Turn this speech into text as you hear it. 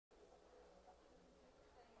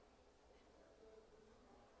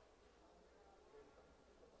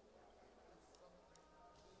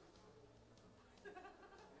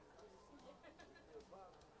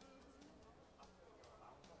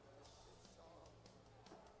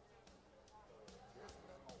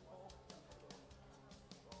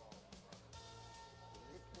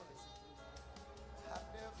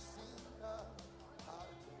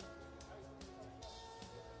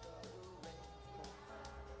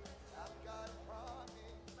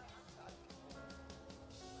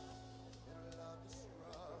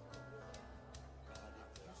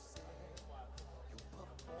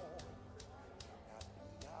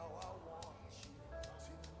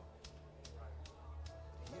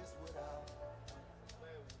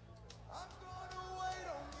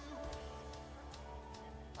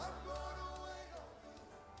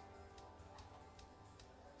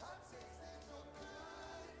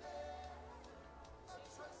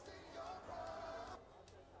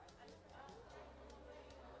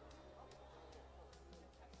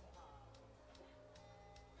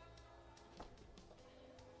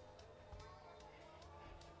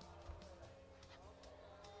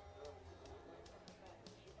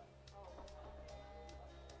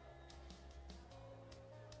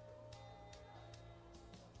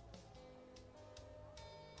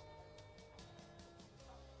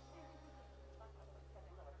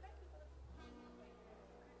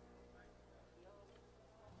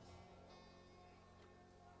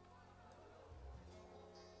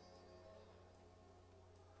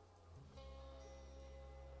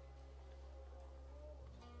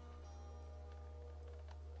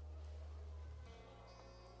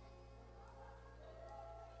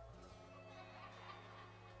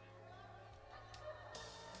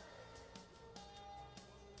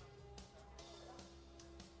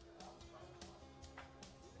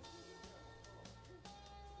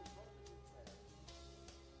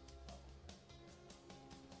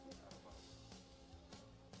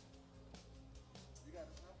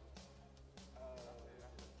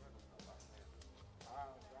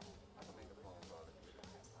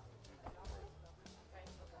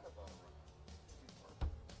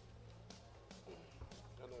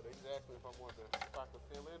asked me if I wanted to, if I could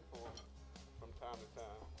fill in for them from time to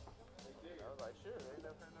time. I was like, sure, ain't no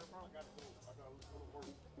problem. I got to go to work.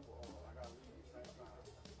 I got to leave at the same time.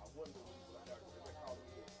 I wasn't going to leave, but I got to go. They called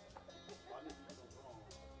me. I need you to get on wrong.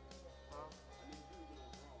 Huh? I need you to get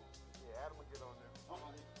on wrong. Yeah, Adam will get on there.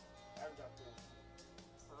 Adam got to.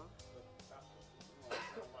 Huh? I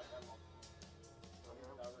don't like that long. Is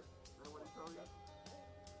that what he told you?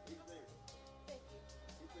 He's there. Thank you.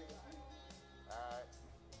 He's there. All right.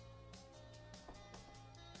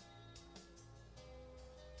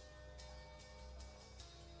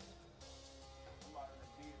 Somebody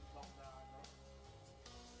that did something down there.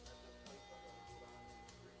 At this place I got to go down there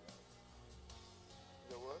and bring that.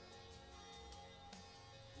 You know what?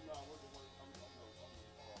 You know, I wasn't one. I'm the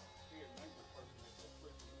head maintenance person at that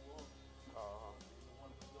place in New Orleans. Uh-huh. The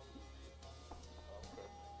one who goes to did something. Okay.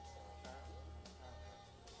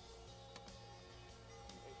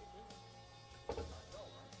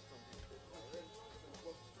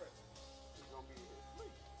 He's gonna be in his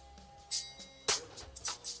sleep.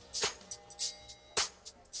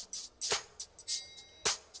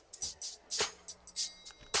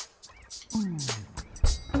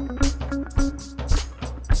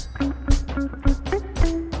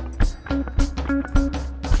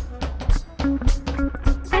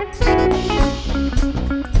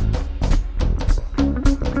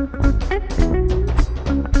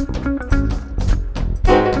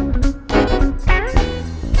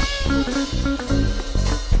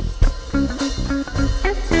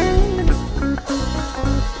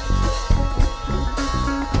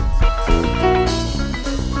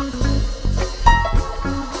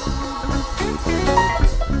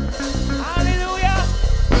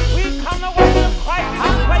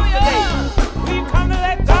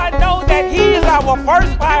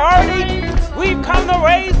 First priority. We've come to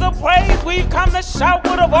raise the praise. We've come to shout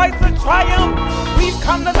with a voice of triumph. We've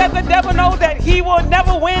come to let the devil know that he will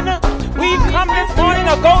never win. We've come this morning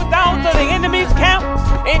to go down to the enemy's camp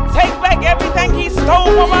and take back everything he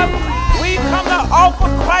stole from us. We've come to offer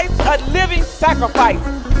Christ a living sacrifice,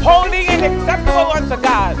 holy and acceptable unto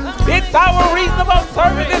God. It's our reasonable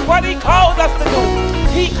service is what he calls us to do.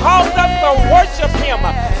 He calls us to worship him.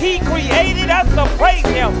 He created us to praise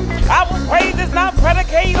him. Our praise is not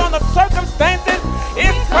predicated on the circumstances.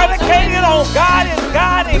 It's predicated on God is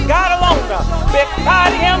God and God alone.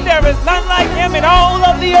 Beside him, there is none like him in all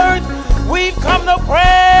of the earth. We've come to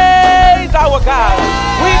praise our God.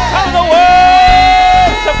 We've come to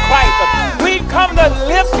worship Christ. We've come to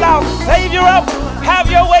lift our Savior up. Have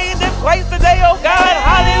your way in this place today, oh God.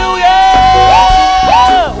 Hallelujah.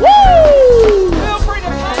 Woo! Feel free to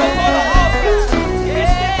come before the altar. Get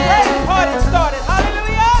this praise party started.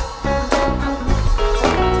 Hallelujah.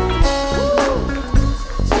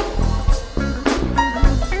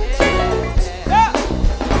 Yeah.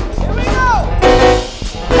 Here we go.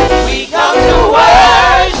 We come to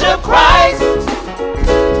worship Christ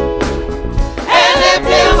and lift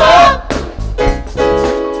him up.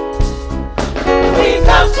 We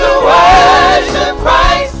come to worship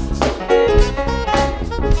Christ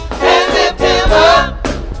and lift him up.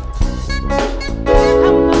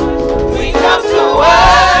 We come to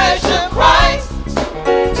worship Christ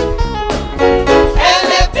and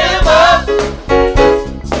lift him up.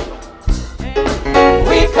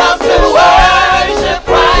 We come to worship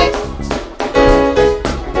Christ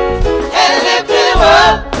and lift him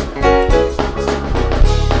up.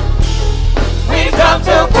 We come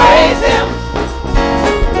to praise him.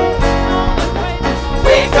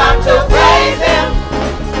 We come to praise him.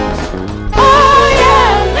 Oh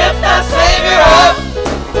yeah, lift our Savior up.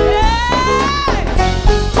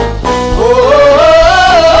 Oh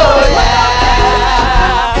yeah.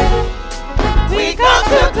 We come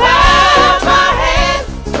to clap our hands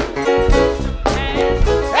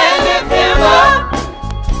and lift him up.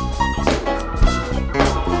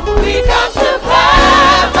 We come to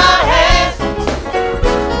clap our hands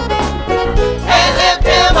and lift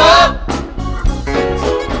him up.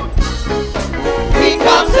 We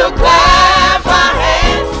come to clap our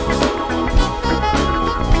hands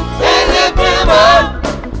and lift him up.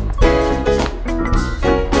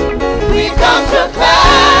 We come to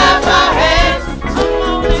clap our hands. Come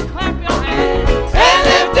on and clap your hands and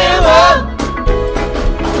lift him up.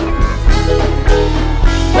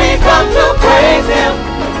 We come to praise him.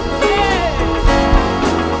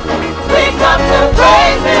 We come to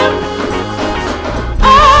praise him.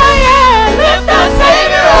 Oh yeah, lift our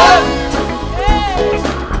Savior up.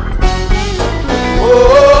 Oh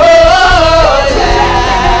yeah.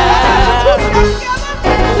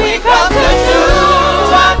 We come to do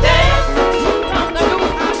our dance.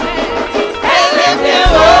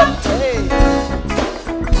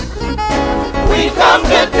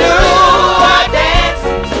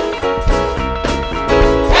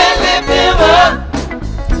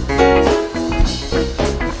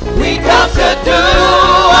 do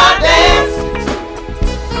our dance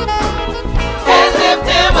and lift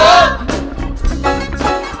him up.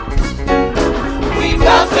 We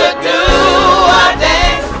come to do our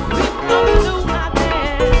dance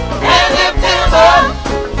and lift him up.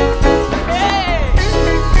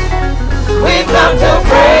 We come to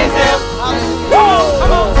praise him. Come on,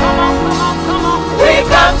 come on, come on, come on. We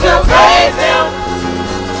come to praise him.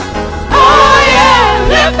 Oh yeah,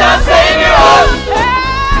 lift our Savior up.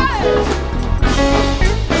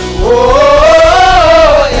 Oh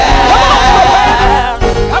yeah.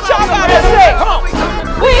 Come on, y'all say, come on.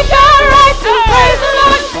 We got a right to praise the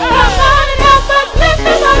Lord. Come on and help us lift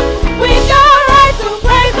him up. We got a right to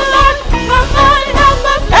praise the Lord. Come on and help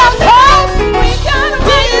us lift him up. We got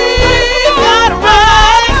a right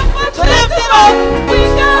to lift him up. We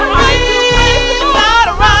got a right to lift him up. We got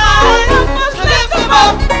a right to lift him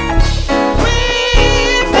up. We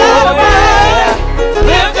got a right to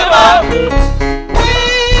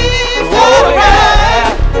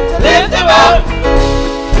lift him up.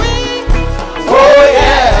 Oh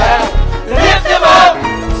yeah, lift him up.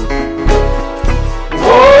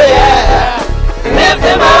 Oh yeah, lift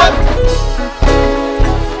him up.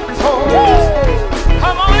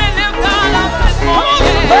 Come on and lift God up this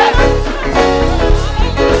morning.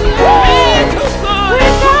 We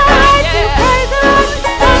got a right to praise the Lord.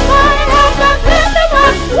 Come on and help us lift him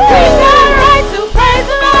up. We got a right to praise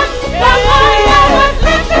the Lord. Come on and help us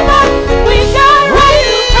lift him up. We got a right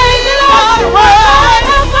to praise the Lord. Come on and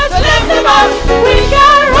help us lift him up. We got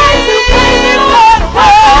a right to praise the Lord. Come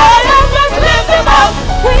on and help us lift him up.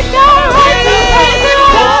 We got a right to praise the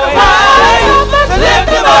Lord. Come on and help us lift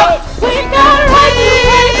him up. We got a right to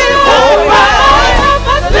praise the Lord. Come on and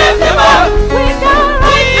help us lift him up. We got a right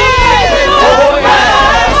to praise the Lord. Come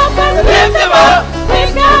on and help us lift him up. We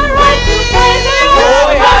got a right to praise the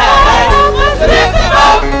Lord. Come on and help us lift him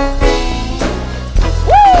up.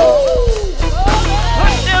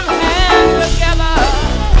 Put them hands together.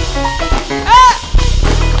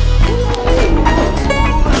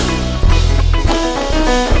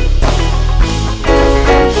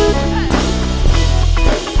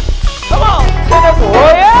 Come on, tennis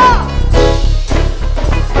warrior.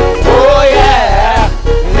 Oh yeah,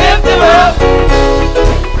 lift him up.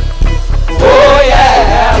 Oh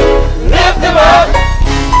yeah, lift him up.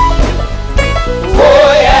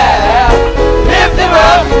 Oh yeah, lift him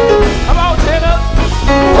up. Come on, tennis.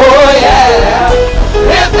 Oh yeah,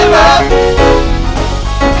 lift him up.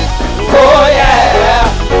 Oh yeah,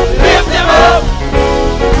 lift him up.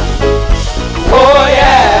 Oh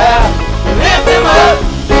yeah, lift him up.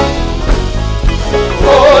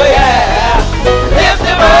 Oh yeah, lift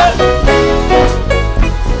him up.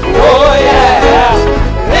 Oh yeah,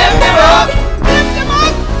 lift him up.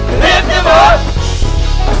 Lift him up.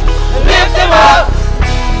 Lift him up.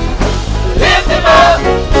 Lift him up.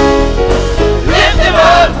 Lift him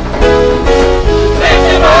up. Lift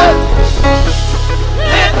him up.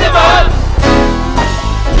 Lift him up.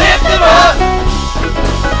 Lift him up.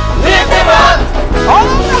 Lift him up. All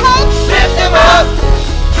over the house. Lift him up.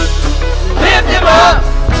 Lift him up.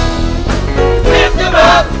 Lift him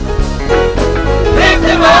up. Lift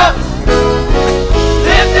him up.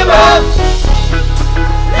 Lift him up.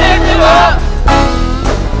 Lift him up.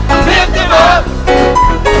 Lift him up.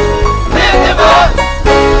 Lift him up.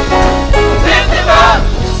 Lift him up.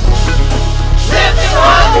 Lift him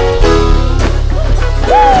up.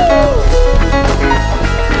 Woo!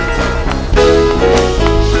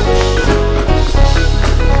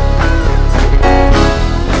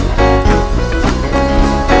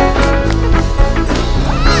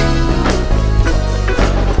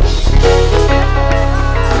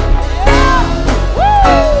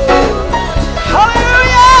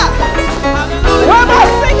 Where my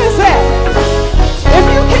singers at? If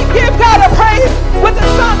you can give God a praise with the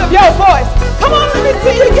sound of your voice, come on, let me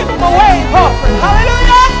see you give him a wave offering.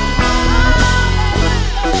 Hallelujah.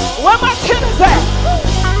 Where my tenors at?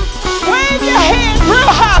 Wave your hands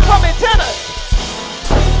real high for me, tenors.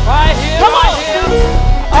 Right here. Come on. Right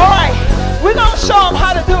here. All right. We're going to show them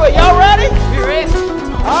how to do it. Y'all ready? You ready?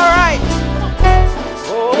 All right.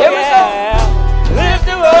 Oh, Here we go. Lift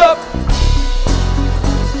him up.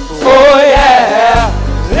 Oh yeah,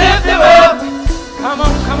 lift him up. Come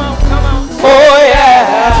on, come on, come on. Oh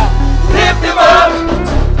yeah, lift him up.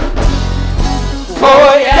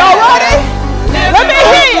 Oh yeah. Y'all ready? Lift Let him me up.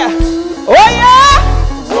 hear you. Oh, yeah.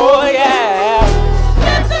 Oh, yeah.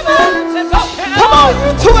 Lift him up.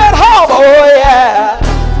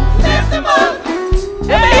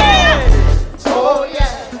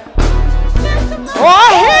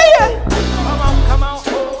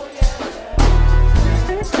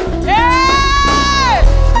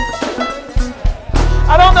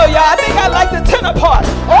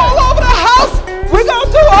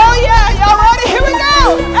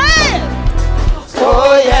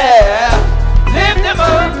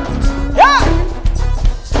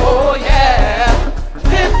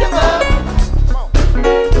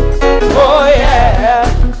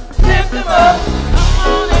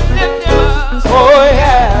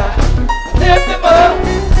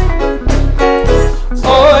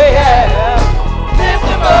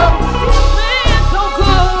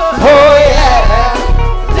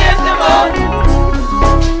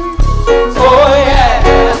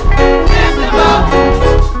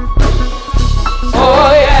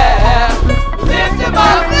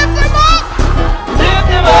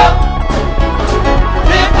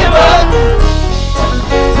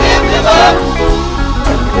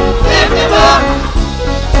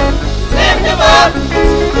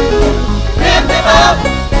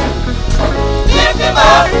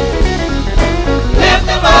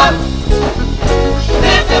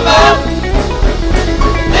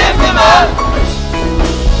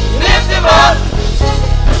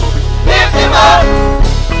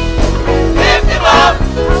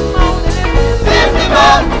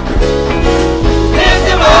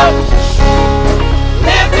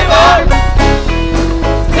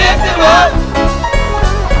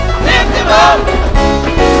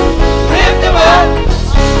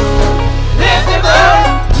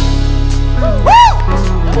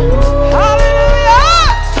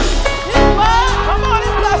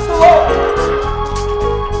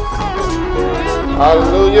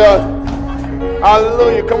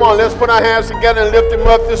 Hallelujah. Come on, let's put our hands together and lift him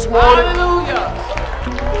up this morning. Hallelujah.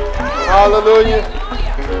 Hallelujah.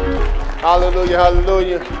 Hallelujah.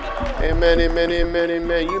 Hallelujah. Amen, amen, amen,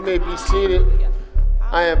 amen. You may be seated.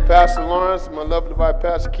 I am Pastor Lawrence. My lovely wife,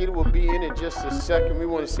 Pastor Keita, will be in just a second. We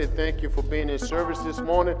want to say thank you for being in service this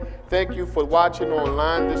morning. Thank you for watching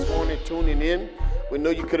online this morning, tuning in. We know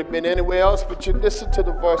you could have been anywhere else, but you listened to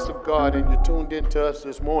the voice of God and you tuned in to us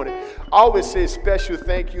this morning. I always say special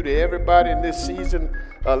thank you to everybody in this season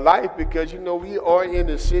of life because, you know, we are in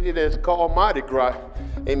a city that's called Mardi Gras.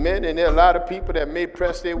 Amen. And there are a lot of people that may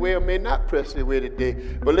press their way or may not press their way today.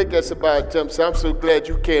 But look at somebody and tell them, I'm so glad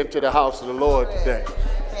you came to the house of the Lord today.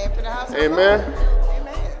 Came to the house of the Amen. Lord.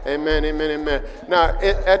 Amen, amen, amen. Now,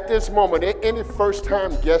 at this moment, any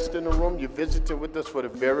first-time guest in the room, you visited with us for the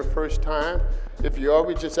very first time? If you are,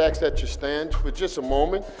 we just ask that you stand for just a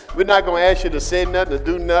moment. We're not going to ask you to say nothing, to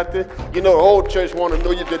do nothing. You know, the old church want to know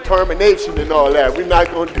your determination and all that. We're not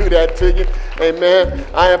going to do that to you. Amen.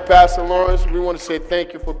 I am Pastor Lawrence. We want to say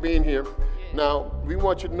thank you for being here. Now, we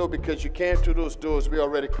want you to know because you came through those doors, we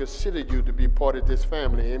already consider you to be part of this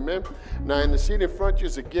family. Amen. Now, in the seat in front of you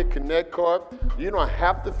is a Get Connect card. You don't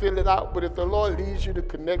have to fill it out, but if the Lord leads you to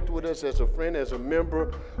connect with us as a friend, as a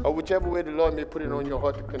member, or whichever way the Lord may put it on your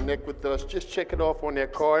heart to connect with us, just check it off on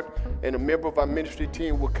that card, and a member of our ministry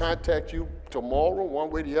team will contact you tomorrow, one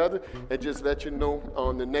way or the other, and just let you know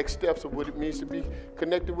on the next steps of what it means to be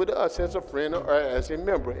connected with us as a friend or as a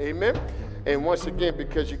member. Amen. And once again,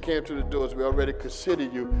 because you came through the doors, we already consider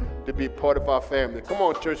you to be part of our family. Come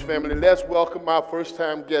on, church family, let's welcome our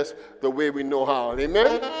first-time guests the way we know how.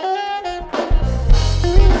 Amen.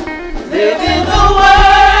 Living the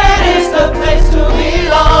word is the place to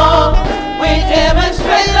belong. We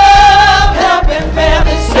demonstrate love, helping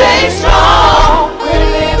families stay strong. We're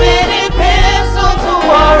living in pencil to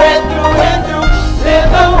war and through. Live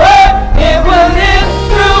the word, it will live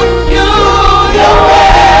through you. You're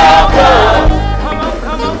welcome.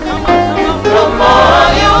 Come on,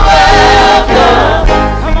 you're welcome.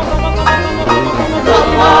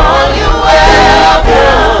 Come on, you're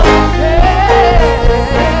welcome.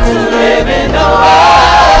 To live in the word.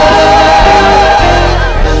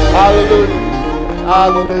 Hallelujah.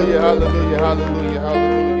 Hallelujah, hallelujah, hallelujah,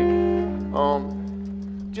 hallelujah.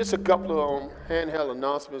 Just a couple of handheld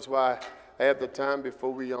announcements while I have the time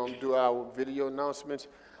before we do our video announcements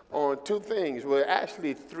on two things. Well,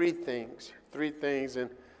 actually three things, and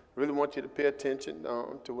really want you to pay attention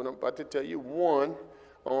to what I'm about to tell you. One,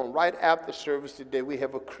 right after service today, we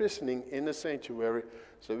have a christening in the sanctuary.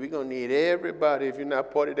 So we're going to need everybody, if you're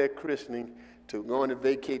not part of that christening, to go on and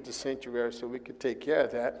vacate the sanctuary so we can take care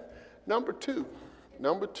of that. Number two,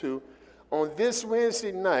 on this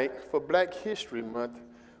Wednesday night for Black History Month,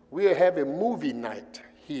 we are having movie night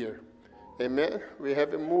here. Amen? We're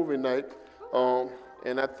having movie night.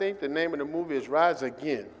 And I think the name of the movie is Rise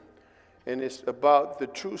Again. And it's about the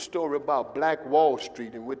true story about Black Wall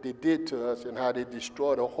Street and what they did to us and how they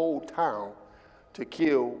destroyed a whole town to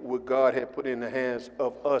kill what God had put in the hands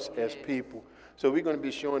of us as people. So we're going to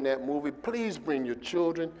be showing that movie. Please bring your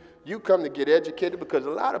children. You come to get educated because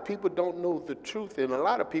a lot of people don't know the truth and a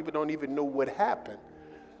lot of people don't even know what happened.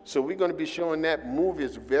 So we're going to be showing that movie.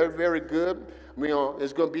 It's very, very good.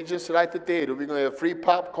 It's going to be just like the theater. We're going to have free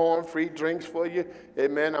popcorn, free drinks for you.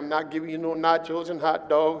 Amen. I'm not giving you no nachos and hot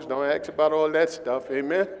dogs. Don't ask about all that stuff.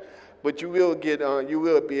 Amen. But you will be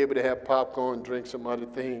able to have popcorn, drink some other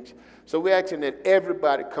things. So we're asking that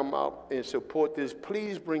everybody come out and support this.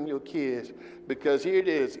 Please bring your kids because here it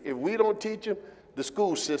is. If we don't teach them, the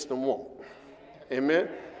school system won't. Amen.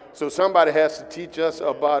 So somebody has to teach us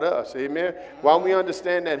about us. Amen. While we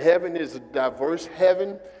understand that heaven is a diverse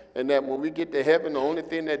heaven, and that when we get to heaven, the only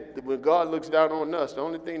thing that, when God looks down on us, the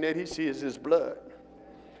only thing that he sees is his blood.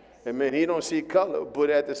 Amen. He don't see color, but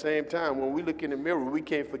at the same time, when we look in the mirror, we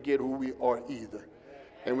can't forget who we are either.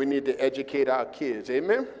 And we need to educate our kids.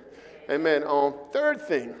 Amen. Amen. Third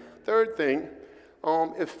thing,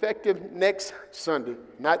 effective next Sunday,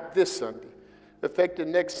 not this Sunday, effective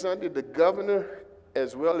next Sunday, the governor,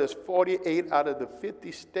 as well as 48 out of the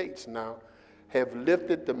 50 states now, have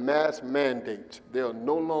lifted the mask mandates. There are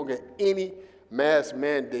no longer any mask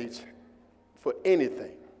mandates for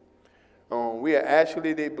anything. We are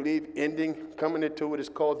actually, they believe, coming into what is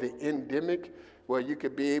called the endemic, where you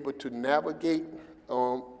could be able to navigate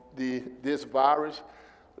this virus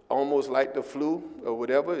almost like the flu or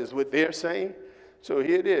whatever is what they're saying. So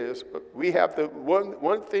here it is. We have to,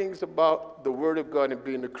 one thing's about the Word of God and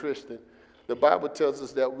being a Christian. The Bible tells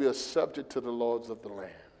us that we are subject to the laws of the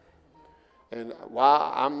land. And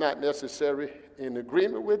while I'm not necessarily in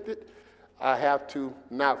agreement with it, I have to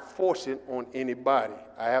not force it on anybody.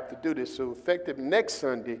 I have to do this. So effective next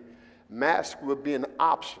Sunday, mask will be an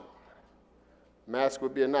option. Mask will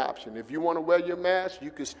be an option. If you want to wear your mask, you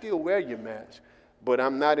can still wear your mask. But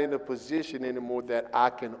I'm not in a position anymore that I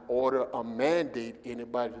can order or mandate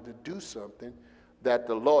anybody to do something that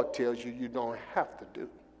the law tells you you don't have to do.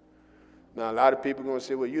 Now, a lot of people are going to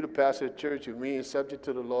say, well, you're the pastor of the church and we ain't subject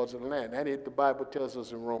to the laws of the land. That ain't the Bible tells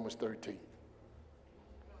us in Romans 13.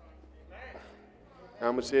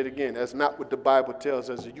 I'm going to say it again. That's not what the Bible tells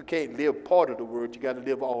us. You can't live part of the word. You got to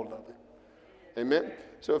live all of it. Amen?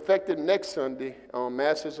 So effective next Sunday,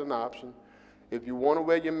 mask is an option. If you want to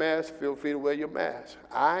wear your mask, feel free to wear your mask.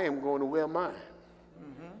 I am going to wear mine.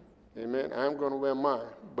 Amen? I'm going to wear mine.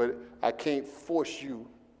 But I can't force you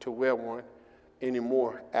to wear one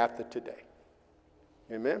anymore after today.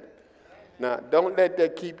 Amen? Now, don't let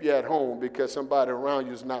that keep you at home because somebody around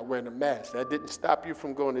you is not wearing a mask. That didn't stop you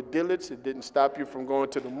from going to Dillard's. It didn't stop you from going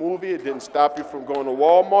to the movie. It didn't stop you from going to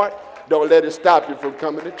Walmart. Don't let it stop you from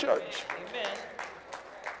coming to church.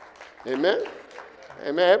 Amen? Amen?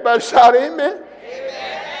 Amen. Everybody shout amen.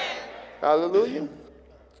 Amen. Hallelujah.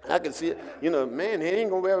 I can see it. You know, man, he ain't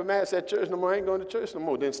going to wear a mask at church no more. I ain't going to church no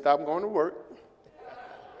more. Then stop going to work.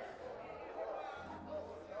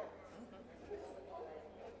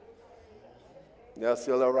 Y'all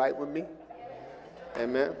still all right with me?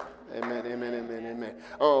 Amen. Amen. Amen. Amen.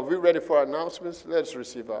 Amen. We ready for our announcements? Let's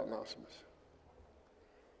receive our announcements.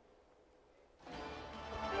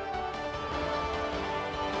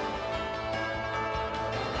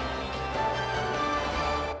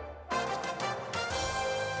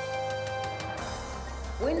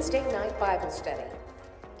 Wednesday night Bible study.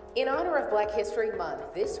 In honor of Black History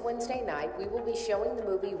Month, this Wednesday night we will be showing the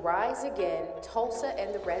movie Rise Again, Tulsa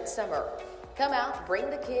and the Red Summer. Come out, bring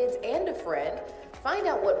the kids and a friend. Find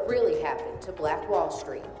out what really happened to Black Wall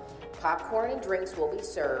Street. Popcorn and drinks will be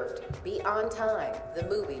served. Be on time. The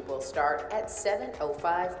movie will start at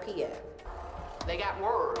 7:05 p.m. They got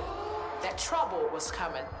word that trouble was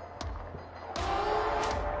coming.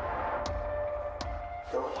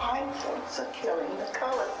 The white folks are killing the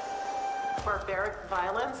color. Barbaric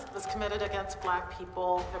violence was committed against Black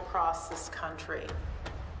people across this country.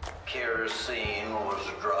 Kerosene was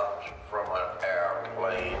dropped from an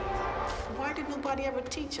airplane. Why did nobody ever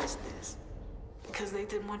teach us this? Because they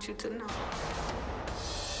didn't want you to know.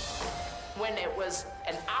 When it was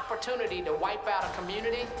an opportunity to wipe out a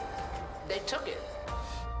community, they took it.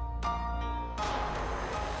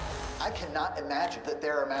 I cannot imagine that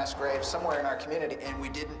there are mass graves somewhere in our community and we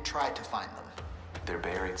didn't try to find them. They're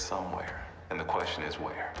buried somewhere, and the question is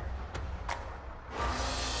where?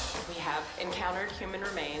 We have encountered human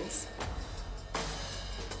remains.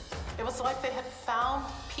 It was like they had found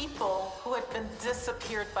people who had been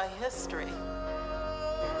disappeared by history.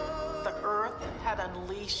 The earth had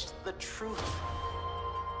unleashed the truth.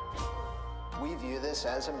 We view this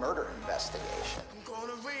as a murder investigation.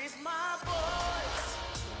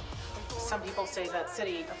 Some people say that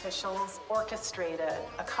city officials orchestrated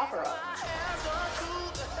a cover-up.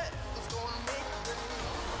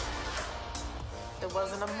 It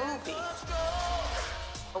wasn't a movie.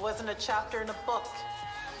 It wasn't a chapter in a book.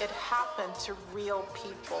 It happened to real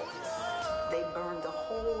people. They burned the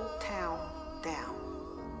whole town down.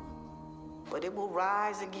 But it will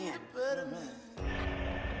rise again. Amen.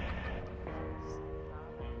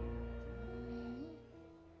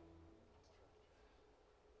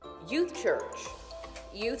 Youth Church.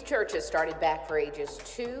 Youth Church has started back for ages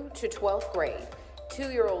 2 to 12th grade.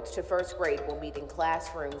 2-year-olds to 1st grade will meet in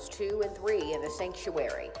classrooms 2 and 3 in the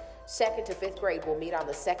sanctuary. 2nd to 5th grade will meet on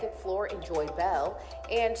the 2nd floor in Joy Bell,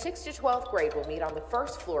 and 6th to 12th grade will meet on the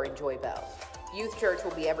 1st floor in Joy Bell. Youth Church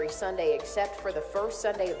will be every Sunday except for the first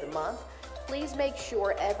Sunday of the month. Please make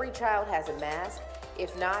sure every child has a mask.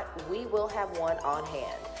 If not, we will have one on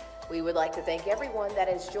hand. We would like to thank everyone that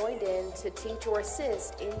has joined in to teach or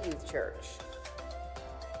assist in Youth Church.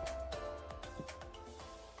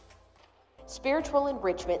 Spiritual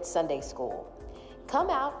Enrichment Sunday School. Come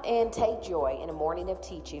out and take joy in a morning of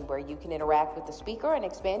teaching where you can interact with the speaker and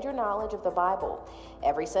expand your knowledge of the Bible.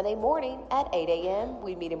 Every Sunday morning at 8 a.m.,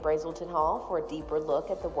 we meet in Brazelton Hall for a deeper look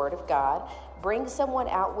at the Word of God. Bring someone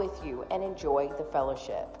out with you and enjoy the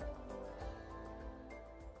fellowship.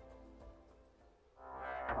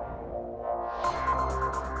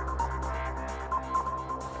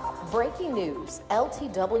 Breaking news,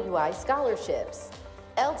 LTWI scholarships.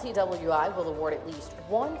 LTWI will award at least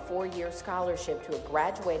one 4-year scholarship to a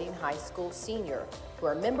graduating high school senior who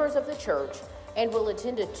are members of the church and will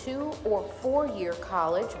attend a 2- or 4-year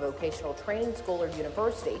college, vocational training school, or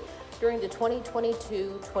university during the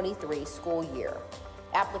 2022-23 school year.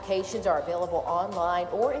 Applications are available online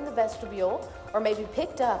or in the vestibule, or may be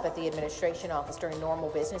picked up at the administration office during normal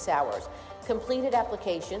business hours. Completed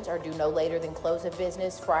applications are due no later than close of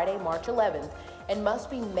business Friday, March 11th, and must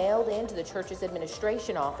be mailed into the church's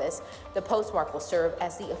administration office. The postmark will serve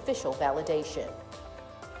as the official validation.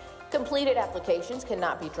 Completed applications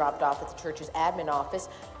cannot be dropped off at the church's admin office.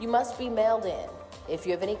 You must be mailed in. If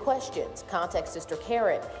you have any questions, contact Sister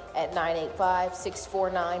Karen at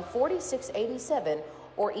 985-649-4687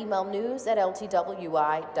 or email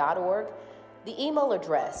news@ltwi.org. The email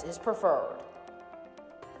address is preferred.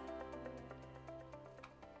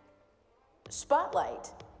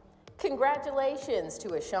 Spotlight. Congratulations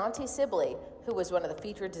to Ashanti Sibley, who was one of the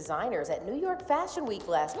featured designers at New York Fashion Week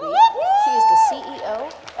last week. She is the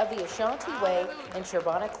CEO of the Ashanti Way and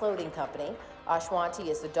Sherbana Clothing Company. Ashwanti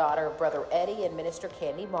is the daughter of Brother Eddie and Minister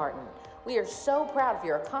Candy Martin. We are so proud of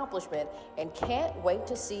your accomplishment and can't wait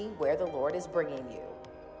to see where the Lord is bringing you.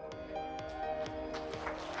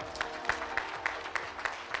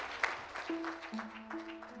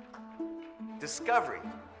 Discovery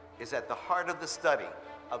is at the heart of the study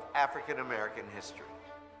of African American history.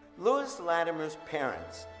 Lewis Latimer's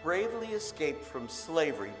parents bravely escaped from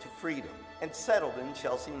slavery to freedom and settled in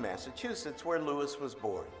Chelsea, Massachusetts, where Lewis was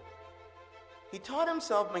born. He taught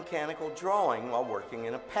himself mechanical drawing while working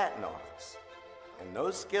in a patent office, and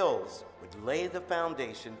those skills would lay the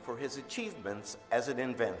foundation for his achievements as an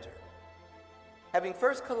inventor. Having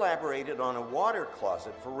first collaborated on a water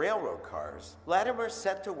closet for railroad cars, Latimer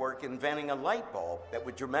set to work inventing a light bulb that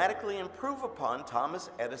would dramatically improve upon Thomas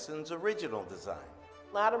Edison's original design.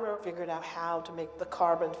 Latimer figured out how to make the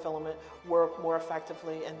carbon filament work more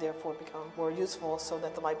effectively and therefore become more useful so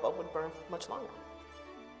that the light bulb would burn much longer.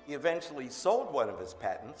 He eventually sold one of his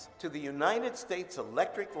patents to the United States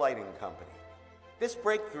Electric Lighting Company. This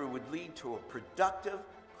breakthrough would lead to a productive,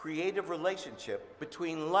 creative relationship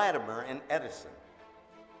between Latimer and Edison.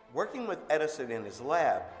 Working with Edison in his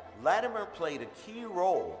lab, Latimer played a key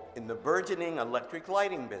role in the burgeoning electric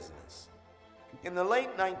lighting business. In the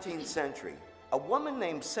late 19th century, a woman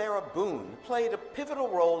named Sarah Boone played a pivotal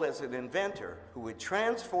role as an inventor who would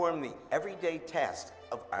transform the everyday task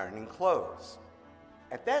of ironing clothes.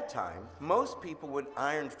 At that time, most people would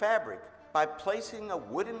iron fabric by placing a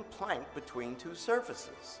wooden plank between two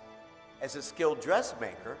surfaces. As a skilled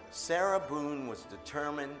dressmaker, Sarah Boone was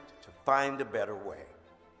determined to find a better way.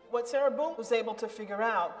 What Sarah Boone was able to figure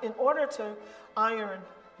out, in order to iron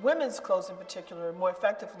women's clothes in particular more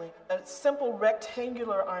effectively, a simple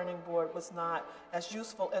rectangular ironing board was not as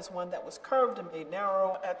useful as one that was curved and made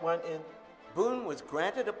narrow at one end. Boone was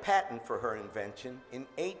granted a patent for her invention in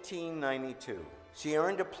 1892. She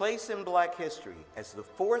earned a place in Black history as the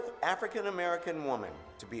fourth African-American woman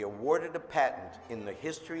to be awarded a patent in the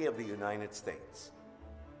history of the United States.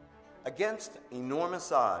 Against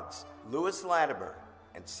enormous odds, Lewis Latimer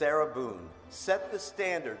and Sarah Boone set the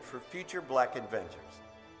standard for future Black inventors.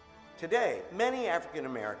 Today, many African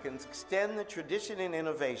Americans extend the tradition and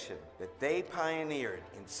innovation that they pioneered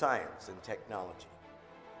in science and technology.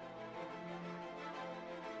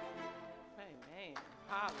 Amen.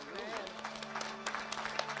 Hallelujah.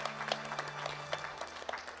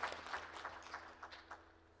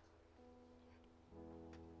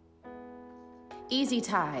 Easy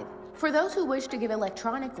Tithe. For those who wish to give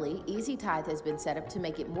electronically, Easy Tithe has been set up to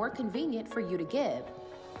make it more convenient for you to give.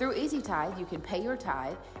 Through Easy Tithe, you can pay your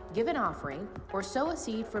tithe, give an offering, or sow a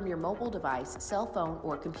seed from your mobile device, cell phone,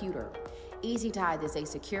 or computer. Easy Tithe is a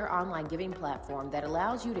secure online giving platform that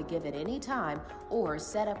allows you to give at any time or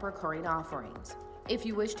set up recurring offerings. If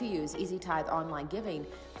you wish to use Easy Tithe online giving,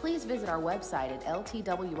 please visit our website at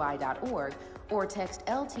ltwi.org or text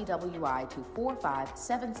LTWI to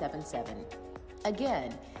 45777.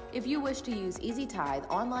 Again, if you wish to use Easy Tithe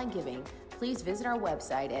online giving, please visit our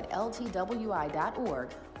website at ltwi.org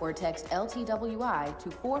or text LTWI to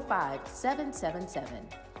 45777.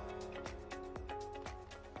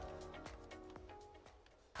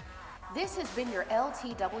 This has been your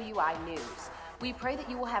LTWI News. We pray that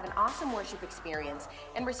you will have an awesome worship experience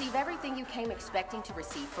and receive everything you came expecting to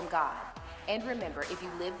receive from God. And remember, if you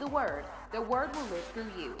live the Word will live through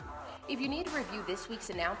you. If you need to review this week's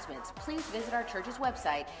announcements, please visit our church's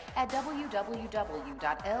website at www.ltwi.org.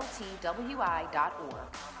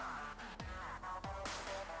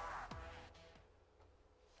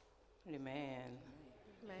 Amen.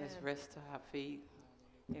 Let's rest to our feet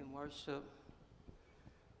in worship.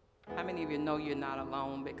 How many of you know you're not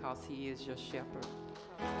alone because He is your shepherd?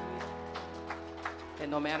 And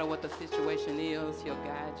no matter what the situation is, He'll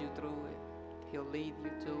guide you through it. He'll lead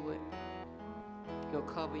you to it. He'll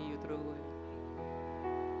cover you through it.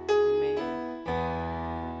 Amen.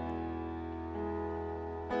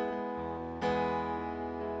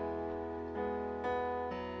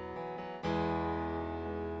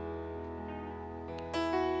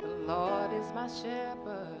 is my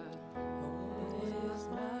shepherd. Lord is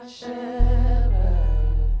my shepherd.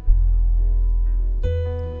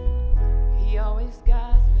 He always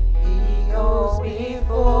guides me. He goes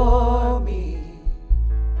before me.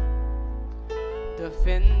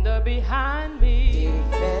 Defender behind me.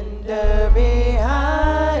 Defender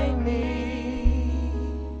behind me.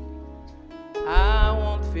 I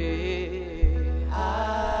won't fear.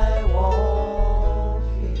 I won't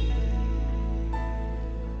fear.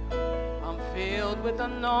 I'm filled with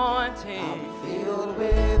anointing. I'm filled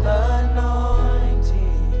with anointing.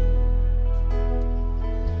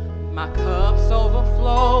 My cup's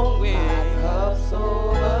overflowing. My cup's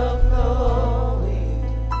overflowing.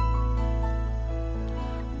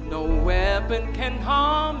 No weapon can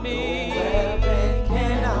harm me. No weapon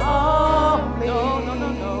can harm me. No, no, no,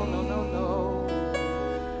 no, no, no, no.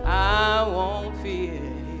 I won't fear.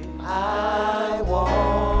 I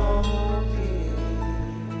won't fear.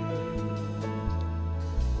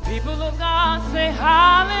 People of God say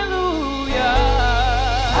hallelujah.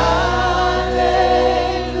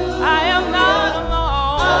 Hallelujah. I am not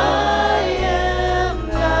alone. I am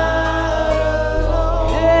not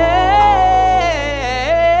alone.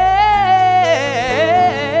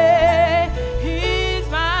 Hey, He's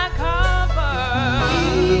my comfort.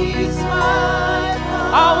 He's my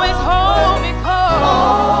comfort. Always hold me close.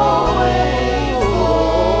 Always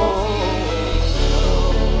hold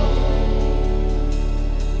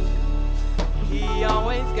me. He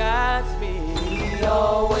always guides me. He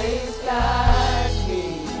always guides me.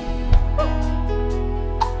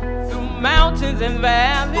 Through mountains and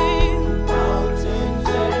valleys. Mountains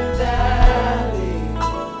and valleys.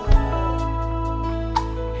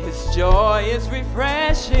 His joy is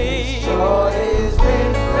refreshing. His joy is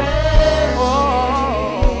refreshing.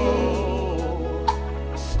 Oh,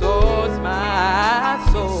 restores my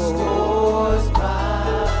soul. Restores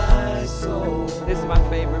my soul. This is my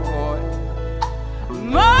favorite part.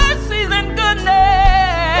 Mercies and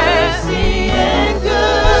goodness. Mercy and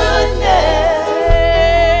goodness.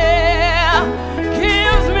 Yeah,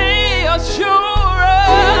 gives me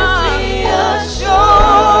assurance. Gives me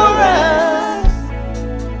assurance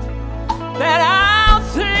That I'll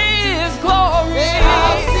see His glory.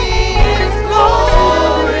 I'll see His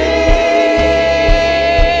glory.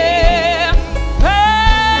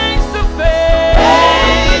 Face to face.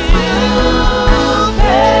 Face to face.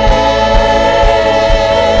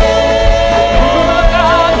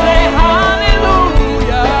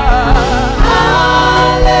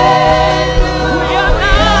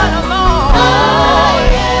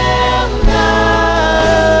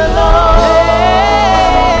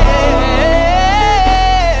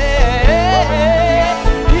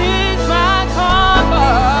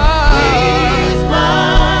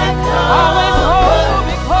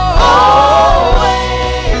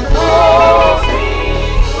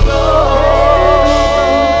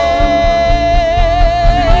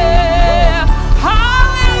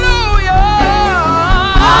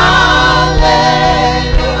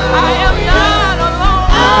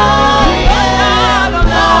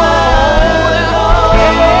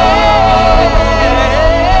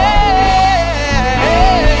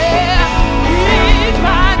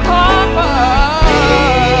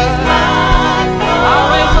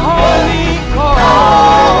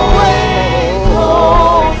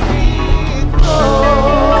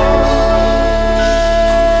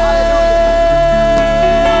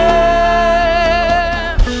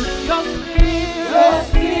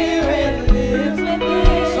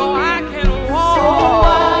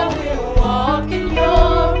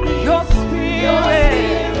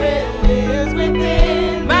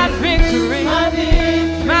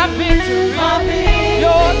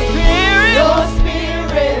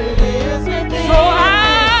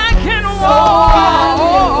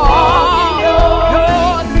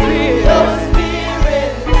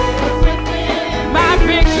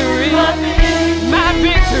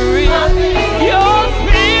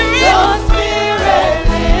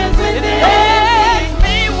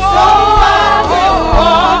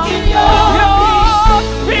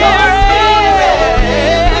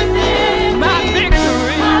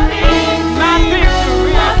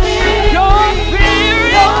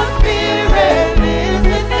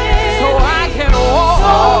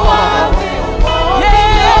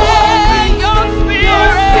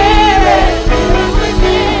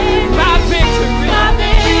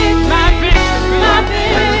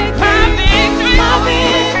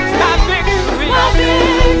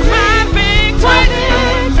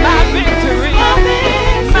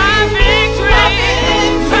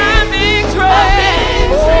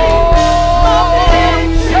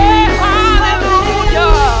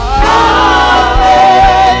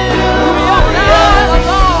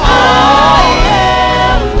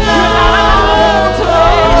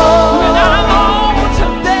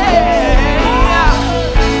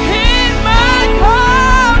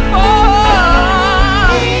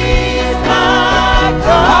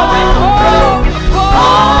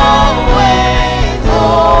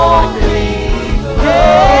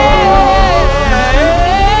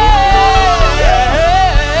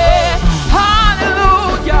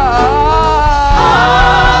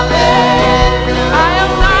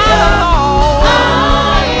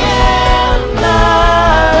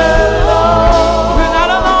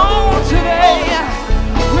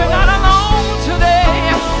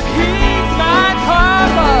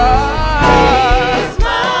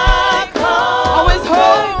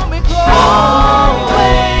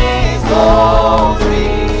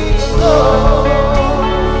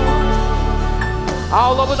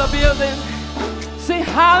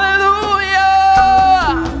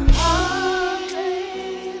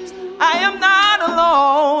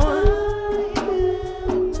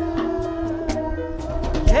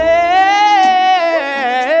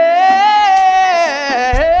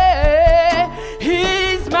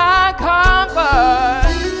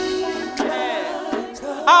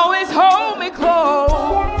 always hold me close.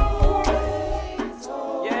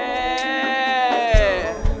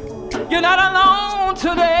 Yeah. You're not alone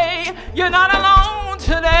today. You're not alone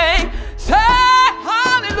today. Say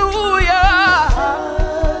hallelujah.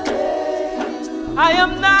 I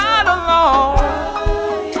am not alone.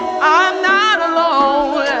 I'm not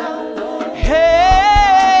alone. Hey,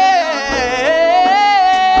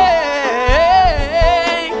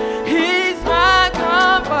 he's my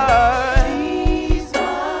comfort.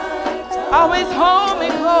 Always hold me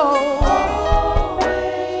close.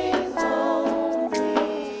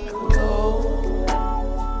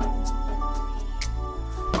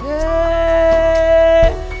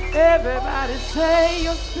 Everybody say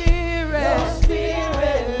your spirit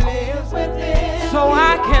lives within. So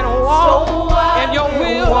I can walk in your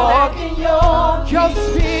will. Your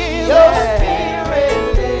spirit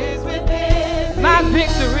lives within. My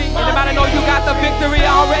victory. Anybody know you got the victory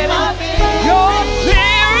already? Your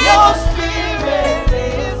spirit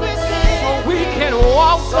lives within. So we can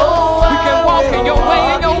walk. We can walk in your way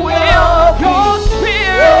and your will. Your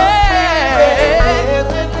spirit.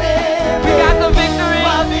 We got the victory.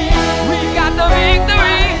 We got the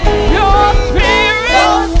victory. Your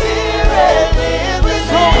spirit lives within.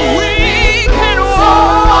 So we can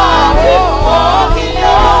walk in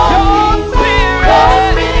your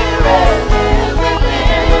spirit lives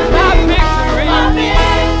within. My victory. My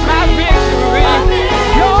victory.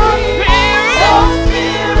 Your spirit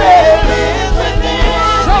lives within.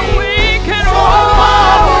 So we can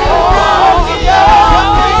walk in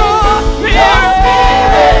your spirit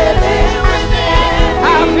lives within.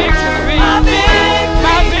 Our victory. My victory.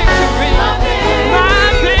 My victory. My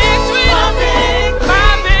victory. My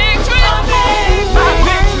victory.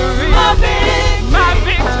 My victory. My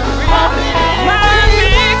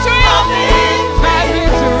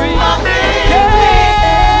victory. My victory.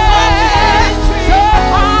 So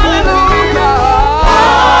hallelujah.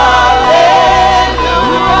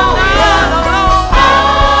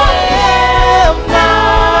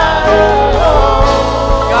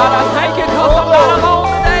 God, I thank you because I'm not alone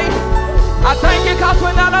today. I thank you because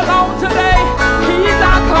we're not alone today. He's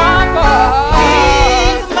our comfort.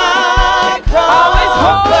 He's my comfort. Always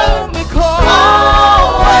hold me close.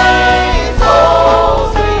 Always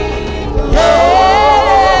holds me close. Yeah.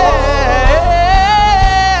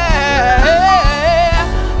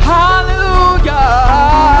 Hallelujah.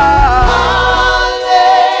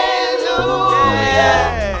 Hallelujah.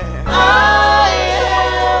 I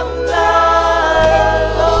am not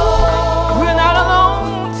alone. We're not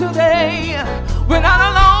alone today. We're not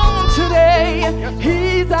alone today.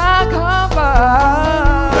 He's our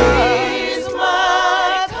comfort. He's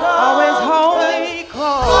my comfort. Always hold me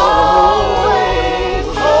close. Always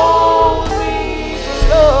hold me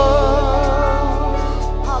close.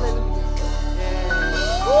 Hallelujah.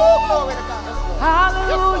 Oh, glory to God.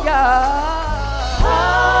 Hallelujah.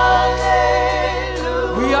 Hallelujah.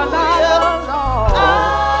 We are not alone.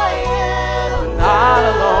 We're not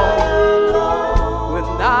alone.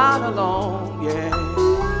 We're not alone. Yeah.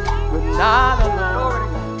 We're not alone.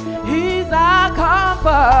 He's our comfort.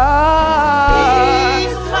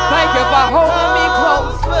 Thank you for holding me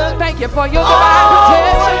close. Thank you for your divine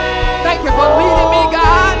protection. Thank you for leading me,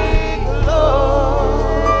 God.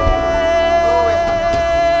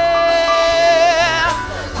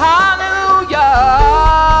 Hallelujah.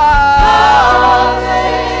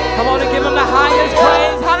 Come on and give him the highest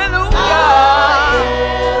praise. Hallelujah.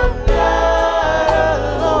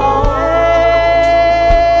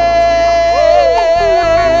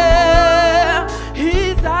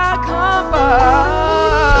 He's our comfort.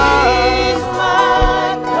 He's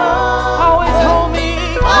my comfort. Always hold me.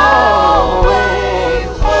 Always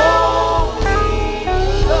hold me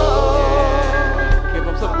close. Give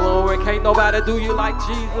him some glory. Can't nobody do you like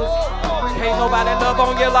Jesus. Can't nobody love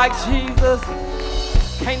on you like Jesus.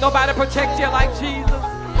 Can't nobody protect you like Jesus.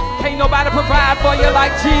 Can't nobody provide for you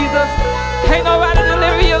like Jesus. Can't nobody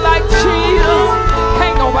deliver you like Jesus.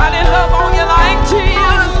 Can't nobody love on you like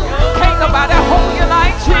Jesus. Can't nobody hold you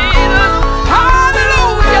like Jesus.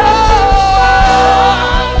 Hallelujah.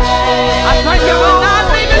 I thank you for not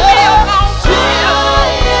leaving me alone, Jesus.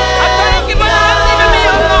 I thank you for not leaving me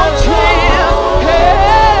alone, Jesus.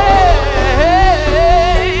 Hey,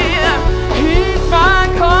 he's my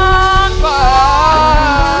comfort.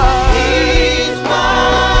 He's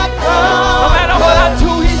my comfort. No matter what I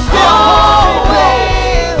do, he's still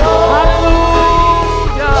always. Hallelujah.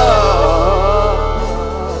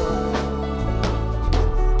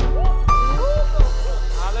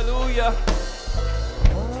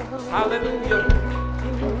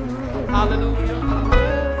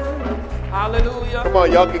 Come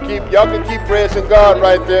on, y'all can keep praising God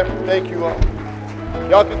right there. Thank you all.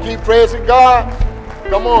 Y'all can keep praising God.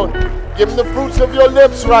 Come on. Give him the fruits of your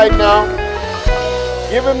lips right now.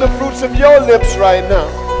 Give him the fruits of your lips right now.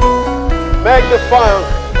 Magnify him.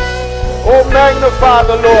 Oh, magnify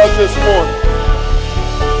the Lord this morning.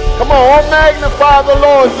 Come on, oh, magnify the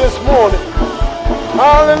Lord this morning.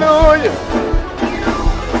 Hallelujah.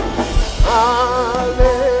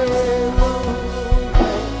 Hallelujah.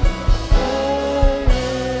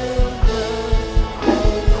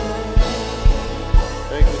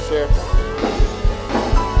 Thank you, sir.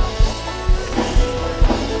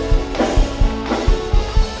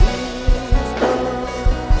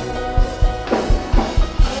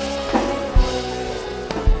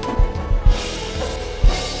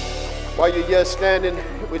 While you're yet standing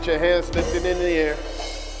with your hands lifted in the air,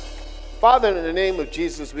 Father, in the name of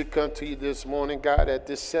Jesus, we come to you this morning, God, at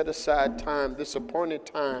this set-aside time, this appointed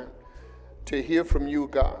time to hear from you,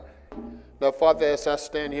 God. Now, Father, as I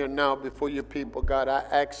stand here now before your people, God, I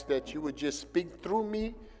ask that you would just speak through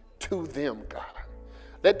me to them, God.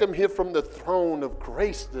 Let them hear from the throne of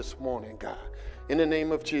grace this morning, God. In the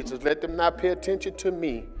name of Jesus, let them not pay attention to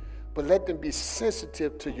me, but let them be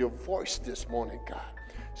sensitive to your voice this morning, God.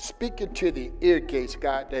 Speaking to the ear gates,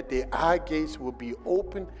 God, that the eye gates will be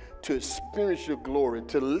open to experience your glory,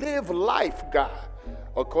 to live life, God,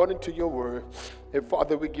 according to your word. And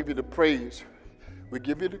Father, we give you the praise. We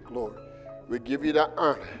give you the glory. We give you the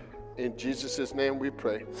honor. In Jesus' name we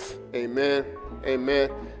pray. Amen, amen,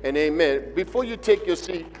 and amen. Before you take your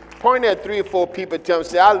seat, point at 3 or 4 people and tell them,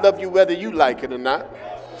 say, I love you whether you like it or not.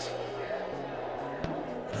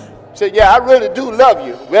 Say, yeah, I really do love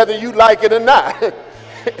you, whether you like it or not.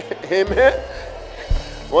 Amen.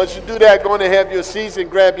 Once you do that, go on and have your seats and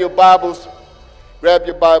grab your Bibles. Grab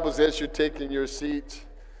your Bibles as you're taking your seats.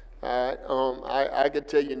 All right. I can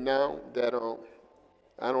tell you now that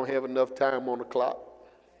I don't have enough time on the clock.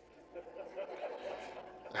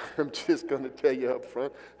 I'm just going to tell you up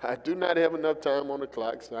front. I do not have enough time on the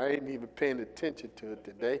clock, so I ain't even paying attention to it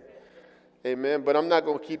today. Amen. But I'm not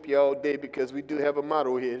going to keep you all day because we do have a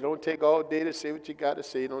motto here. It don't take all day to say what you got to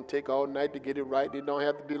say. It don't take all night to get it right. It don't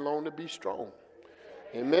have to be long to be strong.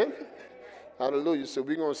 Amen. Hallelujah. So I'm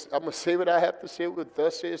going to say what I have to say with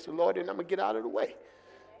thus says the Lord, and I'm going to get out of the way.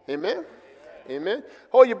 Amen. Amen.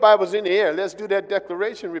 Hold your Bibles in the air. Let's do that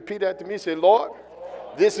declaration. Repeat after me. Say, Lord,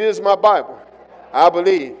 this is my Bible. I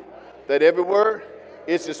believe that every word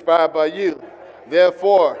is inspired by you.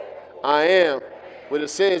 Therefore, I am what it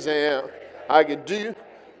says I am. I can do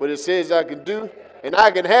what it says I can do, and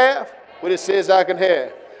I can have what it says I can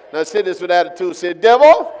have. Now say this with attitude. Say,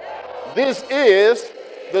 devil, this is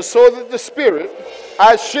the sword of the Spirit.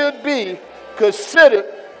 I should be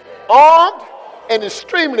considered armed and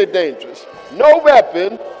extremely dangerous. No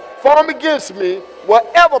weapon formed against me will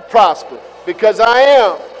ever prosper, because I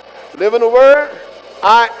am living the word.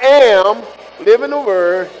 I am living the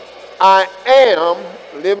word. I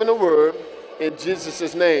am living the word. In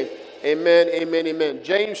Jesus' name, amen, amen, amen.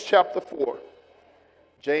 James chapter 4.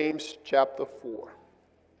 James chapter 4.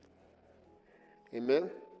 Amen.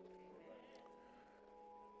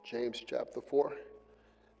 James chapter 4.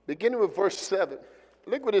 Beginning with verse 7.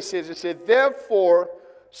 Look what it says. It says, therefore,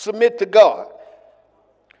 submit to God.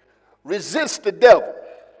 Resist the devil,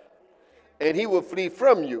 and he will flee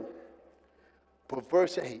from you. But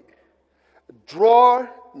verse 8. Draw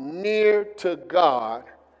near to God,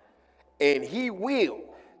 and he will,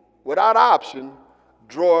 without option,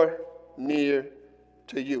 draw near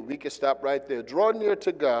to you. We can stop right there. Draw near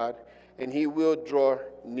to God, and he will draw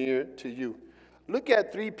near to you. Look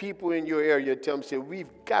at 3 people in your area and tell them, say, we've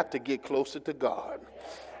got to get closer to God.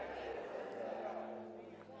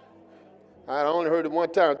 I only heard it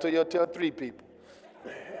one time until you'll tell 3 people.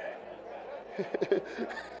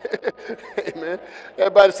 Amen.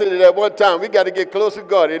 Everybody said it at one time. We got to get closer to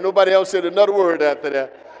God. Ain't nobody else said another word after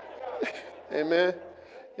that. Amen.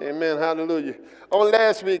 Amen. Hallelujah. On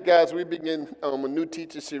last week, guys, we began a new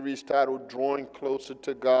teaching series titled Drawing Closer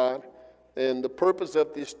to God. And the purpose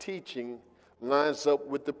of this teaching lines up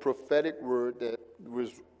with the prophetic word that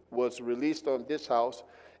was released on this house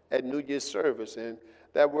at New Year's service. And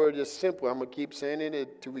that word is simple. I'm going to keep saying it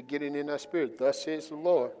until we get it in our spirit. Thus says the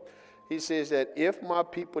Lord. He says that if my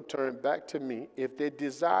people turn back to me, if they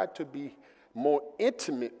desire to be more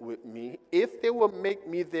intimate with me, if they will make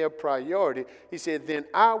me their priority, he said, then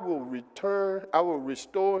I will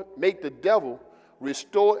restore, make the devil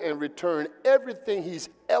restore and return everything he's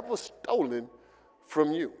ever stolen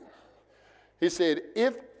from you. He said,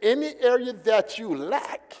 if any area that you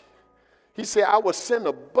lack, he said, I will send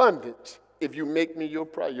abundance if you make me your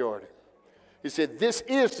priority. He said, this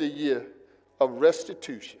is the year of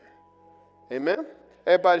restitution. Amen?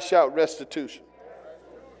 Everybody shout restitution.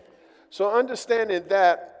 So understanding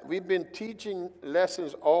that, we've been teaching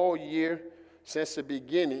lessons all year since the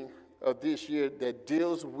beginning of this year that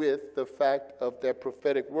deals with the fact of that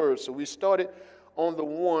prophetic word. So we started on the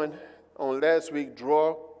one on last week,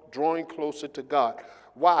 drawing closer to God.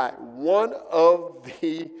 Why? One of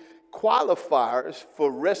the qualifiers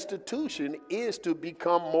for restitution is to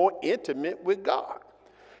become more intimate with God.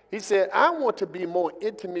 He said, I want to be more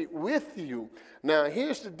intimate with you. Now,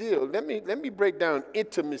 here's the deal. Let me break down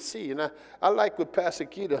intimacy. And I like with Pastor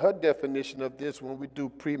Keita, her definition of this when we do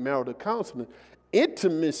premarital counseling.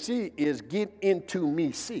 Intimacy is get into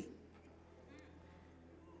me, see.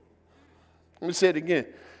 Let me say it again.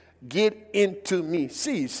 Get into me,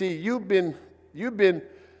 see. See, you've been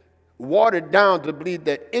watered down to believe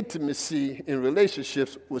that intimacy in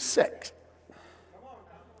relationships was sex.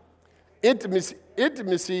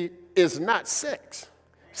 Intimacy is not sex.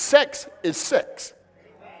 Sex is sex.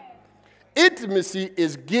 Intimacy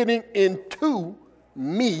is getting into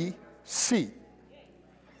me, see.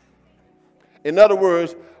 In other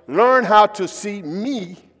words, learn how to see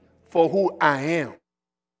me for who I am.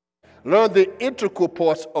 Learn the integral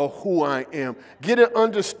parts of who I am. Get an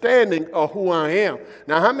understanding of who I am.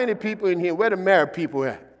 Now, how many people in here, where the married people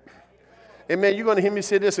at? Amen. You're going to hear me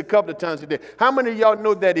say this a couple of times today. How many of y'all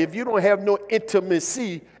know that if you don't have no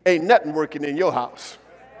intimacy, ain't nothing working in your house?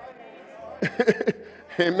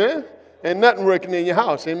 Amen. Ain't nothing working in your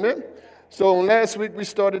house. Amen. So last week we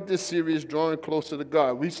started this series, Drawing Closer to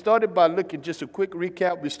God. We started by looking, just a quick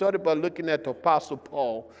recap, we started by looking at the Apostle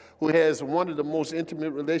Paul, who has one of the most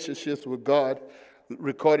intimate relationships with God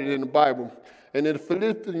recorded in the Bible. And in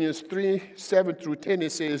Philippians 3, 7 through 10,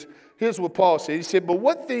 it says, here's what Paul said. He said, but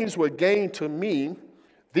what things were gained to me,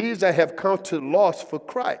 these I have counted loss for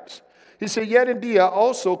Christ. He said, yet indeed I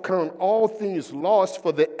also count all things lost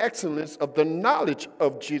for the excellence of the knowledge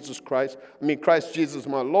of Christ Jesus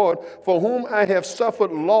my Lord, for whom I have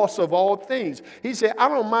suffered loss of all things. He said, I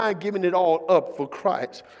don't mind giving it all up for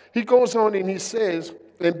Christ. He goes on and he says,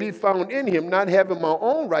 and be found in him, not having my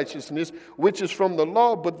own righteousness, which is from the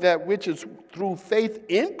law, but that which is through faith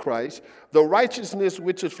in Christ, the righteousness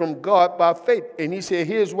which is from God by faith. And he said,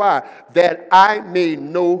 here's why, that I may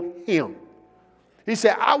know him. He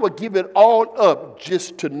said, I would give it all up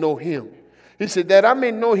just to know him. He said, that I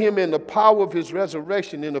may know him in the power of his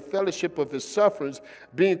resurrection, in the fellowship of his sufferings,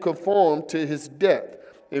 being conformed to his death.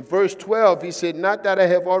 In verse 12, he said, not that I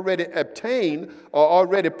have already obtained or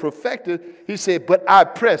already perfected. He said, but I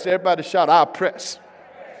press. Everybody shout, I press.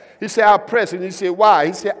 He said, I press. And he said, why?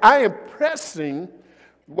 He said, I am pressing.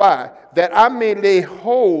 Why? That I may lay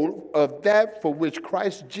hold of that for which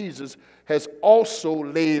Christ Jesus has also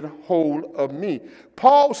laid hold of me.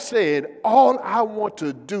 Paul said, all I want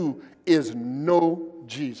to do is know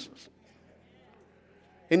Jesus.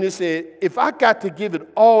 And he said, if I got to give it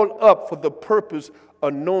all up for the purpose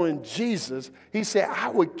of knowing Jesus, he said, I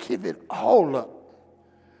would give it all up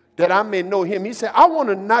that I may know him. He said, I want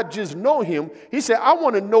to not just know him. He said, I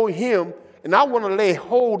want to know him and I want to lay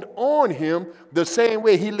hold on him the same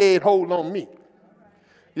way he laid hold on me.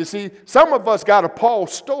 You see, some of us got a Paul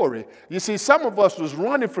story. You see, some of us was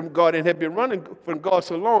running from God and had been running from God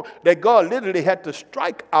so long that God literally had to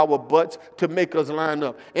strike our butts to make us line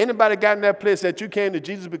up. Anybody got in that place that you came to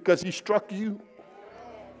Jesus because he struck you?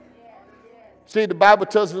 See, the Bible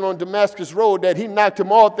tells us on Damascus Road that he knocked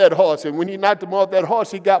him off that horse. And when he knocked him off that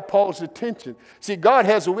horse, he got Paul's attention. See, God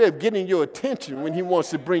has a way of getting your attention when he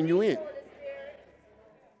wants to bring you in.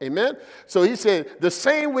 Amen. So he said, the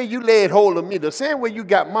same way you laid hold of me, the same way you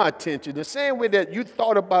got my attention, the same way that you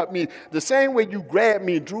thought about me, the same way you grabbed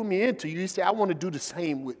me and drew me into you, he said, I want to do the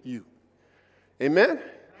same with you. Amen.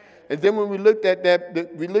 And then when we looked at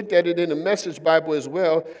that, we looked at it in the Message Bible as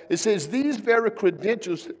well. It says, these very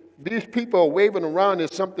credentials, these people are waving around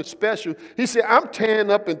as something special. He said, I'm tearing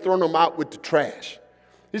up and throwing them out with the trash.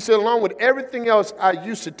 He said, along with everything else I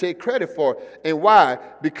used to take credit for. And why?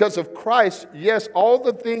 Because of Christ, yes, all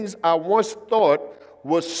the things I once thought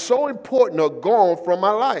was so important are gone from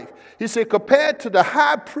my life. He said, compared to the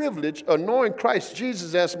high privilege of knowing Christ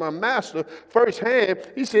Jesus as my master firsthand,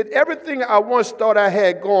 he said, everything I once thought I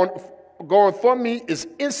had gone for me is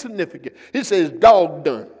insignificant. He says, dog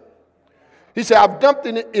done. He said, I dumped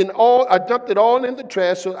it all in the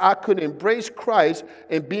trash so I could embrace Christ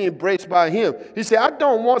and be embraced by him. He said, I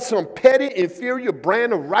don't want some petty, inferior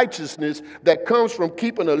brand of righteousness that comes from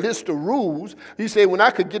keeping a list of rules. He said, when I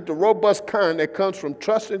could get the robust kind that comes from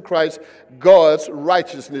trusting Christ, God's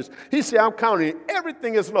righteousness. He said, I'm counting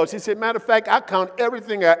everything as lost. He said, matter of fact, I count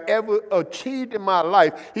everything I ever achieved in my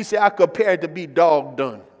life. He said, I compare it to be dog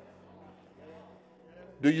done.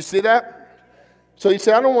 Do you see that? So he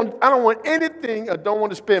said, I don't want anything, I don't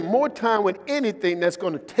want to spend more time with anything that's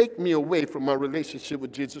going to take me away from my relationship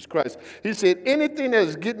with Jesus Christ. He said, anything that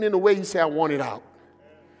is getting in the way, he said, I want it out.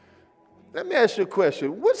 Let me ask you a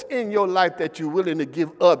question. What's in your life that you're willing to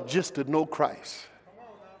give up just to know Christ?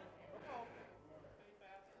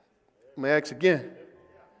 I'm going to ask again.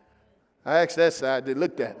 I asked that side, they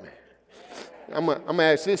looked at me. I'm going to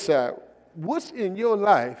ask this side. What's in your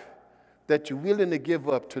life that you're willing to give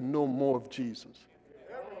up to know more of Jesus?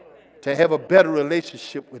 To have a better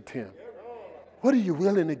relationship with him? What are you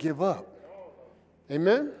willing to give up?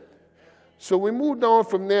 Amen? So we moved on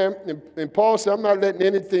from there, and Paul said, I'm not letting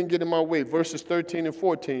anything get in my way. Verses 13 and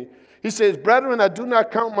 14. He says, brethren, I do not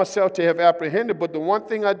count myself to have apprehended, but the one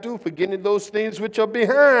thing I do, forgetting those things which are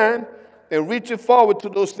behind, and reaching forward to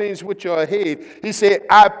those things which are ahead. He said,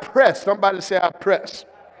 I press. Somebody say, I press.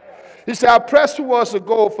 He said, I press towards the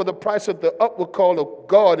goal for the price of the upward call of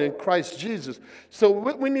God in Christ Jesus. So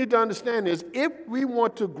what we need to understand is if we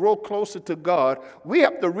want to grow closer to God, we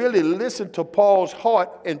have to really listen to Paul's heart,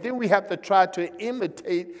 and then we have to try to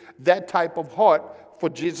imitate that type of heart for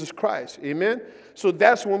Jesus Christ. Amen? So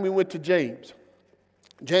that's when we went to James.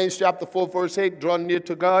 James chapter 4, verse 8, draw near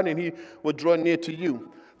to God, and he will draw near to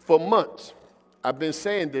you. For months, I've been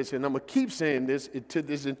saying this, and I'm going to keep saying this until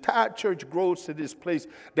this entire church grows to this place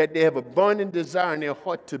that they have a burning desire in their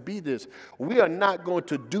heart to be this. We are not going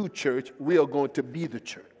to do church. We are going to be the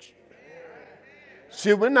church.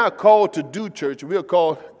 See, we're not called to do church. We are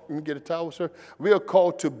called, let me get a towel, sir. We are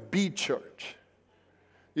called to be church.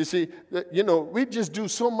 You see, we just do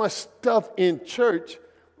so much stuff in church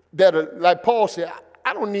that, like Paul said,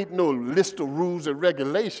 I don't need no list of rules and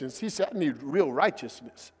regulations. He said, I need real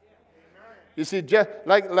righteousness. You see, just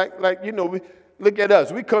like we look at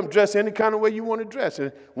us. We come dressed any kind of way you want to dress.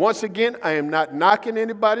 And once again, I am not knocking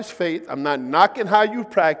anybody's faith. I'm not knocking how you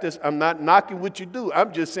practice. I'm not knocking what you do.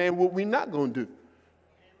 I'm just saying what we're not going to do.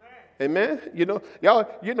 Amen?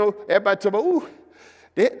 Everybody talk about, ooh,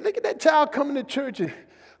 look at that child coming to church. And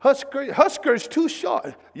her skirt's too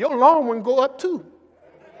short. Your long one go up too.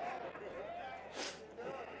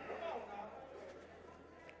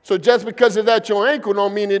 So just because it's at your ankle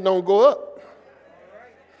don't mean it don't go up.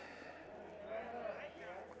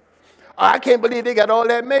 I can't believe they got all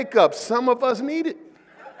that makeup. Some of us need it.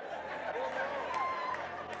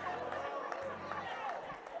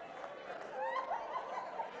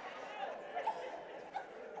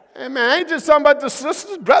 Hey man, I ain't just talking about the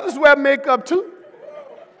sisters. Brothers wear makeup too.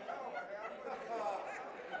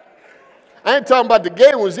 I ain't talking about the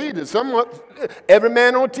gay ones either. Every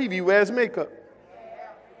man on TV wears makeup.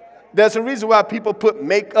 There's a reason why people put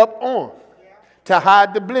makeup on, to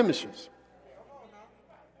hide the blemishes.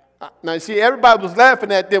 Now, you see, everybody was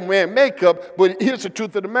laughing at them wearing makeup, but here's the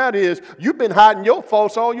truth of the matter is, you've been hiding your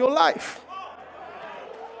faults all your life.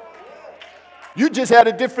 You just had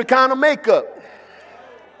a different kind of makeup.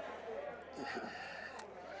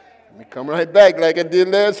 Let me come right back like I did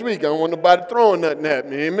last week. I don't want nobody throwing nothing at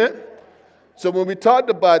me, amen? So when we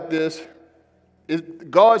talked about this,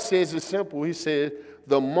 God says it's simple. He said,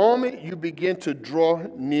 the moment you begin to draw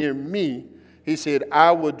near me, he said,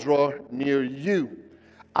 I will draw near you.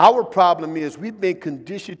 Our problem is we've been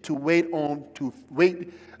conditioned to wait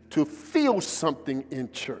to feel something in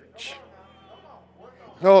church.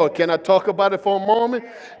 Oh, can I talk about it for a moment?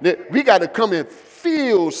 That we got to come and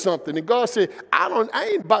feel something. And God said, I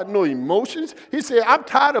ain't about no emotions. He said, I'm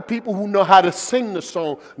tired of people who know how to sing the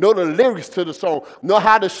song, know the lyrics to the song, know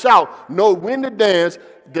how to shout, know when to dance,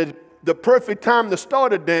 the perfect time to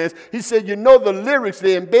start a dance. He said, you know the lyrics,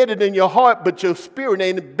 they're embedded in your heart, but your spirit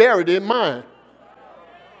ain't buried in mine.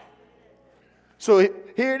 So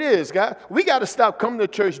here it is, guys. We got to stop coming to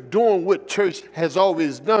church doing what church has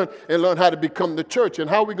always done and learn how to become the church. And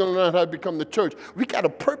how are we going to learn how to become the church? We got a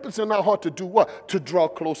purpose in our heart to do what? To draw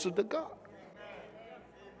closer to God.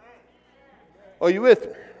 Are you with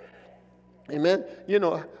me? Amen? I'm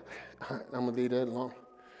going to leave that alone.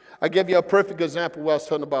 I gave you a perfect example while I was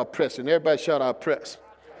talking about press, and everybody shout out press.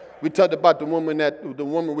 We talked about the woman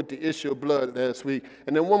with the issue of blood last week.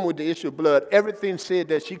 And the woman with the issue of blood, everything said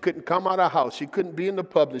that she couldn't come out of her house. She couldn't be in the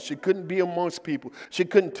public. She couldn't be amongst people. She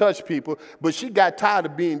couldn't touch people. But she got tired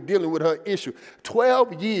of dealing with her issue.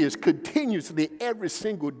 12 years continuously, every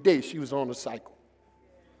single day, she was on a cycle.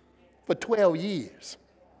 For 12 years.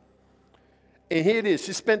 And here it is.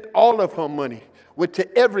 She spent all of her money. Went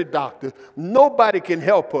to every doctor. Nobody can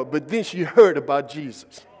help her. But then she heard about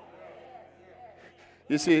Jesus.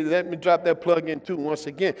 You see, let me drop that plug in too once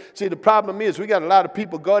again. See, the problem is we got a lot of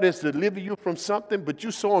people, God has delivered you from something, but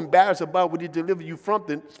you're so embarrassed about what he delivered you from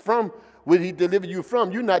what he delivered you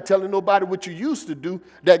from. You're not telling nobody what you used to do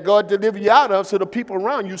that God delivered you out of, so the people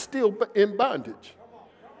around you still in bondage.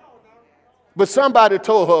 But somebody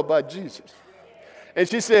told her about Jesus. And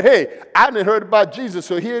she said, hey, I didn't heard about Jesus,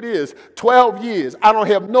 so here it is. 12 years. I don't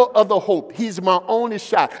have no other hope. He's my only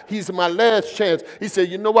shot. He's my last chance. He said,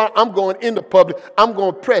 you know what? I'm going in the public. I'm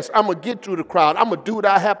going to press. I'm going to get through the crowd. I'm going to do what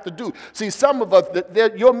I have to do. See, some of us,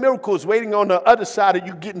 your miracle is waiting on the other side of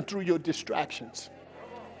you getting through your distractions.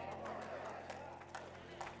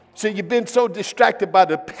 See, you've been so distracted by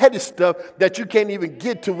the petty stuff that you can't even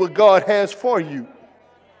get to what God has for you.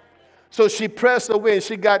 So she pressed away and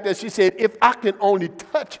she got there. She said, if I can only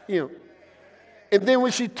touch him. And then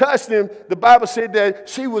when she touched him, the Bible said that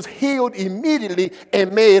she was healed immediately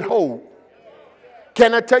and made whole.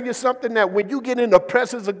 Can I tell you something? That when you get in the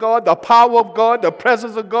presence of God, the power of God, the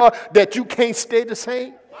presence of God, that you can't stay the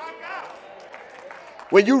same?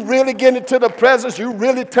 When you really get into the presence, you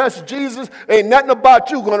really touch Jesus, ain't nothing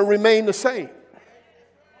about you going to remain the same.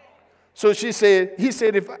 So he said,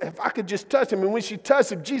 if I could just touch him. And when she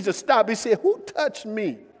touched him, Jesus stopped. He said, who touched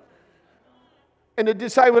me? And the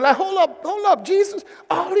disciples were like, hold up, Jesus.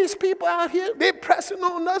 All these people out here, they're pressing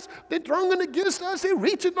on us. They're throwing against us. They're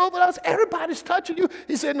reaching over us. Everybody's touching you.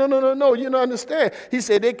 He said, no, you don't understand. He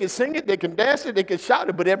said, they can sing it, they can dance it, they can shout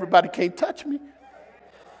it, but everybody can't touch me.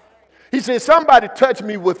 He said, somebody touched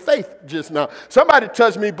me with faith just now. Somebody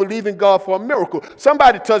touched me believing God for a miracle.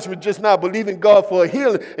 Somebody touched me just now believing God for a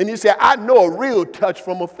healing. And he said, I know a real touch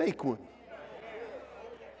from a fake one.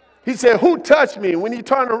 He said, who touched me? And when he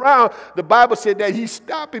turned around, the Bible said that he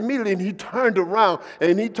stopped immediately and he turned around.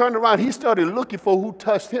 And he turned around, he started looking for who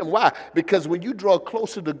touched him. Why? Because when you draw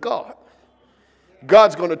closer to God,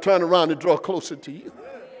 God's going to turn around and draw closer to you.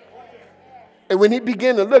 And when he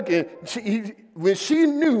began to look, when she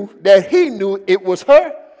knew that he knew it was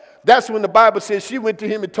her, that's when the Bible says she went to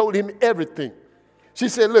him and told him everything. She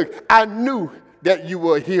said, look, I knew that you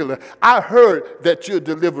were a healer. I heard that you're a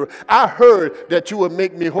deliverer. I heard that you would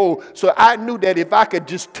make me whole. So I knew that if I could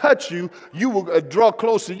just touch you, you would draw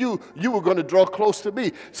close to you. You were going to draw close to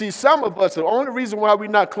me. See, some of us, the only reason why we're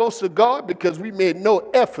not close to God, because we made no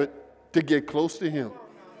effort to get close to him.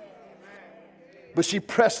 But she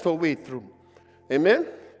pressed her way through. Amen?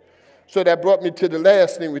 So that brought me to the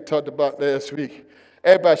last thing we talked about last week.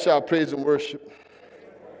 Everybody shout praise and worship.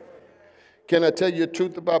 Can I tell you the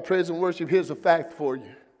truth about praise and worship? Here's a fact for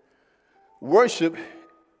you. Worship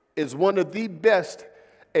is one of the best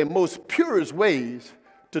and most purest ways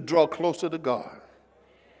to draw closer to God.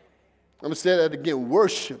 I'm going to say that again.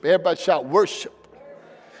 Worship. Everybody shout worship.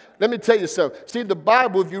 Let me tell you something. See, the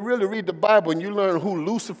Bible, if you really read the Bible and you learn who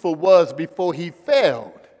Lucifer was before he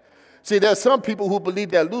failed. See, there are some people who believe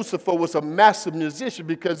that Lucifer was a master musician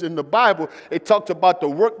because in the Bible, it talked about the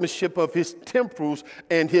workmanship of his timbrels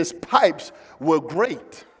and his pipes were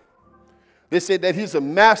great. They said that he's a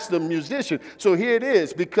master musician. So here it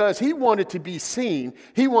is, because he wanted to be seen,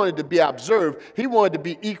 he wanted to be observed, he wanted to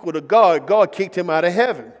be equal to God. God kicked him out of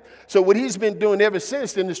heaven. So what he's been doing ever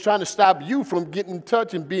since then is trying to stop you from getting in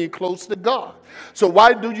touch and being close to God. So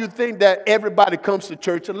why do you think that everybody comes to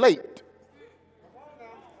church late?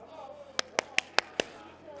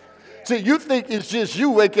 See, you think it's just you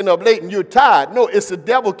waking up late and you're tired. No, it's the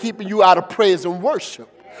devil keeping you out of praise and worship.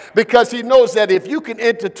 Because he knows that if you can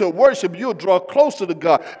enter to worship, you'll draw closer to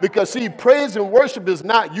God. Because, see, praise and worship is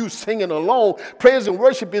not you singing alone. Praise and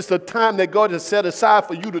worship is the time that God has set aside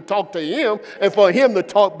for you to talk to him and for him to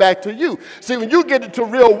talk back to you. See, when you get into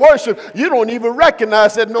real worship, you don't even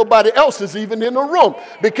recognize that nobody else is even in the room.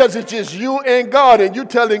 Because it's just you and God, and you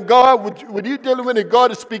telling God what you're dealing with, and God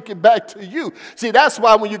is speaking back to you. See, that's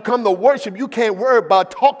why when you come to worship, you can't worry about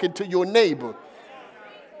talking to your neighbor.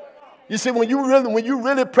 You see, when you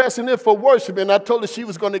really pressing in for worship, and I told her she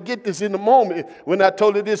was going to get this in a moment when I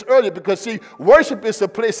told her this earlier, because, see, worship is a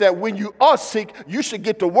place that when you are sick, you should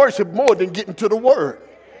get to worship more than getting to the word.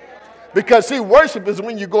 Because, see, worship is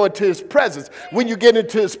when you go into his presence. When you get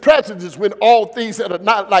into his presence is when all things that are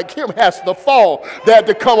not like him has to fall. They have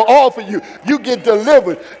to come off of you. You get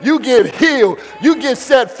delivered. You get healed. You get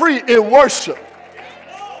set free in worship.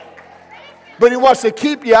 But he wants to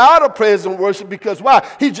keep you out of praise and worship because why?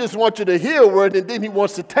 He just wants you to hear a word, and then he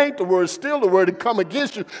wants to taint the word, steal the word, and come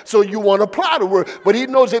against you so you want to apply the word. But he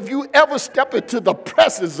knows if you ever step into the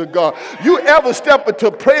presence of God, you ever step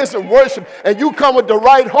into praise and worship, and you come with the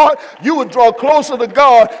right heart, you will draw closer to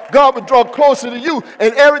God. God will draw closer to you,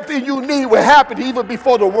 and everything you need will happen even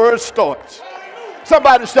before the word starts.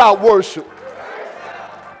 Somebody shout worship.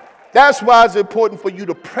 That's why it's important for you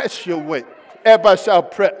to press your way. Everybody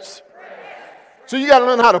shout press. So you got to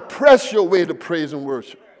learn how to press your way to praise and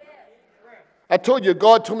worship. I told you,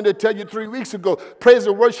 God told me to tell you 3 weeks ago, praise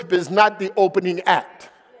and worship is not the opening act.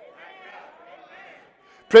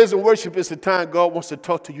 Praise and worship is the time God wants to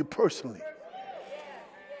talk to you personally.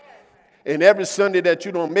 And every Sunday that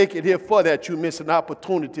you don't make it here for that, you miss an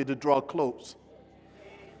opportunity to draw close.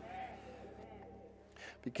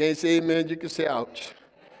 If you can't say amen, you can say ouch.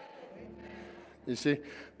 You see,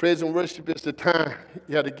 praise and worship is the time.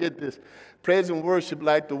 You got to get this. Praise and worship,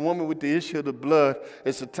 like the woman with the issue of the blood,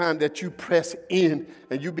 it's the time that you press in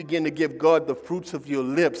and you begin to give God the fruits of your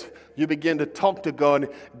lips. You begin to talk to God.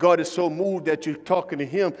 And God is so moved that you're talking to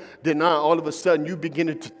him. Then now all of a sudden you begin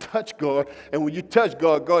to touch God. And when you touch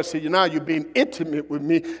God, God says, now you're being intimate with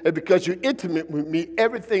me. And because you're intimate with me,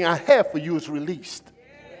 everything I have for you is released.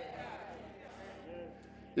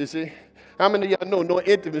 You see? How many of y'all know no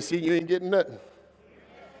intimacy, you ain't getting nothing?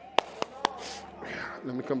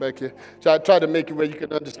 Let me come back here. So I try to make it where you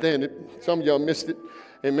can understand it. Some of y'all missed it.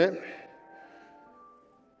 Amen.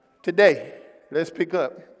 Today, let's pick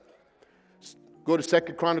up. Go to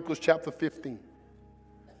 2 Chronicles chapter 15.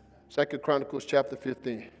 2 Chronicles chapter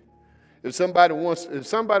 15. If somebody wants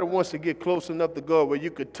to get close enough to God where you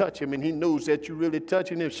could touch him and he knows that you're really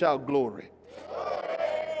touching him, shout glory.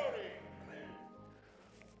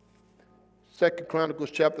 2 Chronicles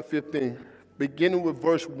chapter 15, beginning with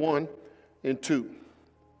verse 1 and 2.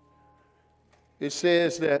 It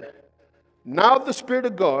says that, now the Spirit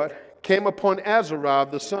of God came upon Azariah,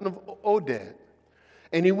 the son of Oded.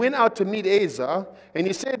 And he went out to meet Asa, and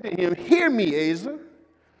he said to him, hear me, Asa,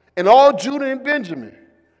 and all Judah and Benjamin.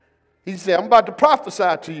 He said, I'm about to prophesy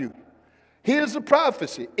to you. Here's the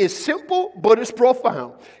prophecy. It's simple, but it's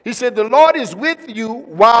profound. He said, the Lord is with you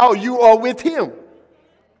while you are with him.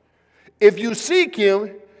 If you seek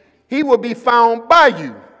him, he will be found by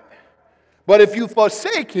you. But if you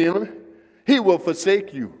forsake him, he will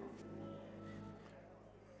forsake you.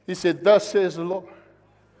 He said, thus says the Lord.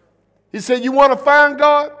 He said, you want to find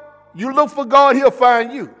God? You look for God, he'll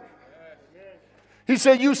find you. He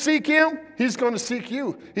said, you seek him, he's going to seek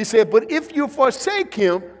you. He said, but if you forsake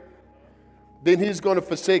him, then he's going to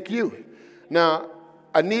forsake you. Now,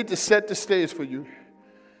 I need to set the stage for you.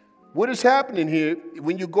 What is happening here,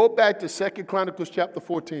 when you go back to 2 Chronicles chapter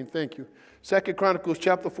 14, thank you. 2 Chronicles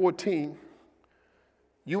chapter 14,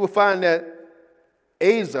 you will find that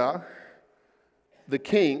Asa, the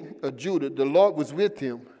king of Judah, the Lord was with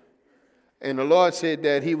him. And the Lord said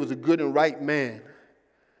that he was a good and right man.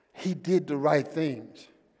 He did the right things.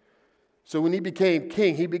 So when he became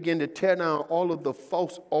king, he began to tear down all of the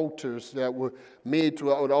false altars that were made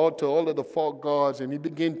to altar all of the false gods, and he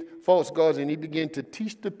began to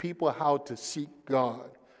teach the people how to seek God.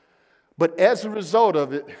 But as a result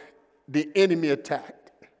of it, the enemy attacked.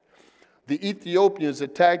 The Ethiopians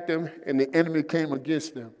attacked them, and the enemy came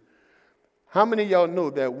against them. How many of y'all know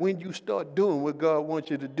that when you start doing what God wants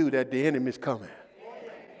you to do, that the enemy's coming?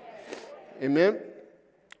 Amen?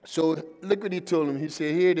 So look what he told him. He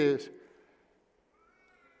said, here it is.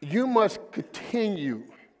 You must continue.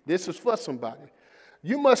 This is for somebody.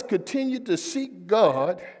 You must continue to seek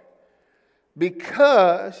God,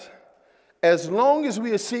 because as long as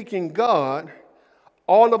we are seeking God,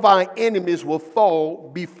 all of our enemies will fall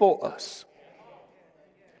before us.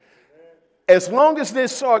 As long as they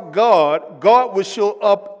sought God, God will show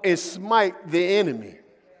up and smite the enemy.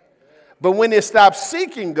 But when they stop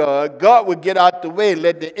seeking God, God will get out the way and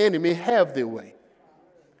let the enemy have their way.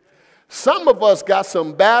 Some of us got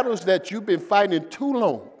some battles that you've been fighting too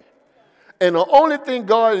long. And the only thing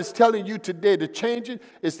God is telling you today to change it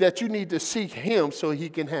is that you need to seek him so he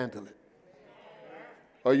can handle it.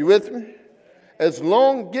 Are you with me?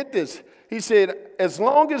 Get this. He said, as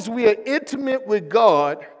long as we are intimate with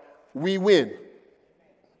God, we win.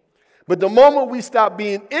 But the moment we stop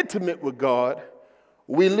being intimate with God,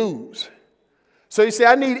 we lose. So he said,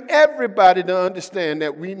 I need everybody to understand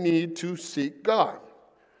that we need to seek God.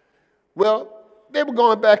 Well, they were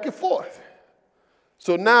going back and forth.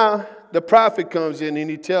 So now the prophet comes in and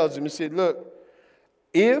he tells him, he said, look,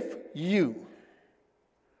 if you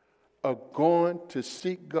are going to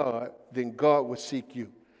seek God, then God will seek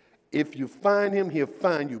you. If you find him, he'll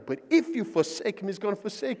find you. But if you forsake him, he's going to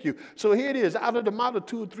forsake you. So here it is. Out of the mouth of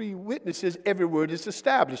 2 or 3 witnesses, every word is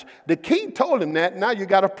established. The king told him that. Now you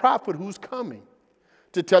got a prophet who's coming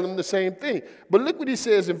to tell him the same thing. But look what he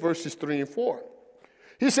says in verses 3 and 4.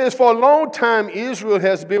 He says, for a long time, Israel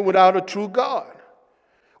has been without a true God,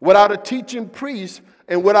 without a teaching priest,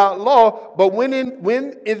 and without law. But when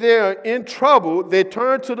they are in trouble, they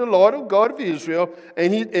turn to the Lord of God of Israel,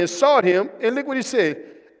 and sought him. And look what he said.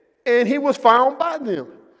 And he was found by them.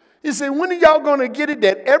 He said, when are y'all going to get it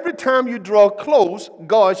that every time you draw close,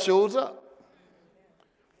 God shows up?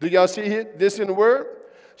 Do y'all see this in the word?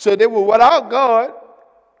 So they were without God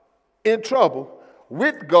in trouble,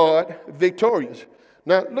 with God victorious.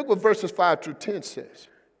 Now look what verses 5 through 10 says.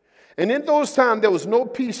 And in those times there was no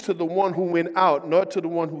peace to the one who went out, nor to the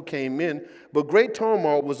one who came in, but great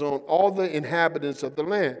turmoil was on all the inhabitants of the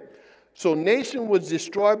land. So nation was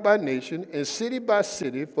destroyed by nation, and city by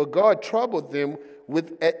city, for God troubled them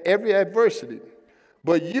with every adversity.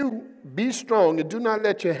 But you be strong, and do not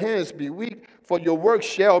let your hands be weak, for your work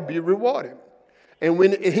shall be rewarded. And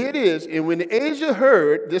when here it is, and when Asia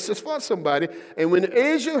heard, this is for somebody, and when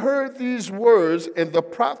Asia heard these words and the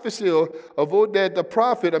prophecy of Oded the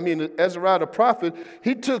prophet, Ezra the prophet,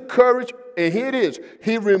 he took courage, and here it is.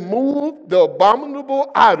 He removed the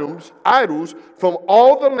abominable idols from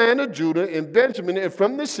all the land of Judah and Benjamin and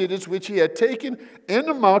from the cities which he had taken in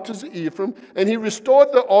the mountains of Ephraim, and he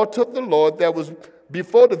restored the altar of the Lord that was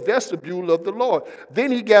before the vestibule of the Lord.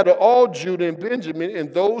 Then he gathered all Judah and Benjamin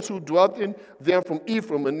and those who dwelt in them from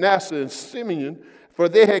Ephraim, Manasseh, and Simeon, for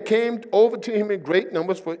they had came over to him in great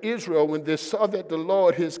numbers for Israel when they saw that the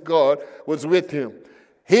Lord his God was with him.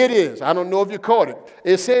 Here it is. I don't know if you caught it.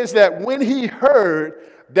 It says that when he heard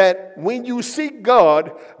that when you seek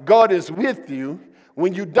God, God is with you.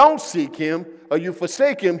 When you don't seek him or you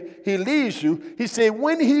forsake him, he leaves you. He said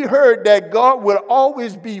when he heard that God would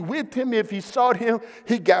always be with him if he sought him,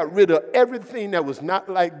 he got rid of everything that was not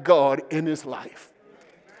like God in his life.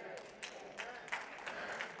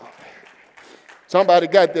 Somebody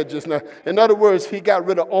got that just now. In other words, he got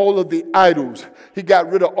rid of all of the idols. He got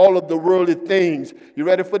rid of all of the worldly things. You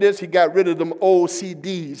ready for this? He got rid of them old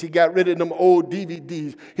CDs. He got rid of them old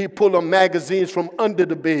DVDs. He pulled them magazines from under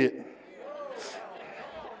the bed.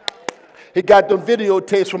 He got them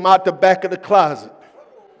videotapes from out the back of the closet.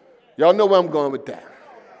 Y'all know where I'm going with that.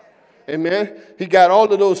 Amen? He got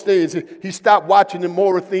all of those things. He stopped watching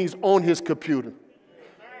immoral things on his computer.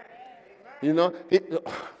 You know?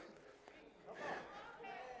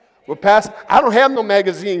 Well, Pastor, I don't have no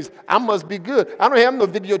magazines. I must be good. I don't have no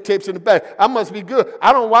videotapes in the back. I must be good.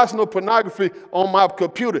 I don't watch no pornography on my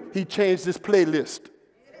computer. He changed his playlist.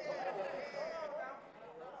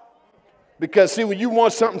 Because, see, when you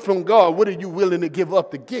want something from God, what are you willing to give up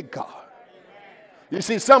to get God? You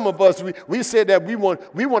see, some of us, we said that we want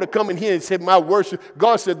to come in here and say, my worship.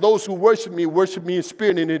 God said, those who worship me in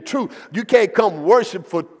spirit and in truth. You can't come worship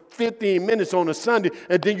for 15 minutes on a Sunday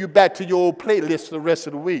and then you back to your old playlist the rest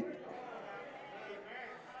of the week.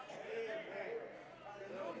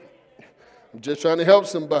 I'm just trying to help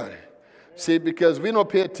somebody. See, because we don't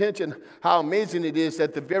pay attention how amazing it is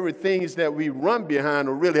that the very things that we run behind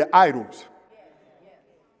are really idols.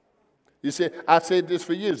 You see, I said this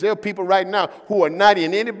for years. There are people right now who are not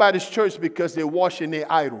in anybody's church because they're washing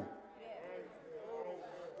their idol.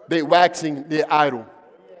 They're waxing their idol.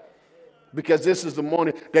 Because this is the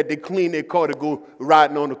morning that they clean their car to go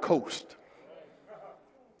riding on the coast.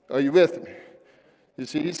 Are you with me? You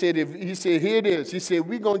see, he said, here it is. He said,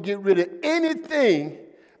 we're going to get rid of anything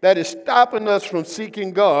that is stopping us from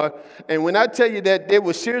seeking God. And when I tell you that they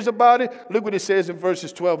were serious about it, look what it says in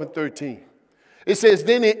verses 12 and 13. It says,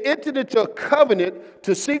 then they entered into a covenant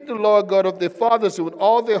to seek the Lord God of their fathers with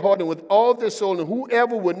all their heart and with all their soul. And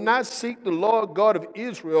whoever would not seek the Lord God of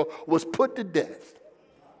Israel was put to death.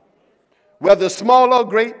 Whether small or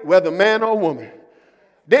great, whether man or woman.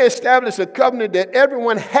 They established a covenant that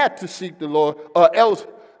everyone had to seek the Lord or else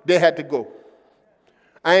they had to go.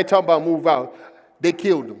 I ain't talking about move out. They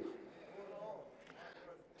killed them.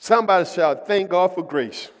 Somebody shout, thank God for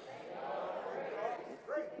grace.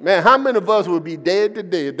 Man, how many of us would be dead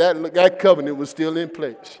today if that covenant was still in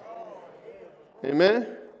place? Amen?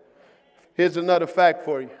 Here's another fact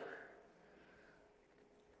for you.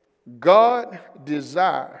 God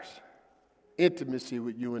desires intimacy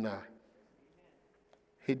with you and I.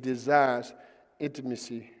 He desires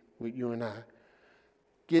intimacy with you and I.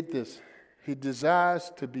 Get this. He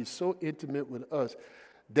desires to be so intimate with us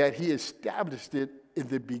that he established it in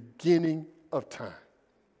the beginning of time.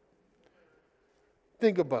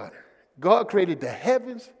 Think about it. God created the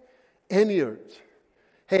heavens and the earth,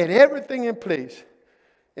 had everything in place,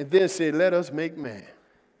 and then said, let us make man.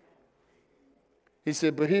 He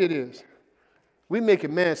said, but here it is. We make a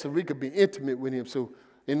man so we could be intimate with him. So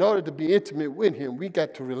in order to be intimate with him, we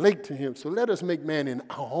got to relate to him. So let us make man in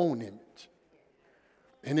our own image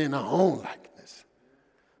and in our own likeness.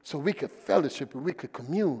 So we could fellowship and we could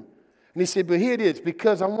commune. And he said, but here it is.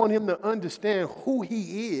 Because I want him to understand who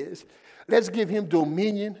he is, let's give him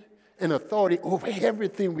dominion and authority over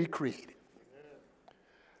everything we created.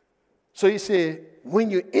 So he said, when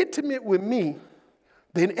you're intimate with me,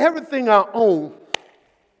 then everything I own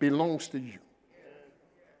belongs to you.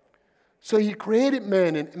 So he created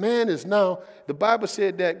man, and man is now, the Bible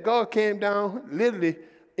said that God came down literally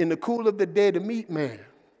in the cool of the day to meet man.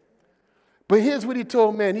 But here's what he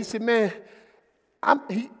told man. He said, man,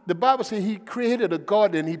 the Bible said he created a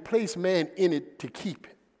garden and he placed man in it to keep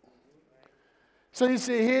it. So he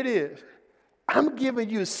said, here it is. I'm giving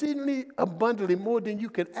you exceedingly abundantly more than you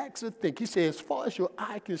can ask or think. He said, as far as your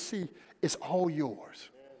eye can see, it's all yours.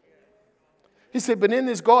 He said, but in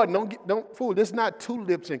this garden, don't fool, there's not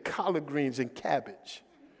tulips and collard greens and cabbage.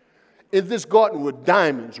 In this garden were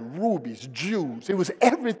diamonds, rubies, jewels. It was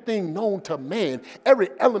everything known to man, every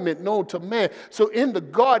element known to man. So in the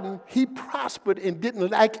garden, he prospered and didn't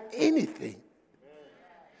lack anything.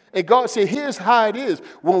 And God said, here's how it is.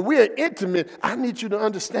 When we're intimate, I need you to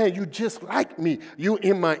understand you just like me. You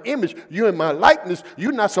in my image. You in my likeness.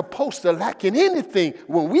 You're not supposed to lack in anything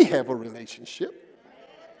when we have a relationship.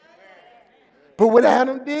 But what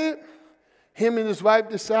Adam did, him and his wife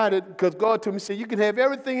decided, because God told me, he said, you can have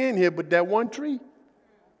everything in here but that one tree. He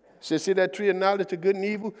said, see that tree of knowledge of good and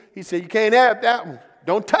evil? He said, you can't have that one.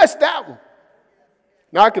 Don't touch that one.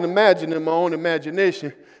 Now I can imagine in my own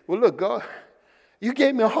imagination, well, look, God, you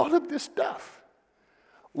gave me all of this stuff.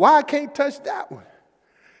 Why I can't touch that one?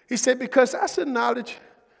 He said, because that's the knowledge,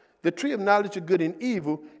 the tree of knowledge of good and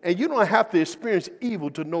evil, and you don't have to experience evil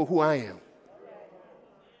to know who I am.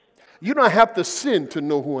 You don't have to sin to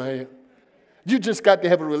know who I am. You just got to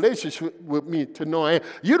have a relationship with me to know I am.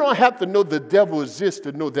 You don't have to know the devil exists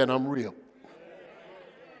to know that I'm real.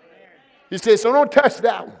 He said, so don't touch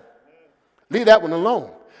that one. Leave that one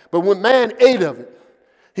alone. But when man ate of it,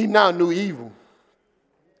 he now knew evil.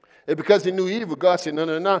 And because he knew evil, God said,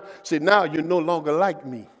 no. Said, now you're no longer like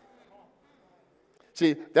me.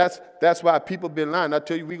 See, that's why people been lying. I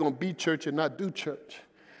tell you, we're going to be church and not do church.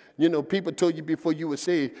 You know, people told you before you were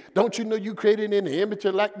saved, don't you know you created in the image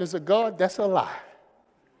and likeness of God? That's a lie.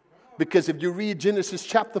 Because if you read Genesis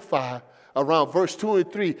chapter 5, around verse 2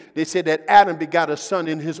 and 3, they said that Adam begot a son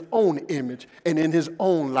in his own image and in his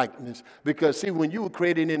own likeness. Because, see, when you were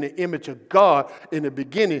created in the image of God, in the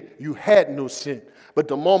beginning, you had no sin. But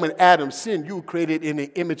the moment Adam sinned, you were created in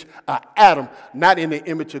the image of Adam, not in the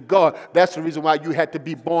image of God. That's the reason why you had to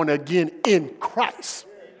be born again in Christ.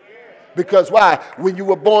 Because why? When you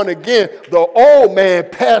were born again, the old man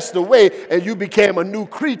passed away and you became a new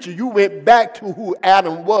creature. You went back to who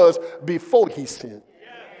Adam was before he sinned.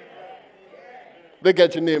 Look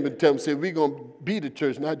at your neighbor and tell him, say, we're going to be the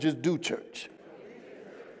church, not just do church.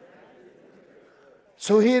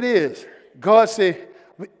 So here it is. God said,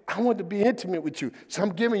 I want to be intimate with you. So I'm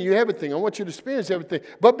giving you everything. I want you to experience everything.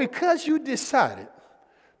 But because you decided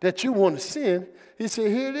that you want to sin, he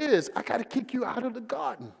said, here it is. I got to kick you out of the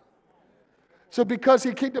garden. So because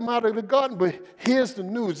he kicked him out of the garden, but here's the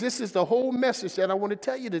news. This is the whole message that I want to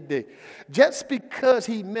tell you today. Just because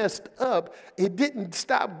he messed up, it didn't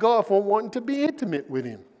stop God from wanting to be intimate with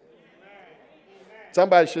him.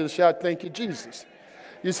 Somebody should have shouted, thank you, Jesus.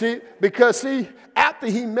 You see, because see, after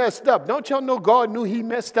he messed up, don't y'all know God knew he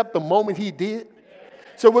messed up the moment he did?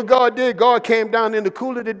 So what God did, God came down in the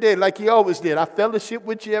cool of the day like he always did. I fellowship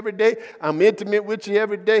with you every day. I'm intimate with you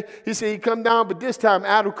every day. He said he'd come down, but this time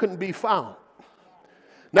Adam couldn't be found.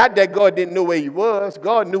 Not that God didn't know where he was.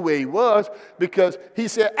 God knew where he was because he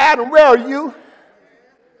said, Adam, where are you?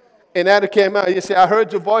 And Adam came out. He said, I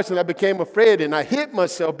heard your voice and I became afraid and I hid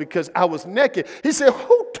myself because I was naked. He said,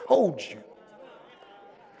 who told you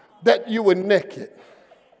that you were naked?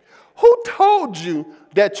 Who told you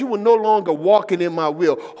that you were no longer walking in my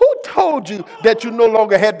will? Who told you that you no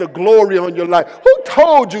longer had the glory on your life? Who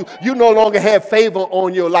told you you no longer had favor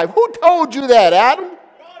on your life? Who told you that, Adam? God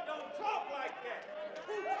don't talk like that.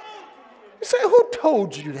 Who told you? You say, who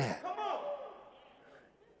told you that? Come on.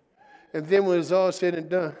 And then when it's all said and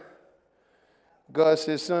done, God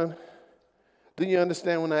said, son, do you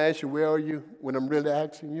understand when I ask you, where are you, when I'm really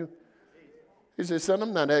asking you? He said, son,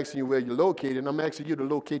 I'm not asking you where you're located. I'm asking you to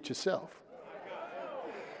locate yourself.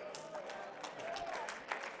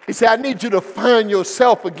 He said, I need you to find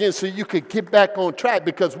yourself again so you can get back on track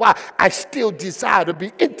because why? I still desire to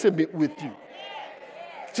be intimate with you.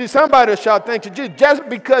 See, somebody will shout, thank you, Jesus. Just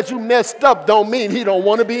because you messed up don't mean he don't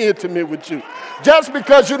want to be intimate with you. Just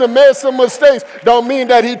because you done made some mistakes don't mean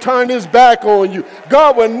that he turned his back on you.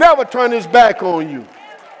 God will never turn his back on you.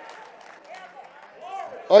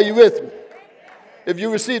 Are you with me? If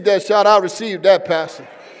you received that shout, I received that, Pastor.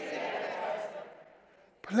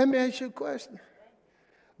 But let me ask you a question.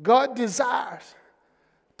 God desires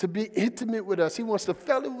to be intimate with us. He wants to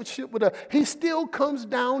fellowship with us. He still comes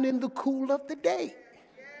down in the cool of the day.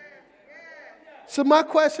 So my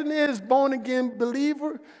question is, born again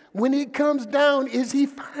believer, when he comes down, is he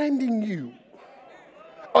finding you?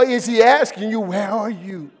 Or is he asking you, where are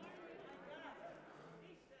you?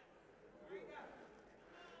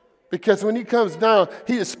 Because when he comes down,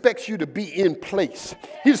 he expects you to be in place.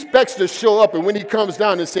 He expects to show up, and when he comes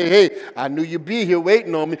down and say, hey, I knew you'd be here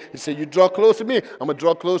waiting on me. He said, you draw close to me, I'm going to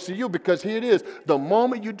draw close to you, because here it is. The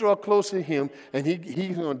moment you draw close to him and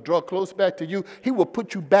he's going to draw close back to you, he will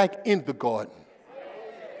put you back in the garden.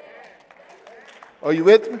 Are you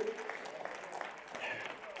with me?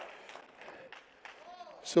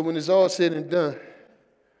 So when it's all said and done,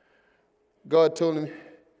 God told him,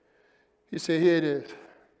 he said, here it is.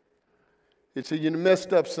 He said, you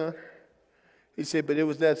messed up, son. He said, but it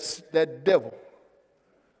was that devil.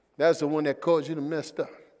 That's the one that caused you to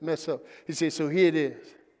mess up. He said, so here it is.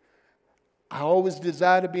 I always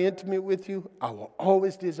desire to be intimate with you. I will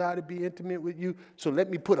always desire to be intimate with you. So let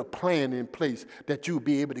me put a plan in place that you'll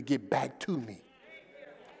be able to get back to me.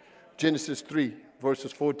 Genesis 3,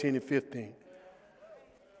 verses 14 and 15.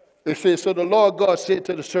 It says, so the Lord God said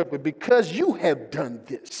to the serpent, because you have done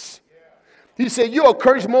this, he said, you are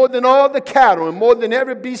cursed more than all the cattle and more than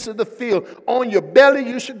every beast of the field. On your belly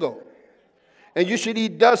you should go. And you should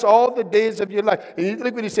eat dust all the days of your life. And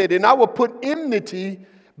look what he said. And I will put enmity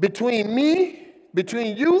between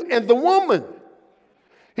you and the woman.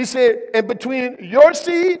 He said, and between your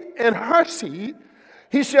seed and her seed,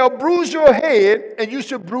 he shall bruise your head and you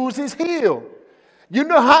shall bruise his heel. You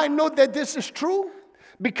know how I know that this is true?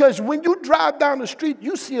 Because when you drive down the street,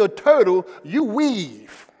 you see a turtle, you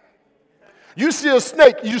weave. You see a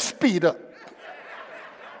snake, you speed up.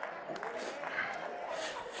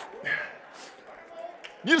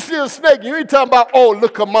 You see a snake, you ain't talking about, oh,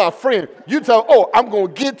 look at my friend. You tell, oh, I'm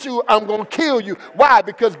going to get you, I'm going to kill you. Why?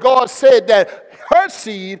 Because God said that her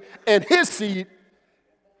seed and his seed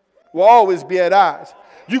will always be at odds.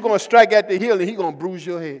 You're going to strike at the heel and he's going to bruise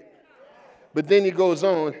your head. But then he goes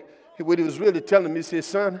on, what he was really telling me, he said,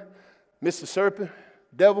 son, Mr. Serpent,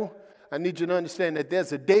 devil, I need you to understand that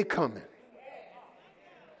there's a day coming.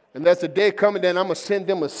 And that's a day coming that I'm going to send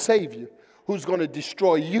them a Savior who's going to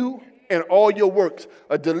destroy you and all your works,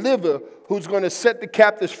 a deliverer who's going to set the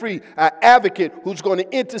captives free, an advocate who's going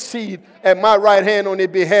to intercede at my right hand on their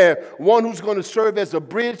behalf, one who's going to serve as a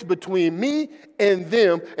bridge between me and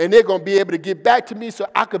them, and they're going to be able to get back to me so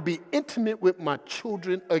I could be intimate with my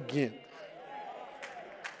children again.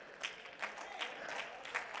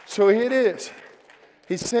 So here it is.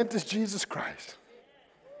 He sent us Jesus Christ.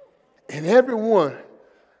 And everyone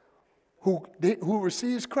who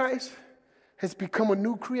receives Christ has become a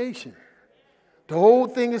new creation. The whole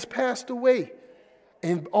thing has passed away.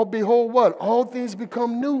 And oh, behold what? All things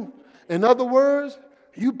become new. In other words,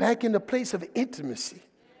 you back in the place of intimacy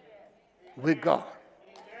with God.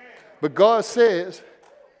 But God says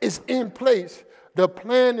it's in place. The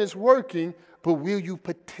plan is working, but will you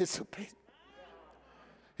participate?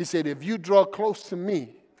 He said, if you draw close to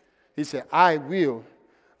me, he said, I will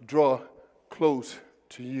draw close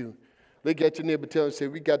to you. Look at your neighbor, tell him, say,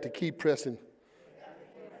 we got to keep pressing.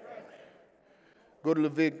 Go to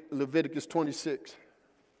Leviticus 26.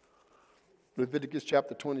 Leviticus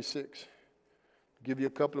chapter 26. Give you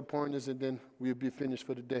a couple of pointers and then we'll be finished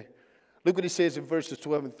for the day. Look what he says in verses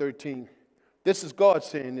 12 and 13. This is God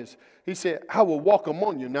saying this. He said, I will walk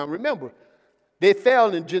among you. Now remember, they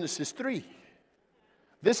fell in Genesis 3.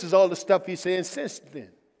 This is all the stuff he's saying since then.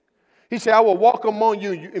 He said, I will walk among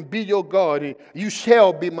you and be your God, and you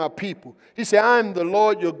shall be my people. He said, I am the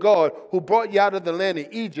Lord your God who brought you out of the land of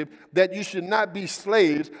Egypt, that you should not be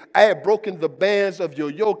slaves. I have broken the bands of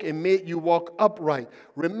your yoke and made you walk upright.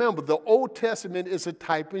 Remember, the Old Testament is a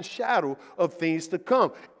type and shadow of things to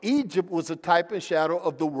come. Egypt was a type and shadow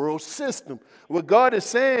of the world system. What God is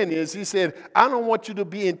saying is, he said, I don't want you to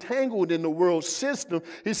be entangled in the world system.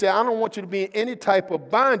 He said, I don't want you to be in any type of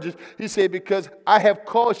bondage. He said, because I have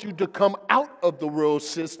caused you to come out of the world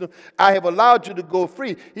system. I have allowed you to go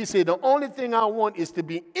free. He said, the only thing I want is to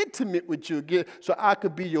be intimate with you again so I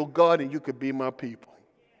could be your God and you could be my people.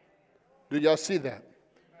 Do y'all see that?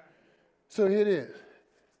 So here it is.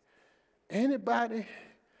 Anybody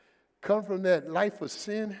come from that life of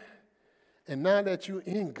sin and now that you're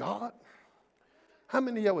in God? How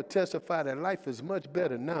many of y'all would testify that life is much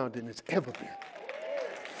better now than it's ever been?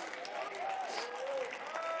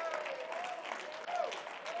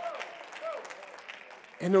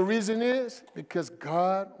 And the reason is because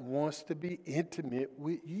God wants to be intimate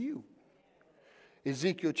with you.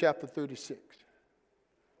 Ezekiel chapter 36.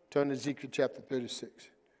 Turn to Ezekiel chapter 36.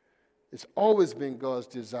 It's always been God's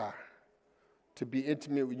desire to be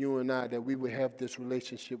intimate with you and I, that we would have this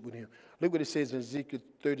relationship with him. Look what it says in Ezekiel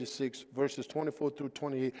 36, verses 24 through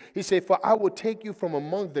 28. He said, for I will take you from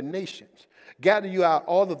among the nations, gather you out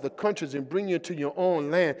all of the countries, and bring you into your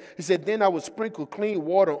own land. He said, then I will sprinkle clean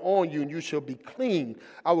water on you, and you shall be clean.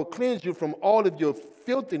 I will cleanse you from all of your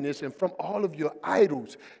filthiness and from all of your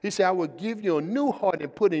idols. He said, I will give you a new heart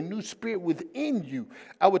and put a new spirit within you.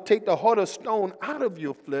 I will take the heart of stone out of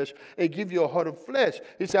your flesh and give you a heart of flesh.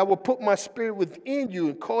 He said, I will put my spirit within you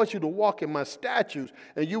and cause you to walk in my statutes,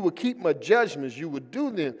 and you will keep my judgments. You will do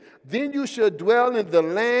them. Then you shall dwell in the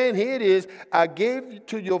land. Here it is. I gave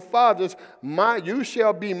to your fathers. You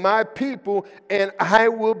shall be my people, and I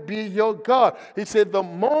will be your God. He said, the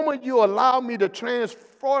moment you allow me to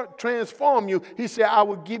transform you, he said, I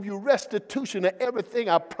will give you restitution of everything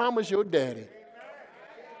I promised your daddy.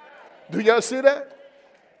 Do y'all see that?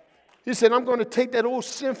 He said, I'm going to take that old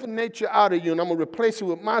sinful nature out of you, and I'm going to replace it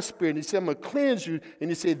with my spirit. He said, I'm going to cleanse you. And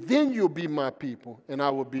he said, then you'll be my people, and I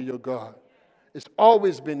will be your God. It's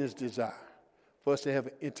always been his desire for us to have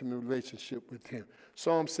an intimate relationship with him.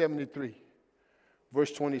 Psalm 73,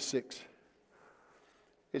 verse 26.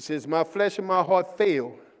 It says, my flesh and my heart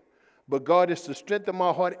fail, but God is the strength of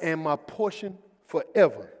my heart and my portion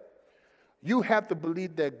forever. You have to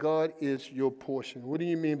believe that God is your portion. What do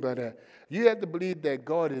you mean by that? You have to believe that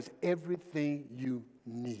God is everything you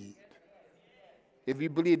need. If you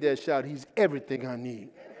believe that, shout, he's everything I need.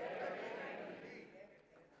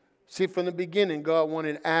 See, from the beginning, God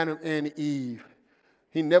wanted Adam and Eve.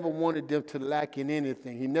 He never wanted them to lack in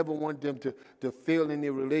anything. He never wanted them to fail in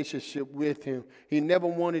their relationship with him. He never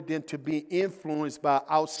wanted them to be influenced by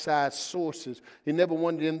outside sources. He never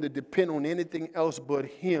wanted them to depend on anything else but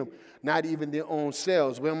him, not even their own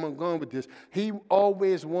selves. Where am I going with this? He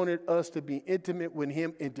always wanted us to be intimate with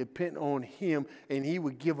him and depend on him, and he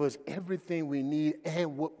would give us everything we need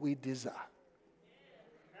and what we desire.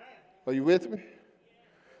 Are you with me?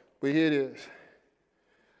 But here it is.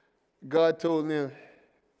 God told them,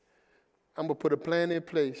 I'm going to put a plan in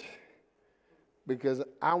place because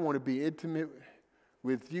I want to be intimate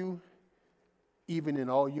with you even in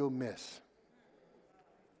all your mess.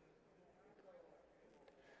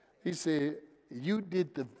 He said, you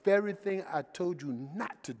did the very thing I told you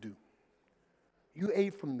not to do. You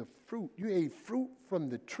ate from the fruit. You ate fruit from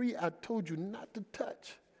the tree I told you not to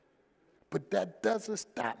touch. But that doesn't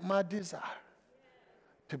stop my desire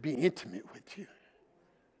to be intimate with you.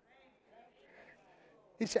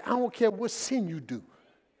 He said, I don't care what sin you do.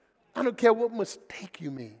 I don't care what mistake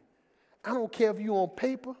you made. I don't care if you're on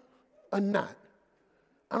paper or not.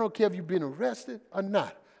 I don't care if you've been arrested or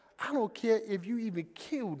not. I don't care if you even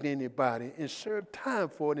killed anybody and served time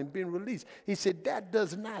for it and been released. He said, that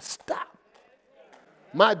does not stop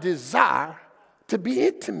my desire to be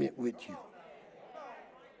intimate with you.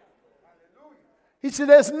 He said,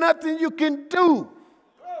 there's nothing you can do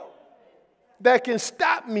that can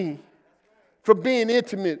stop me from being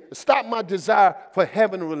intimate, stop my desire for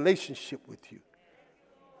having a relationship with you.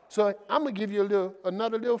 So I'm going to give you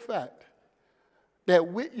another little fact, that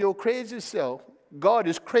with your crazy self, God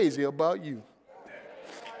is crazy about you.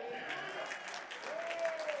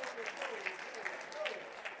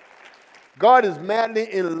 God is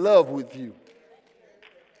madly in love with you.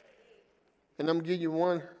 And I'm going to give you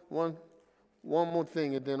one more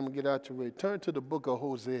thing, and then I'm going to get out your way. Turn to the book of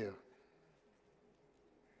Hosea.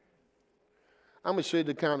 I'm going to show you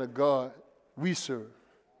the kind of God we serve.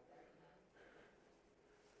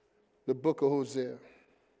 The book of Hosea.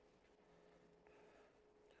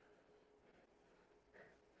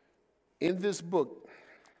 In this book,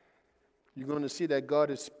 you're going to see that God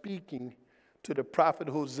is speaking to the prophet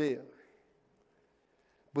Hosea.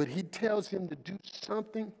 But he tells him to do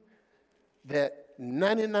something that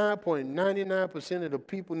 99.99% of the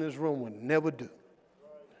people in this room will never do.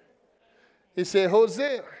 He said,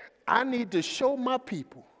 Hosea, I need to show my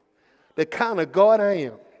people the kind of God I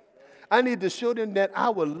am. I need to show them that I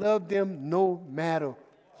will love them no matter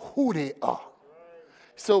who they are.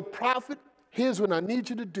 So, prophet, here's what I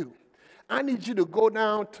need you to do. I need you to go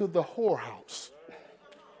down to the whorehouse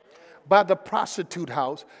by the prostitute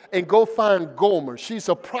house and go find Gomer. She's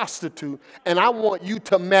a prostitute, and I want you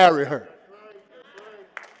to marry her.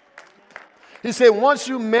 He said, once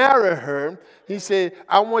you marry her, he said,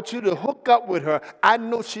 I want you to hook up with her. I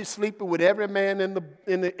know she's sleeping with every man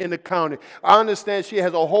in the county. I understand she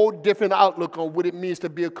has a whole different outlook on what it means to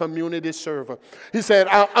be a community server. He said,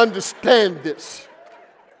 I understand this.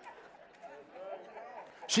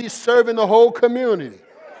 She's serving the whole community.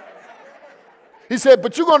 He said,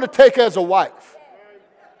 but you're going to take her as a wife.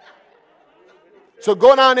 So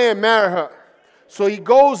go down there and marry her. So he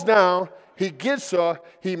goes down, he gets her,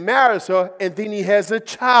 he marries her, and then he has a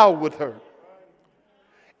child with her.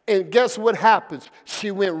 And guess what happens?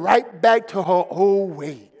 She went right back to her old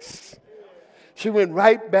ways. She went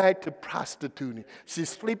right back to prostituting. She's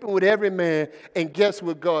sleeping with every man. And guess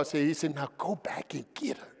what God said? He said, now go back and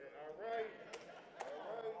get her.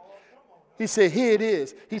 He said, here it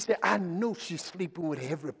is. He said, I know she's sleeping with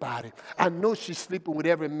everybody. I know she's sleeping with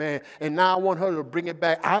every man. And now I want her to bring it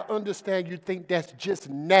back. I understand you think that's just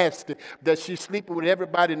nasty, that she's sleeping with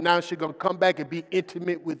everybody. Now she's going to come back and be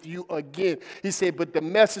intimate with you again. He said, but the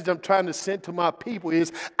message I'm trying to send to my people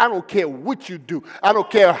is, I don't care what you do. I don't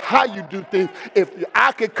care how you do things. If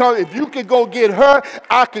you can go get her,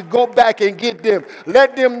 I can go back and get them.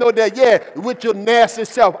 Let them know that, yeah, with your nasty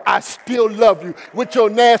self, I still love you. With your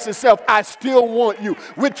nasty self, I still want you.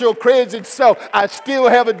 With your crazy self, I still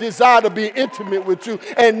have a desire to be intimate with you.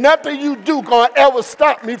 And nothing you do gonna ever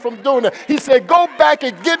stop me from doing that. He said, go back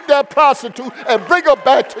and get that prostitute and bring her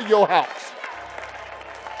back to your house.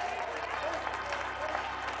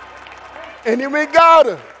 And he went and got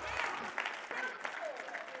her.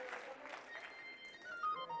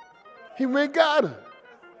 He went and got her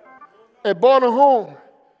and brought her home.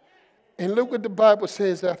 And look what the Bible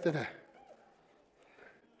says after that.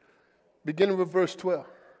 Beginning with verse 12.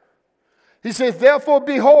 He says, therefore,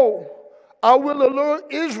 behold, I will allure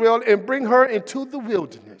Israel and bring her into the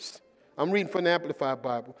wilderness. I'm reading from the Amplified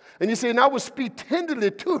Bible. And he said, and I will speak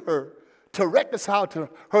tenderly to her to reconcile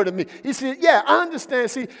her to me. He said, yeah, I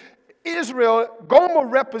understand. See, Israel, Gomer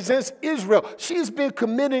represents Israel. She's been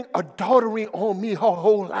committing adultery on me her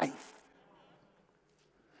whole life.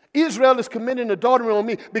 Israel is committing adultery on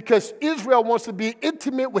me because Israel wants to be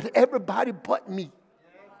intimate with everybody but me.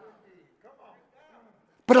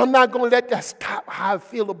 But I'm not going to let that stop how I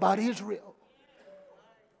feel about Israel.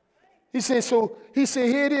 He said,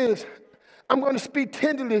 here it is. I'm going to speak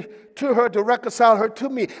tenderly to her to reconcile her to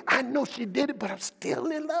me. I know she did it, but I'm still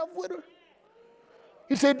in love with her.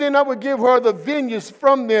 He said, then I would give her the vineyards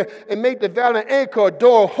from there and make the valley anchor, a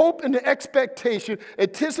door, hope in the expectation,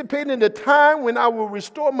 anticipating the time when I will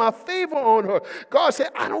restore my favor on her. God said,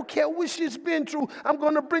 I don't care what she's been through. I'm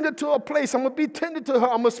going to bring her to a place. I'm going to be tender to her.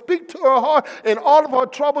 I'm going to speak to her heart. And all of her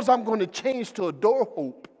troubles, I'm going to change to a door of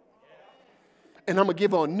hope. And I'm going to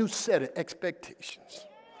give her a new set of expectations.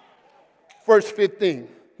 Verse 15,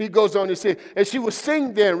 he goes on and says, and she will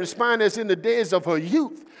sing there and respond as in the days of her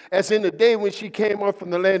youth, as in the day when she came up from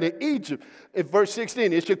the land of Egypt. In verse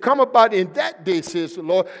 16, it should come about in that day, says the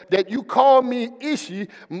Lord, that you call me Ishi,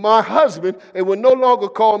 my husband, and will no longer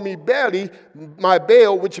call me Baali, my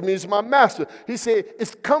Baal, which means my master. He said,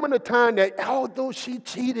 it's coming a time that although she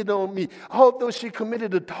cheated on me, although she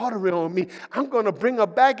committed adultery on me, I'm going to bring her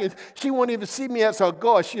back, and she won't even see me as her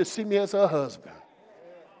God. She'll see me as her husband.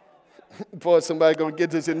 Boy, somebody gonna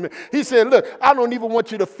get this in a minute. He said, look, I don't even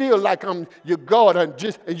want you to feel like I'm your God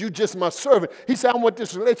and you just my servant. He said, I want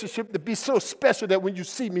this relationship to be so special that when you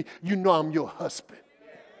see me, you know I'm your husband.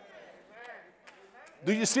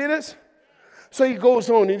 Do you see this? So he goes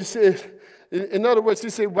on and he says, in other words, he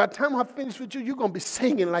said, by the time I finish with you, you're gonna be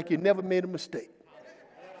singing like you never made a mistake.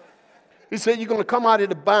 He said, you're gonna come out of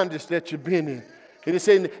the bondage that you've been in. And he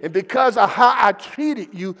said, and because of how I treated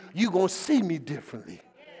you, you're gonna see me differently.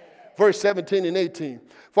 Verse 17 and 18.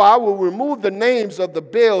 For I will remove the names of the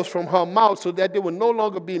Baals from her mouth so that they will no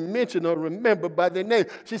longer be mentioned or remembered by their name.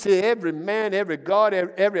 She said, every man, every god,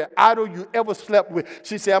 every idol you ever slept with.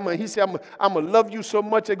 She said, I'm going to love you so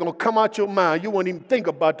much they're going to come out your mind. You won't even think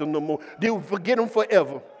about them no more. You will forget them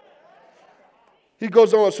forever. He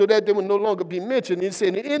goes on, so that they will no longer be mentioned. He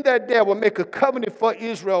said, in that day I will make a covenant for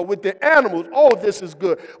Israel with the animals. Oh, this is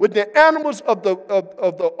good. With the animals of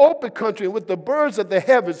the open country, and with the birds of the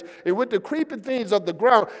heavens, and with the creeping things of the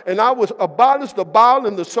ground. And I will abolish the bow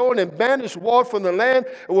and the sword and banish war from the land,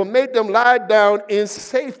 and will make them lie down in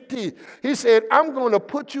safety. He said, I'm going to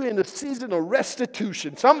put you in the season of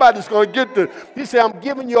restitution. Somebody's going to get this. He said, I'm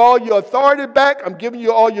giving you all your authority back. I'm giving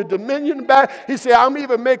you all your dominion back. He said, I'm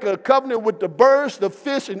even making a covenant with the birds, the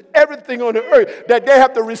fish, and everything on the earth, that they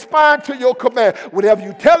have to respond to your command. Whatever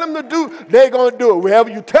you tell them to do, they're going to do it. Wherever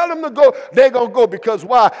you tell them to go, they're going to go. Because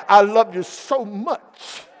why? I love you so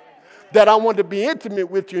much that I want to be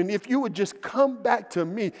intimate with you. And if you would just come back to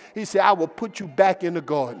me, he said, I will put you back in the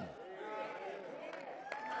garden.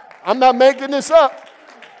 I'm not making this up.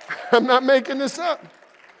 I'm not making this up.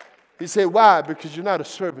 He said, why? Because you're not a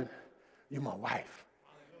servant. You're my wife.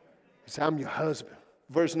 He said, I'm your husband.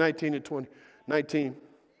 Verse 19 and 20. 19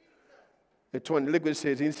 and 20, look what it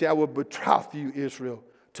says. He said, I will betroth you, Israel,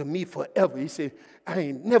 to me forever. He said, I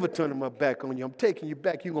ain't never turning my back on you. I'm taking you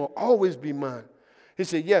back. You're going to always be mine. He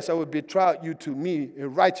said, yes, I will betroth you to me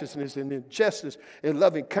in righteousness and in justice, in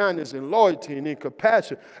loving kindness and loyalty and in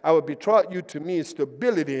compassion. I will betroth you to me in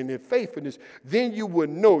stability and in faithfulness. Then you will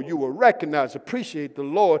know, you will recognize, appreciate the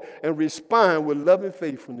Lord, and respond with loving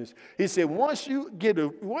faithfulness. He said, once you get a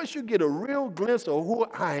real glimpse of who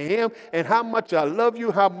I am and how much I love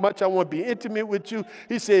you, how much I want to be intimate with you,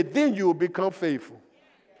 he said, then you will become faithful.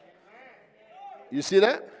 You see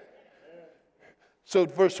that? So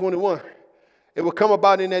verse 21. It will come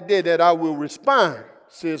about in that day that I will respond,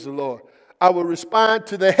 says the Lord. I will respond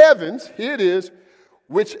to the heavens, here it is,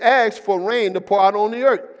 which asks for rain to pour out on the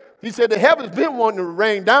earth. He said, the heavens been wanting to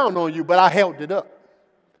rain down on you, but I held it up.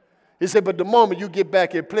 He said, but the moment you get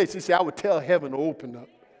back in place, he said, I will tell heaven to open up.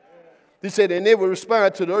 He said, and they will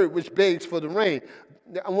respond to the earth, which begs for the rain.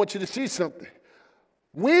 I want you to see something.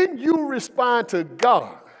 When you respond to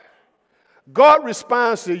God, God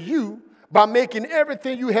responds to you by making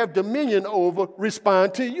everything you have dominion over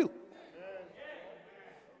respond to you.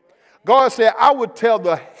 God said, I would tell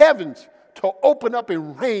the heavens to open up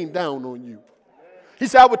and rain down on you. He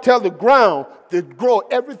said, I would tell the ground to grow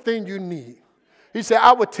everything you need. He said,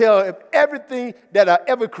 I would tell everything that I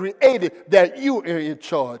ever created that you are in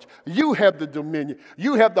charge. You have the dominion.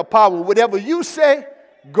 You have the power. Whatever you say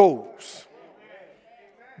goes.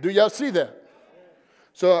 Do y'all see that?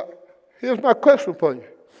 So here's my question for you.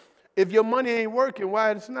 If your money ain't working,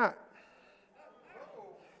 why it's not?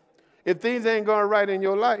 If things ain't going right in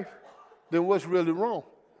your life, then what's really wrong?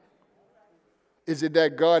 Is it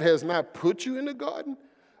that God has not put you in the garden?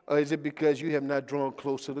 Or is it because you have not drawn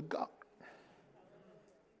closer to God?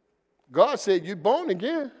 God said you're born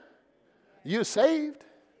again. You're saved.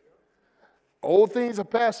 Old things have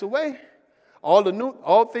passed away.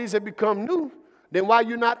 All things have become new. Then why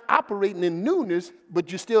you're not operating in newness, but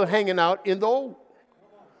you're still hanging out in the old?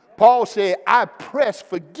 Paul said, I press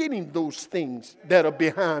forgetting those things that are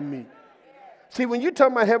behind me. See, when you're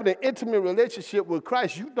talking about having an intimate relationship with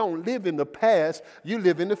Christ, you don't live in the past, you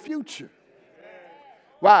live in the future.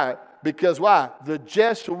 Why? Because why? The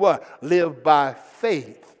just shall what? Live by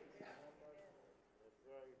faith.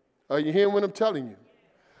 Are you hearing what I'm telling you?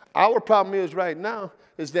 Our problem is right now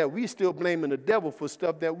is that we still blaming the devil for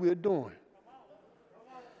stuff that we're doing.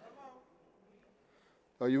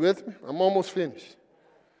 Are you with me? I'm almost finished.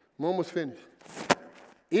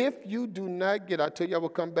 If you do not get, I tell you I will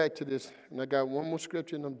come back to this, and I got one more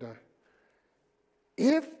scripture and I'm done.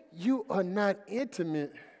 If you are not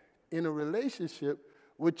intimate in a relationship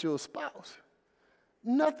with your spouse,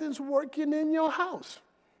 nothing's working in your house.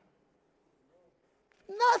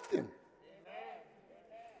 Nothing.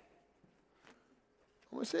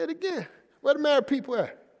 I'm going to say it again. Where the married people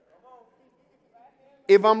at?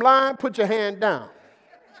 If I'm lying, put your hand down.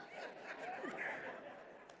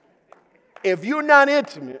 If you're not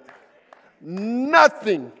intimate,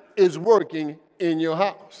 nothing is working in your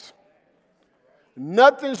house.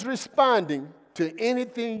 Nothing's responding to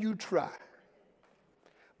anything you try.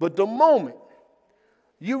 But the moment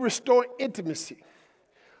you restore intimacy,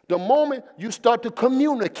 the moment you start to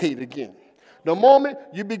communicate again, the moment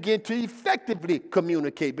you begin to effectively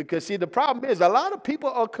communicate, because see, the problem is a lot of people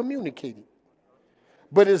are communicating,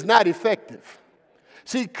 but it's not effective.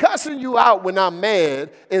 See, cussing you out when I'm mad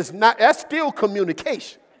that's still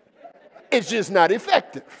communication. It's just not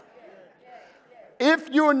effective. If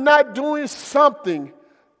you're not doing something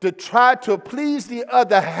to try to please the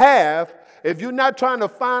other half, if you're not trying to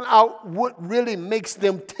find out what really makes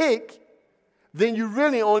them tick, then you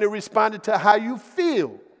really only responded to how you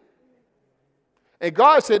feel. And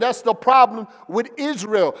God said that's the problem with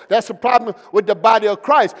Israel. That's the problem with the body of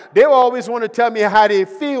Christ. They always want to tell me how they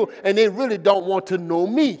feel, and they really don't want to know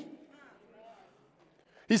me.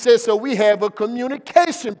 He said, so we have a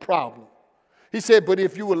communication problem. He said, but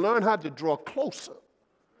if you will learn how to draw closer,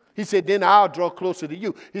 he said, then I'll draw closer to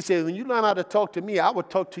you. He said, when you learn how to talk to me, I will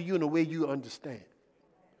talk to you in a way you understand,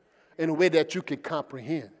 in a way that you can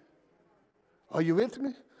comprehend. Are you with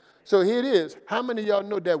me? So here it is. How many of y'all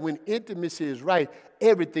know that when intimacy is right,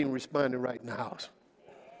 everything responding right in the house?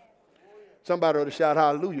 Somebody ought to shout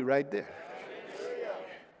hallelujah right there.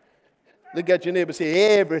 Look at your neighbor and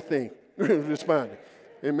say, everything responding.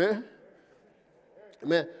 Amen?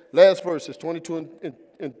 Amen. Last verses, 22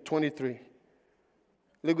 and 23.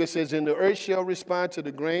 Look what it says, and the earth shall respond to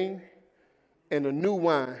the grain and the new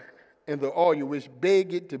wine and the oil which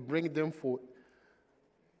beg it to bring them forth.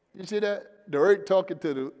 You see that? The earth talking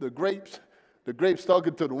to the grapes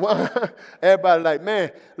talking to the wine. Everybody like,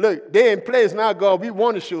 man, look, they're in place now, God. We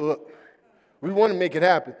want to show up. We want to make it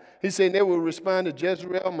happen. He said, they will respond to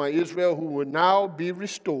Jezreel, my Israel, who will now be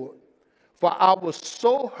restored. For I will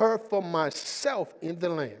sow her for myself in the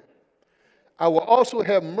land. I will also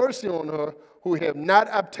have mercy on her who have not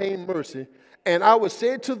obtained mercy. And I will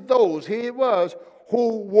say to those, here it was,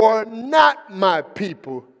 who were not my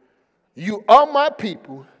people, you are my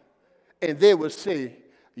people. And they will say,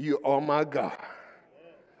 you are my God.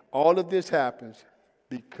 All of this happens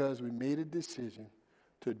because we made a decision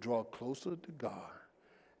to draw closer to God.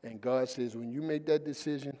 And God says, when you make that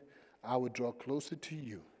decision, I will draw closer to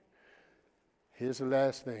you. Here's the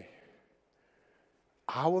last thing.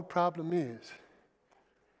 Our problem is,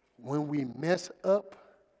 when we mess up,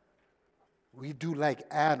 we do like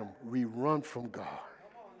Adam. We run from God.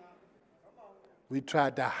 We try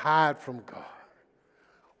to hide from God.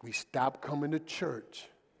 We stop coming to church.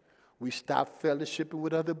 We stop fellowshipping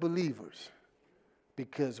with other believers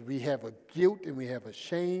because we have a guilt and we have a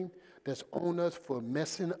shame that's on us for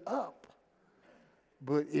messing up.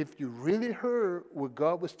 But if you really heard what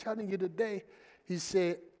God was telling you today, he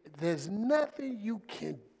said, there's nothing you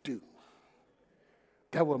can do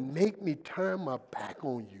that will make me turn my back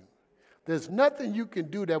on you. There's nothing you can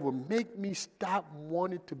do that will make me stop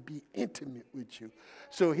wanting to be intimate with you.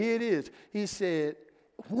 So here it is. He said,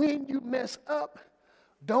 when you mess up,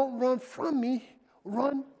 don't run from me,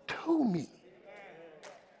 run to me.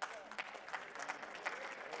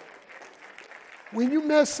 When you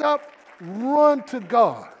mess up, run to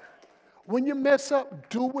God. When you mess up,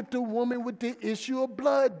 do what the woman with the issue of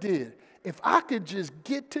blood did. If I could just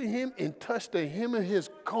get to him and touch the hem of his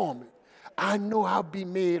garment, I know I'll be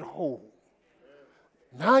made whole.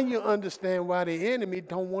 Now you understand why the enemy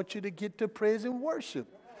don't want you to get to praise and worship.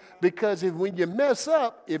 Because when you mess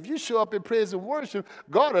up, if you show up in praise and worship,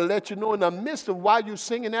 God will let you know in the midst of while you're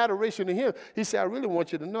singing adoration to him. He said, I really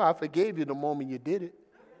want you to know I forgave you the moment you did it.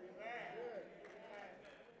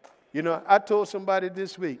 You know, I told somebody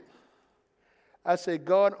this week, I said,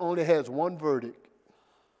 God only has one verdict.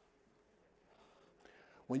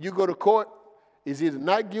 When you go to court, it's either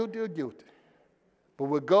not guilty or guilty. But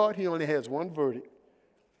with God, he only has one verdict.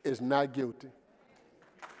 It's not guilty.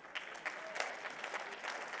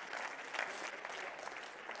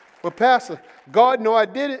 Well, Pastor, God know I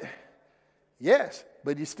did it. Yes,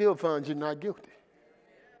 but he still found you not guilty.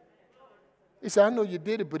 He said, I know you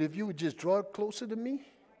did it, but if you would just draw closer to me,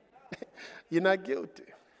 you're not guilty.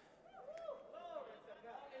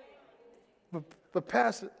 But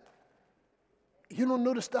Pastor, you don't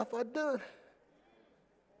know the stuff I've done.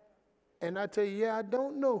 And I tell you, yeah, I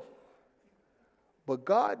don't know. But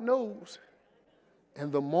God knows.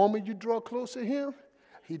 And the moment you draw close to him,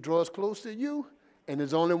 he draws close to you. And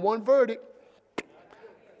there's only one verdict.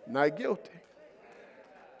 Not guilty.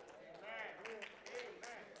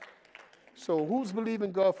 So who's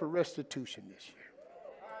believing God for restitution this year?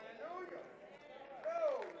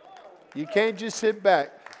 You can't just sit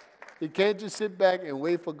back. You can't just sit back and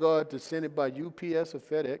wait for God to send it by UPS or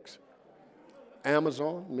FedEx.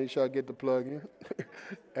 Amazon, make sure I get the plug in.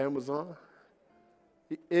 Amazon.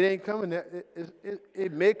 It ain't coming that.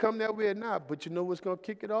 It may come that way or not, but you know what's going to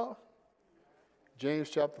kick it off? James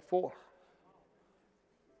chapter 4,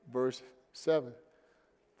 verse 7.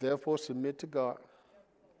 Therefore submit to God.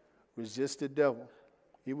 Resist the devil.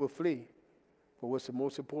 He will flee. But what's the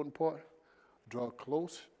most important part? Draw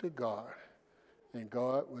close to God, and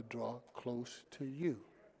God will draw close to you.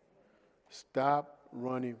 Stop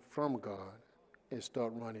running from God and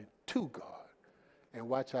start running to God. And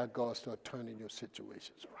watch how God start turning your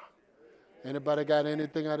situations around. Anybody got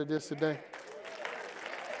anything out of this today?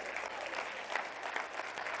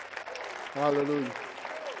 Hallelujah.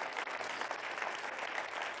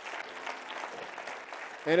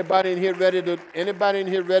 Anybody in here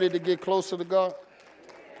ready to get closer to God?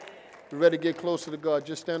 You're ready to get closer to God?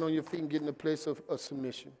 Just stand on your feet and get in a place of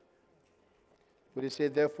submission. But he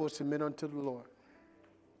said, therefore submit unto the Lord.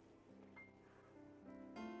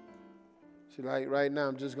 See, like right now,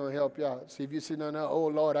 I'm just going to help you out. See, if you're sitting down there, oh,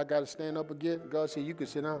 Lord, I got to stand up again. God said, you can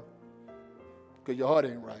sit down because your heart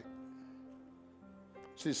ain't right.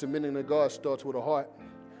 See, submitting to God starts with a heart.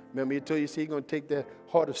 Remember, he told you, see, he's going to take that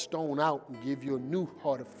heart of stone out and give you a new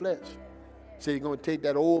heart of flesh. So he's going to take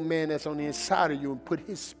that old man that's on the inside of you and put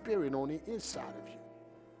his spirit on the inside of you.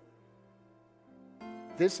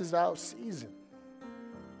 This is our season.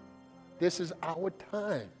 This is our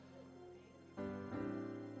time.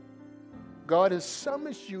 God has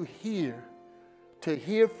summoned you here to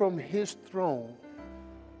hear from his throne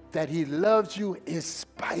that he loves you in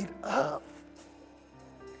spite of.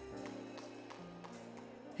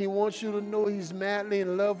 He wants you to know he's madly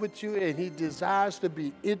in love with you and he desires to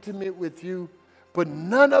be intimate with you, but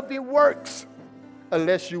none of it works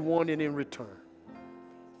unless you want it in return.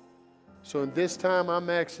 So in this time, I'm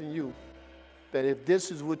asking you that if this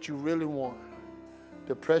is what you really want,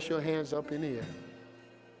 to press your hands up in the air.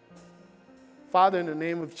 Father, in the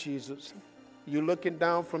name of Jesus, you're looking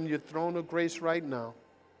down from your throne of grace right now,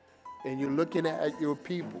 and you're looking at your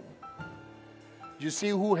people. You see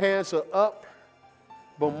who hands are up,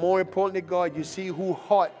 but more importantly, God, you see who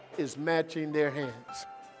heart is matching their hands.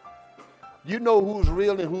 You know who's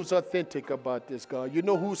real and who's authentic about this, God. You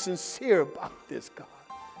know who's sincere about this, God.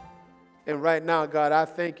 And right now, God, I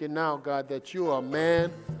thank you now, God, that you are a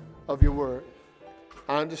man of your word.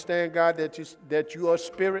 I understand, God, that you are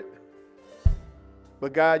spirit.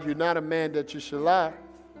 But, God, you're not a man that you shall lie.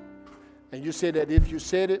 And you said that if you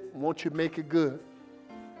said it, won't you make it good?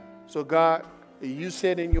 So, God, you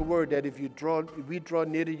said in your word that if we draw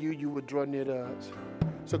near to you, you would draw near to us.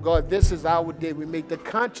 So, God, this is our day. We make the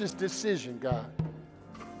conscious decision, God,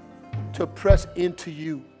 to press into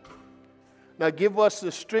you. Now, give us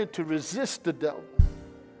the strength to resist the devil.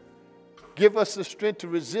 Give us the strength to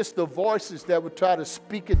resist the voices that would try to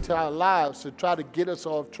speak into our lives, to try to get us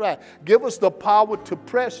off track. Give us the power to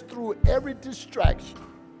press through every distraction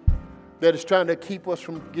that is trying to keep us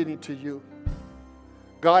from getting to you.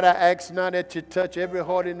 God, I ask now that you touch every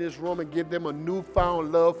heart in this room and give them a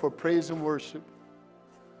newfound love for praise and worship.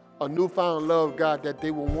 A newfound love, God, that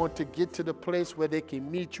they will want to get to the place where they can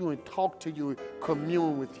meet you and talk to you,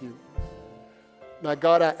 commune with you. Now,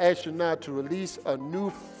 God, I ask you now to release a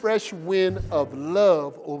new fresh wind of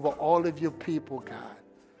love over all of your people, God,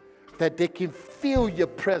 that they can feel your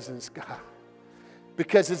presence, God.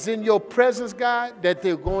 Because it's in your presence, God, that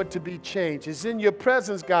they're going to be changed. It's in your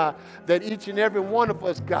presence, God, that each and every one of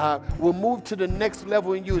us, God, will move to the next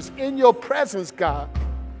level in you. It's in your presence, God,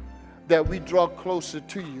 that we draw closer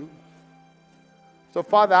to you. So,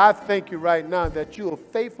 Father, I thank you right now that you are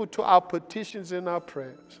faithful to our petitions and our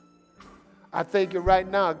prayers. I thank you right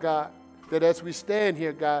now, God, that as we stand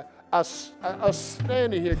here, God, us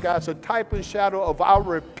standing here, God, is a type and shadow of our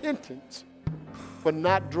repentance for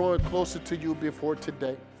not drawing closer to you before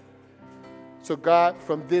today. So, God,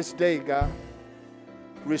 from this day, God,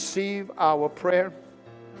 receive our prayer,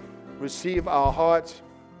 receive our hearts,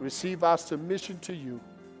 receive our submission to you.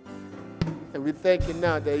 And we thank you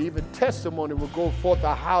now that even testimony will go forth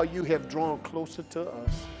of how you have drawn closer to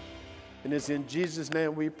us. And it's in Jesus'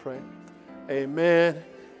 name we pray. Amen,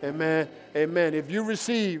 amen, amen. If you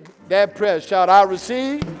receive that prayer, shout, I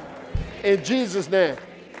receive in Jesus' name.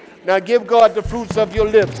 Now give God the fruits of your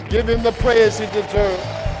lips. Give him the praise he deserves.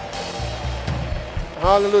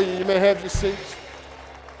 Hallelujah. You may have your seats.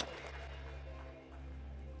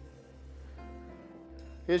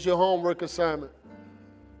 Here's your homework assignment.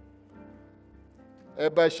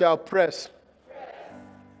 Everybody shout, press.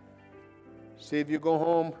 See, if you go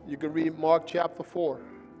home, you can read Mark chapter 4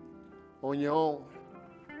 on your own.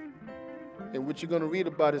 And what you're going to read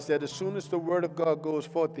about is that as soon as the word of God goes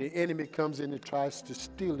forth, the enemy comes in and tries to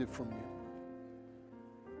steal it from you.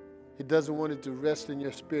 He doesn't want it to rest in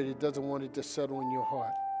your spirit. He doesn't want it to settle in your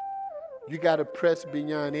heart. You got to press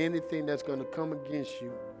beyond anything that's going to come against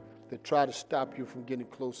you to try to stop you from getting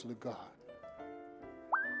closer to God.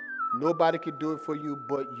 Nobody can do it for you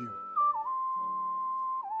but you.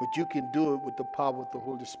 But you can do it with the power of the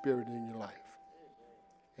Holy Spirit in your life.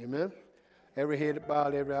 Amen? Every head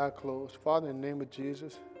bowed, every eye closed. Father, in the name of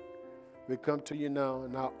Jesus, we come to you now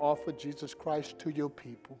and I offer Jesus Christ to your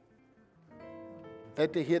people.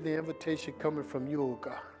 Let them hear the invitation coming from you, oh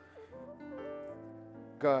God.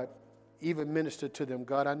 God, even minister to them.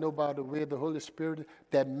 God, I know by the way of the Holy Spirit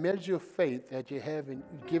that measure of faith that you have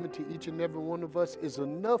given to each and every one of us is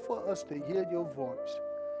enough for us to hear your voice,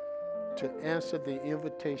 to answer the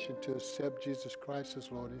invitation to accept Jesus Christ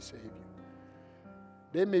as Lord and Savior.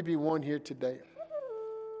 There may be one here today,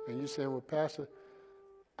 and you're saying, well, Pastor,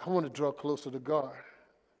 I want to draw closer to God.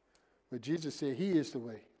 But Jesus said he is the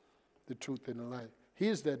way, the truth, and the life. He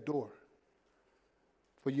is that door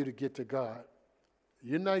for you to get to God.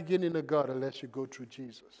 You're not getting to God unless you go through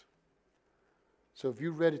Jesus. So if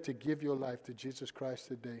you're ready to give your life to Jesus Christ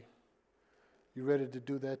today, you're ready to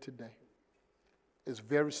do that today. It's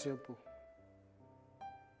very simple.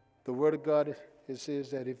 The Word of God, it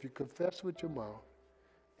says that if you confess with your mouth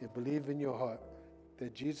and believe in your heart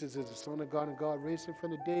that Jesus is the Son of God and God raised him from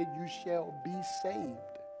the dead, you shall be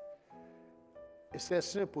saved. It's that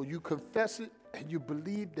simple. You confess it and you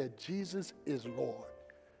believe that Jesus is Lord.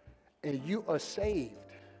 And you are saved.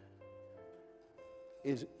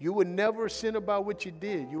 You were never a sinner about what you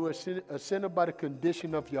did. You were a sinner by the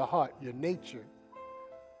condition of your heart, your nature.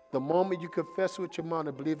 The moment you confess with your mouth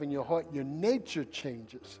and believe in your heart, your nature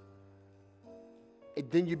changes. And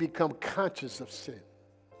then you become conscious of sin.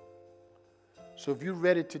 So if you're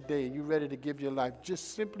ready today and you're ready to give your life,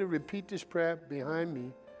 just simply repeat this prayer behind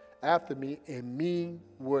me after me and mean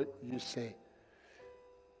what you say.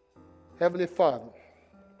 Heavenly Father,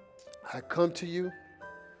 I come to you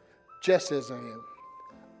just as I am.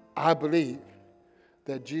 I believe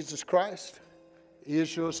that Jesus Christ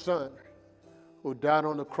is your Son who died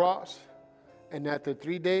on the cross, and after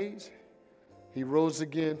 3 days, he rose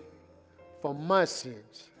again for my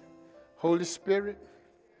sins. Holy Spirit,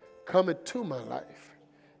 come into my life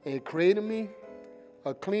and create in me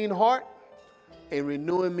a clean heart and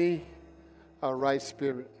renew in me a right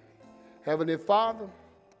spirit. Heavenly Father,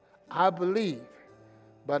 I believe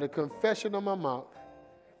by the confession of my mouth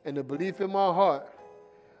and the belief in my heart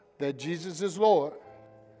that Jesus is Lord,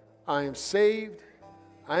 I am saved,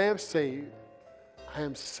 I am saved, I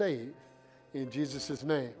am saved in Jesus'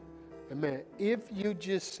 name. Amen. If you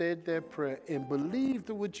just said that prayer and believed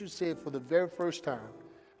what you said for the very first time,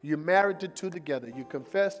 you married the two together, you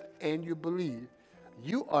confessed and you believe,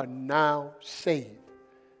 you are now saved.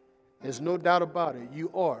 There's no doubt about it.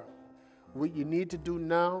 You are. What you need to do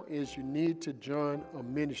now is you need to join a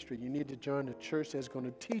ministry. You need to join a church that's going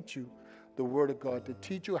to teach you the Word of God, to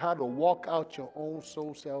teach you how to walk out your own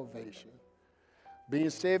soul salvation. Being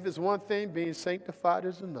saved is one thing, being sanctified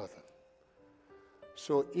is another.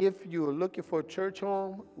 So if you're looking for a church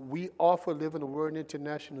home, we offer Living the Word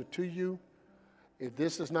International to you. If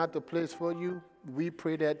this is not the place for you, we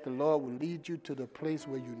pray that the Lord will lead you to the place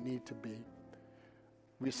where you need to be.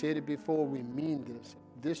 We said it before, we mean this.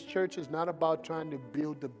 This church is not about trying to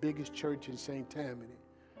build the biggest church in St. Tammany.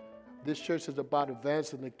 This church is about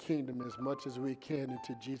advancing the kingdom as much as we can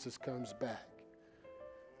until Jesus comes back.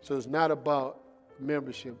 So it's not about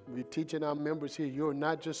membership. We're teaching our members here, you're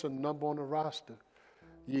not just a number on the roster.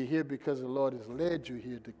 You're here because the Lord has led you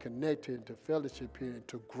here to connect here, to fellowship here, and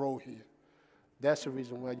to grow here. That's the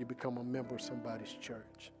reason why you become a member of somebody's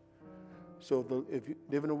church. So if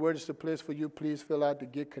Living the Word is the place for you, please fill out the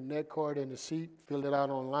Get Connect card in the seat. Fill it out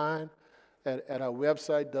online at our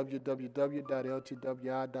website, www.ltwi.org.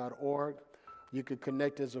 You could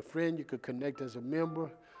connect as a friend. You could connect as a member.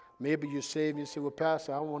 Maybe you're saved and you say, well,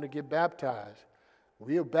 Pastor, I want to get baptized.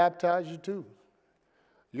 We'll baptize you too.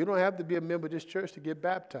 You don't have to be a member of this church to get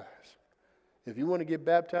baptized. If you want to get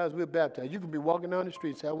baptized, we'll baptize. You can be walking down the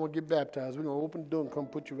street and say, I want to get baptized. We're going to open the door and come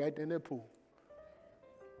put you right there in that pool.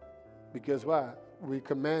 Because why? We're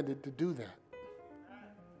commanded to do that.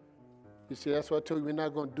 You see, that's why I told you we're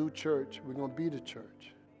not going to do church. We're going to be the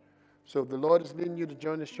church. So if the Lord is leading you to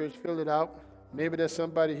join this church, fill it out. Maybe there's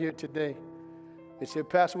somebody here today. They said,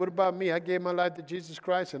 Pastor, what about me? I gave my life to Jesus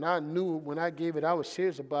Christ, and I knew when I gave it, I was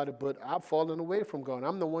serious about it, but I've fallen away from God.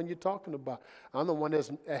 I'm the one you're talking about. I'm the one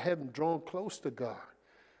that's haven't drawn close to God,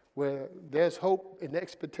 where there's hope and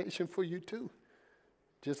expectation for you too,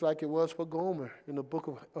 just like it was for Gomer in the book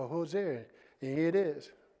of Hosea. And here it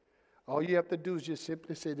is. All you have to do is just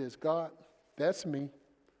simply say this, God, that's me.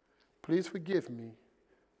 Please forgive me.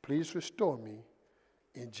 Please restore me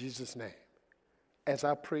in Jesus' name. As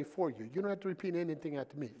I pray for you. You don't have to repeat anything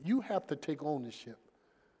after me. You have to take ownership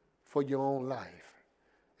for your own life.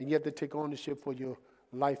 And you have to take ownership for your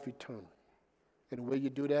life eternal. And the way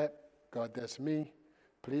you do that, God, that's me.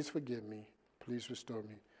 Please forgive me. Please restore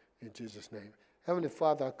me in Jesus' name. Heavenly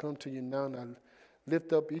Father, I come to you now and I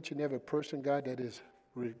lift up each and every person, God, that is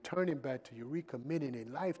returning back to you, recommitting their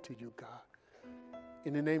life to you, God.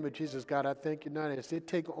 In the name of Jesus, God, I thank you now as they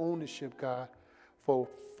take ownership, God, for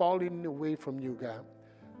falling away from you, God.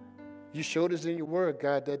 You showed us in your word,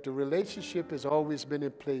 God, that the relationship has always been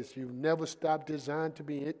in place. You've never stopped desiring to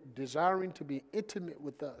be intimate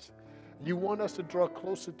with us. You want us to draw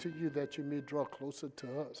closer to you that you may draw closer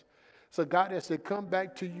to us. So, God, as they come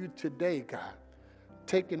back to you today, God,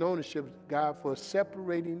 taking ownership, God, for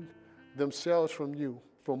separating themselves from you,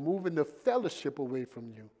 for moving the fellowship away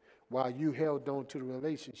from you while you held on to the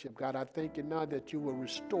relationship. God, I thank you now that you will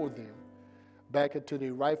restore them back into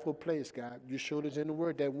their rightful place, God. You showed us in the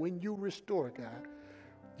word that when you restore, God,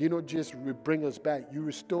 you don't just bring us back. You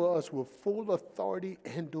restore us with full authority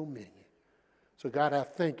and dominion. So, God, I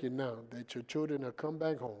thank you now that your children have come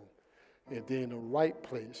back home and they're in the right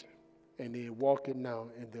place and they're walking now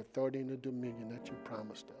in the authority and the dominion that you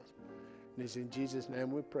promised us. And it's in Jesus'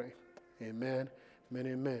 name we pray. Amen, amen,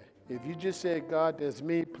 amen. If you just said, God, that's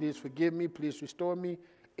me, please forgive me, please restore me,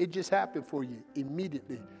 it just happened for you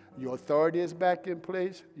immediately. Your authority is back in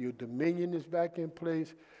place. Your dominion is back in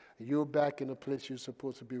place. You're back in the place you're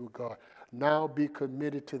supposed to be with God. Now be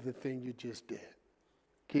committed to the thing you just did.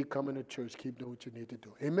 Keep coming to church. Keep doing what you need to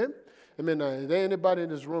do. Amen? Amen. Now, is there anybody in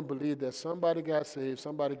this room believe that somebody got saved,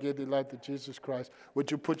 somebody gave their life to Jesus Christ?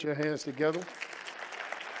 Would you put your hands together?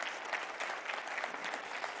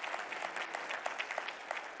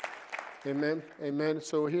 Amen. Amen.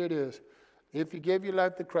 So here it is. If you gave your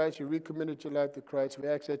life to Christ, you recommitted your life to Christ, we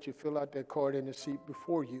ask that you fill out that card in the seat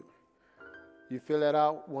before you. You fill that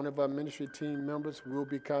out, one of our ministry team members will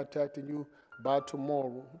be contacting you by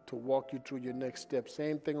tomorrow to walk you through your next step.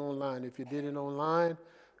 Same thing online. If you did it online,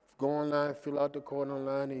 go online, fill out the card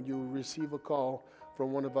online, and you'll receive a call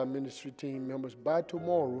from one of our ministry team members by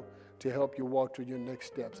tomorrow to help you walk through your next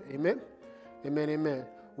steps. Amen? Amen, amen.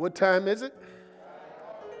 What time is it?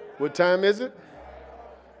 What time is it?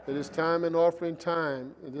 It is time and offering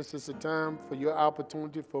time. And this is a time for your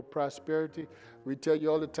opportunity for prosperity. We tell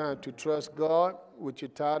you all the time to trust God with your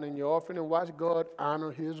tithe and your offering and watch God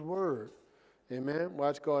honor his word. Amen.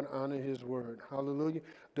 Watch God honor his word. Hallelujah.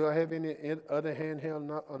 Do I have any other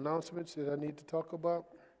handheld announcements that I need to talk about?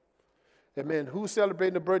 Amen. Who's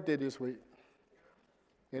celebrating a birthday this week?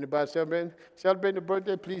 Anybody celebrating a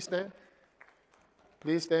birthday? Please stand.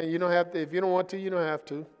 Please stand. You don't have to. If you don't want to, you don't have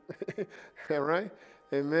to. All right?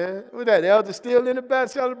 Amen. Who's that? Elder still in the back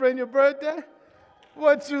celebrating your birthday?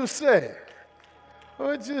 What you say?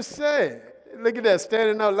 What you say? Look at that,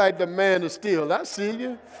 standing out like the man of steel. I see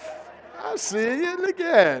you. I see you. Look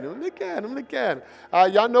at him. Look at him. Look at him.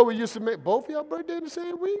 Y'all know we used to make both of y'all birthday the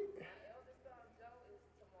same week?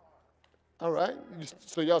 All right.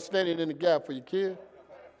 So y'all standing in the gap for your kid?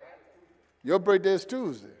 Your birthday is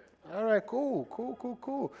Tuesday. All right, cool, cool, cool,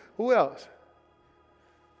 cool. Who else?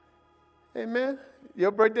 Amen.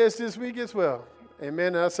 Your birthday is this week as well.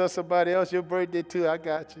 Amen. I saw somebody else, your birthday too. I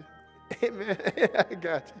got you. Amen. I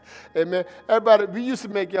got you. Amen. Everybody, we used to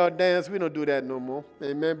make y'all dance. We don't do that no more.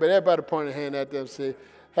 Amen. But everybody point a hand at them and say,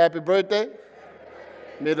 happy birthday.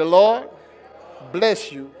 May the Lord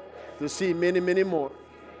bless you to see many, many more.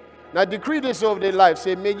 Now decree this over their life.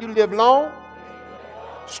 Say, may you live long,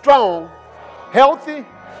 strong, healthy,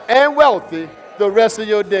 and wealthy the rest of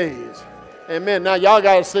your days. Amen. Now y'all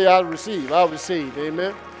got to say, I receive. I receive.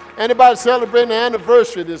 Amen. Anybody celebrating the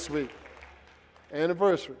anniversary this week?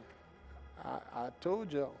 Anniversary. I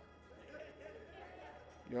told y'all.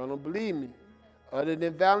 Y'all don't believe me. Other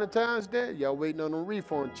than Valentine's Day, y'all waiting on them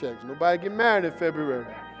refund checks. Nobody get married in February.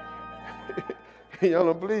 Y'all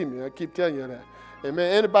don't believe me. I keep telling you that.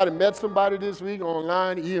 Amen. Anybody met somebody this week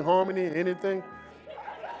online, eHarmony, anything?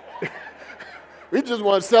 We just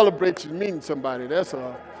want to celebrate you meeting somebody. That's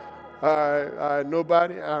all. All right,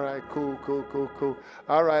 nobody? All right, cool.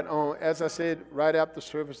 All right, as I said, right after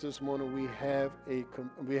service this morning, we have a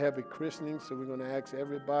christening, so we're going to ask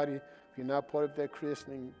everybody, if you're not part of that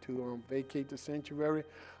christening, to vacate the sanctuary.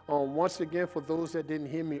 Once again, for those that didn't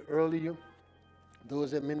hear me earlier, those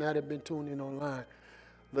that may not have been tuned in online,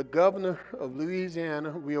 the governor of Louisiana,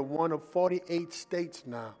 we are one of 48 states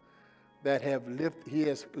now that he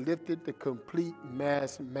has lifted the complete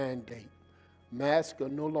mask mandate. Masks are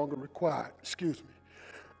no longer required. Excuse me.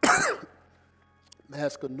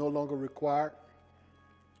 Masks are no longer required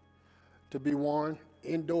to be worn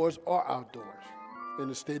indoors or outdoors in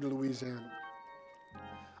the state of Louisiana.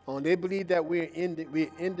 They believe that we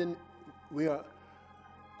are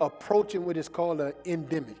approaching what is called an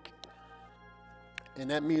endemic. And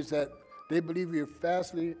that means that they believe we are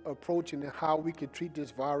fastly approaching how we can treat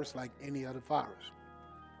this virus like any other virus.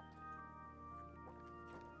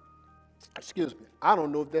 Excuse me. I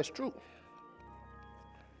don't know if that's true.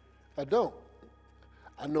 I don't.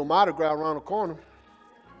 I know Mardi Gras around the corner.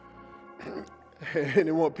 And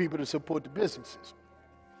they want people to support the businesses.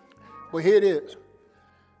 But here it is.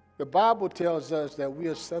 The Bible tells us that we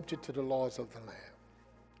are subject to the laws of the land.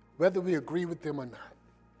 Whether we agree with them or not,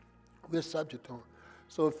 we're subject to them.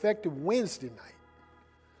 So effective Wednesday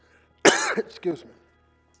night, excuse me,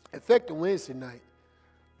 effective Wednesday night,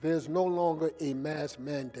 there's no longer a mask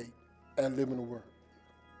mandate at Living Word.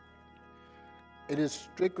 It is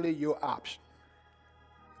strictly your option.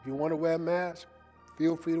 If you want to wear a mask,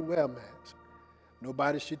 feel free to wear a mask.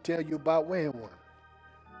 Nobody should tell you about wearing one.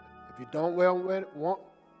 If you don't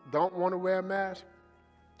want to wear a mask,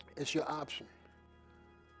 it's your option.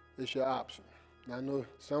 It's your option. Now, I know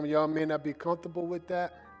some of y'all may not be comfortable with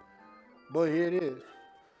that, but here it is.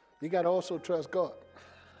 You got to also trust God.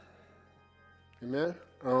 Amen?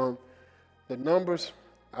 The numbers,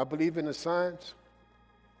 I believe in the science.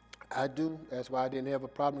 I do. That's why I didn't have a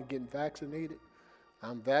problem getting vaccinated.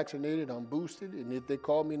 I'm vaccinated. I'm boosted. And if they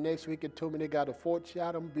call me next week and told me they got a fourth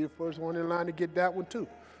shot, I'm going to be the first one in line to get that one too.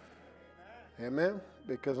 Amen?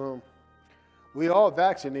 Because we all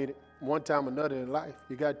vaccinated one time or another in life.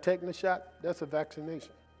 You got tetanus shot, that's a vaccination.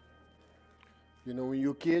 You know, when you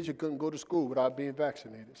were kids, you couldn't go to school without being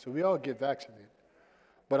vaccinated. So we all get vaccinated.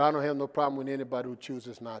 But I don't have no problem with anybody who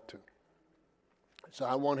chooses not to. So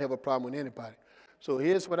I won't have a problem with anybody. So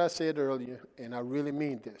here's what I said earlier, and I really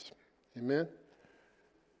mean this. Amen?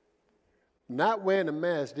 Not wearing a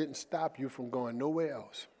mask didn't stop you from going nowhere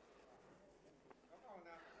else.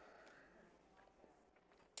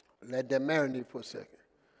 Let that marinate for a second.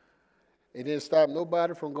 It didn't stop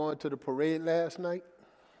nobody from going to the parade last night.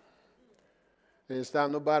 It didn't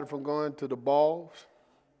stop nobody from going to the balls.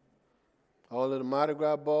 All of the Mardi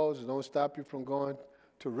Gras balls. It don't stop you from going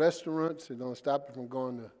to restaurants. It don't stop you from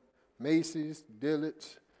going to Macy's,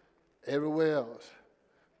 Dillard's, everywhere else.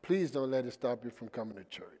 Please don't let it stop you from coming to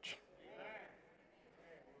church.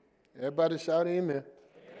 Everybody shout amen.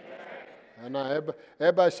 I know,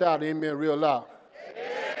 everybody shout amen real loud.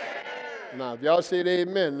 Now, if y'all say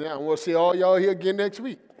amen, I want to see all y'all here again next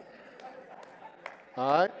week.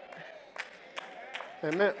 All right?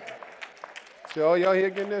 Amen. See all y'all here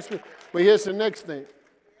again next week. But here's the next thing.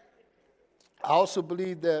 I also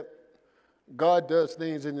believe that God does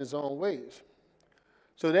things in his own ways.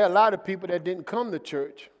 So there are a lot of people that didn't come to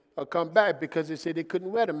church or come back because they said they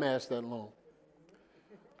couldn't wear the mask that long.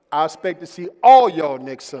 I expect to see all y'all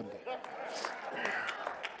next Sunday.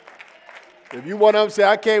 If you want to say,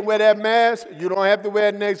 I can't wear that mask, you don't have to wear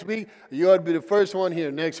it next week, you ought to be the first one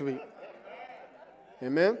here next week.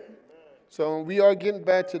 Amen? So we are getting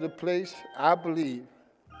back to the place, I believe,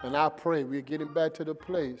 and I pray we're getting back to the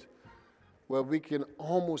place where we can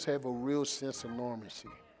almost have a real sense of normalcy.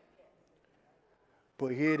 But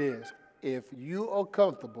here it is. If you are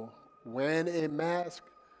comfortable wearing a mask,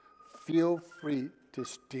 feel free to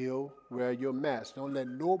still wear your mask. Don't let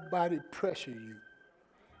nobody pressure you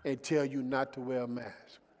and tell you not to wear a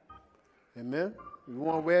mask. Amen? If you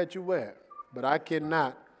want to wear it, you wear it. But I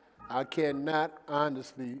cannot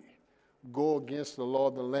honestly go against the law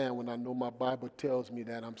of the land when I know my Bible tells me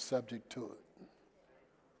that I'm subject to it.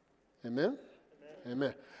 Amen?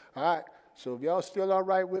 Amen. All right. So if y'all still all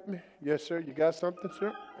right with me? Yes, sir. You got something,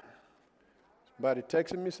 sir? Somebody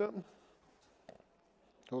texting me something?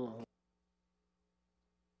 Hold on.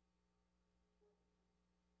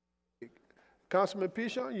 Councilman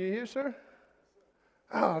Pichon, you here, sir?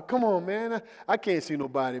 Oh, come on, man. I can't see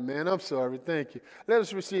nobody, man. I'm sorry. Thank you. Let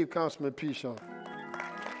us receive Councilman Pichon.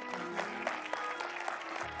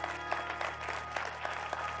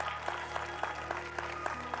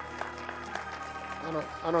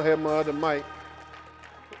 I don't have my other mic.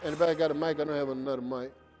 Anybody got a mic? I don't have another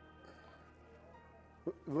mic.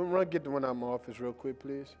 We'll run get the one out of my office real quick,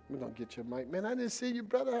 please. We're going to get your mic. Man, I didn't see you,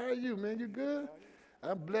 brother. How are you, man? You good?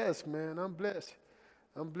 I'm blessed, man. I'm blessed.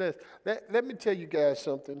 I'm blessed. Let me tell you guys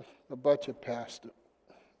something about your pastor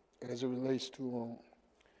as it relates to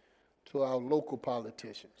our local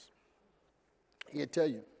politicians. He'll tell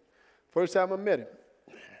you. First time I met him,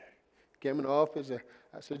 came in the office,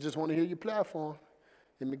 I said, just want to hear your platform.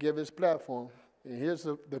 Let me give his platform. And here's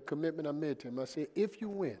the commitment I made to him. I said, if you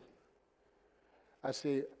win, I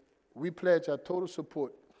said, we pledge our total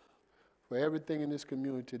support for everything in this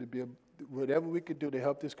community to be, whatever we could do to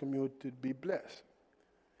help this community to be blessed.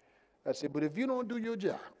 I said, but if you don't do your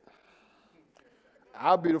job,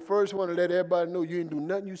 I'll be the first one to let everybody know you didn't do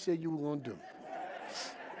nothing you said you were going to do.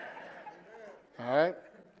 All right?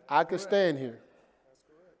 I could stand here.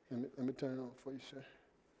 Let me turn it on for you, sir.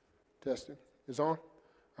 Testing. It's on?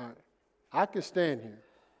 All right. I could stand here.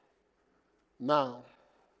 Now,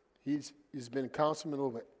 he's been councilman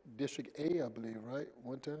over District A, I believe, right?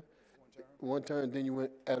 One term? One term, then you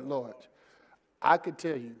went at large. I could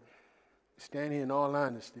tell you, stand here in all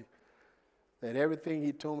honesty, that everything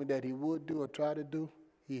he told me that he would do or try to do,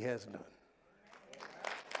 he has done.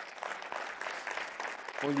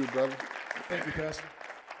 On you, brother. Thank you, Pastor.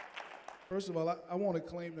 First of all, I want to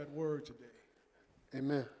claim that word today.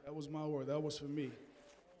 Amen. That was my word. That was for me.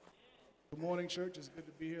 Good morning, church. It's good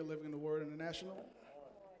to be here, living in the Word International.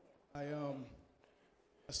 I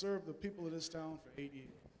served the people of this town for 8 years.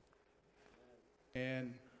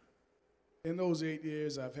 And in those 8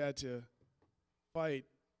 years, I've had to fight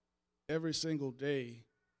every single day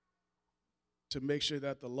to make sure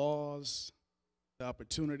that the laws, the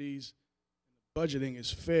opportunities, the budgeting is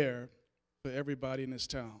fair for everybody in this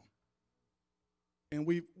town. And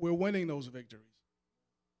we're winning those victories.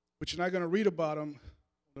 But you're not going to read about them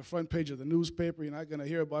on the front page of the newspaper. You're not going to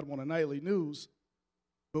hear about them on the nightly news.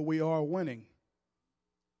 But we are winning.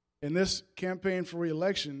 And this campaign for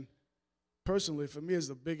re-election, personally, for me, is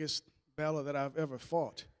the biggest battle that I've ever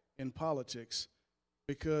fought in politics,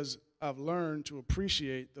 because I've learned to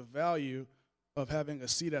appreciate the value of having a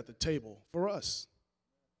seat at the table for us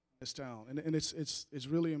in this town. And it's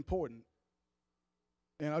really important.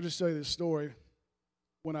 And I'll just tell you this story.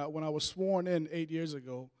 When I was sworn in 8 years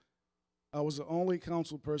ago, I was the only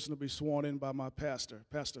council person to be sworn in by my pastor,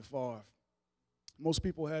 Pastor Favre. Most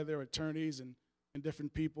people had their attorneys and and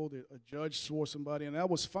different people. A judge swore somebody, and that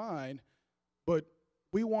was fine. But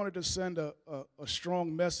we wanted to send a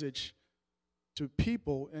strong message to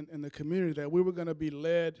people in the community that we were going to be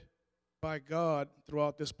led by God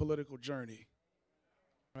throughout this political journey,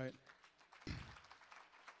 right?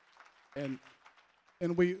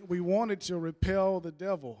 And we wanted to repel the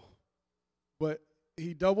devil, but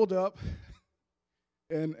he doubled up,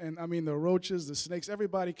 and I mean the roaches, the snakes,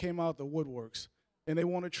 everybody came out the woodworks, and they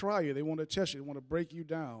want to try you, they want to test you, they want to break you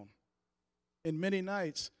down. And many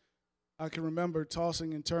nights, I can remember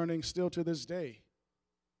tossing and turning still to this day.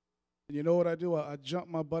 And you know what I do? I jump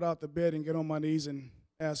my butt out the bed and get on my knees and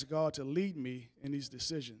ask God to lead me in these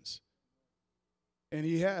decisions. And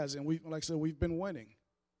he has, and like I said, we've been winning.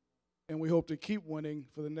 And we hope to keep winning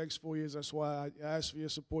for the next 4 years. That's why I ask for your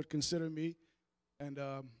support. Consider me. And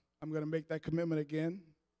I'm going to make that commitment again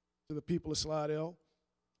to the people of Slidell,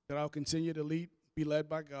 that I'll continue to be led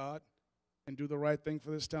by God, and do the right thing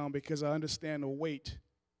for this town, because I understand the weight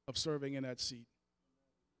of serving in that seat.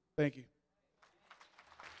 Thank you.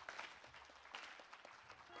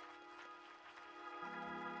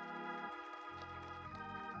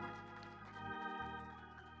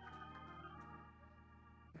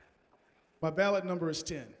 My ballot number is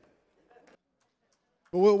 10.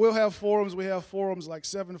 But we'll have forums. We have forums, like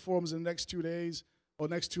 7 forums in the next 2 days, or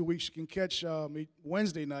next 2 weeks. You can catch me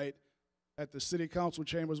Wednesday night at the City Council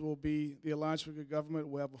chambers. Will be the Alliance for Good Government.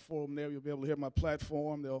 We'll have a forum there. You'll be able to hear my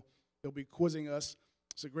platform. They'll be quizzing us.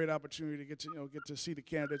 It's a great opportunity to get to see the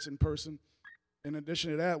candidates in person. In addition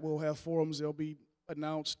to that, we'll have forums. They'll be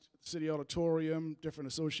announced at the City Auditorium, different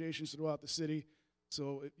associations throughout the city.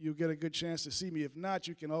 So you'll get a good chance to see me. If not,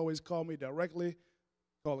 you can always call me directly.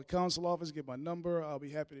 Call the council office, get my number. I'll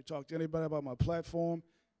be happy to talk to anybody about my platform.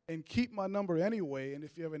 And keep my number anyway. And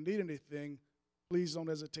if you ever need anything, please don't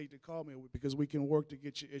hesitate to call me, because we can work to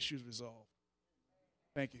get your issues resolved.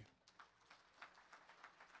 Thank you.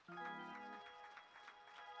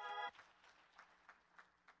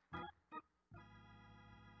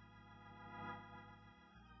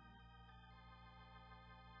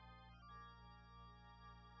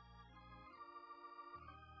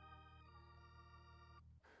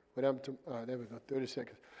 But there we go, 30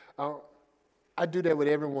 seconds. I do that with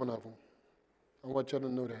every one of them. I want y'all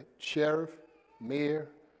to know that. Sheriff, mayor,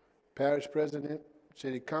 parish president,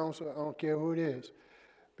 city council, I don't care who it is.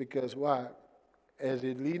 Because why? As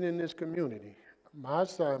a leader in this community, my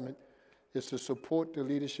assignment is to support the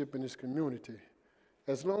leadership in this community,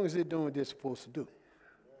 as long as they're doing what they're supposed to do.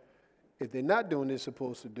 If they're not doing what they're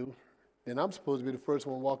supposed to do, then I'm supposed to be the first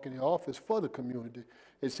one walking in the office for the community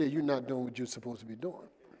and say, you're not doing what you're supposed to be doing.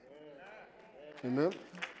 Amen?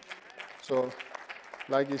 So,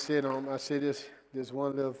 like you said, I say this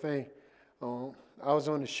one little thing. I was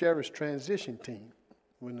on the sheriff's transition team.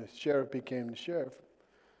 When the sheriff became the sheriff,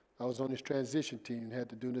 I was on his transition team and had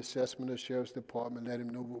to do the assessment of the sheriff's department, let him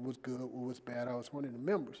know what was good, what was bad. I was one of the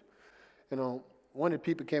members. And one of the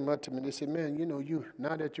people came up to me and they said, man,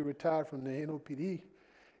 now that you're retired from the NOPD,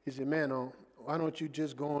 he said, man, why don't you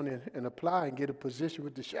just go on and apply and get a position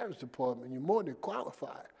with the sheriff's department? You're more than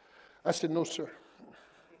qualified. I said, no, sir.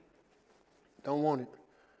 Don't want it.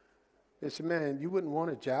 They said, man, you wouldn't want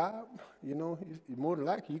a job? More than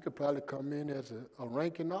likely, you could probably come in as a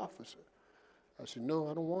ranking officer. I said, no,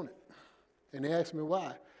 I don't want it. And they asked me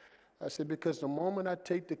why. I said, because the moment I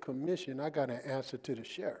take the commission, I got to answer to the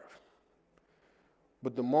sheriff.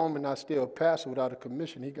 But the moment I stay a pastor without a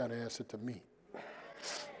commission, he got to answer to me.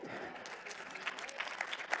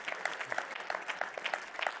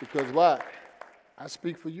 Because why? I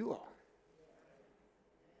speak for you all.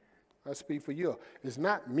 I speak for you all. It's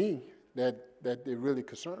not me that they're really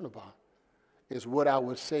concerned about. It's what I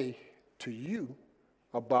would say to you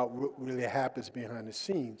about what really happens behind the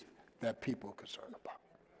scenes that people are concerned about.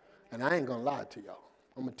 And I ain't going to lie to y'all.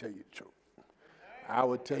 I'm going to tell you the truth. I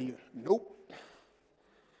would tell you, nope.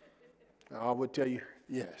 I would tell you,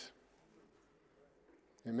 yes.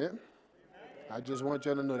 Amen? I just want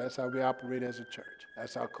you to know that's how we operate as a church.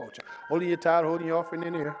 That's our culture. Holding your tithe, holding your offering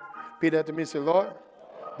in here. Repeat after me and say, Lord,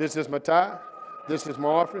 this is my tithe. This is my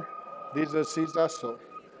offering. These are the seeds I sow.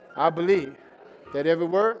 I believe that every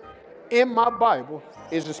word in my Bible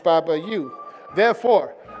is inspired by you.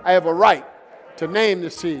 Therefore, I have a right to name the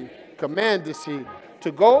seed, command the seed,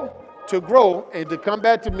 to go, to grow, and to come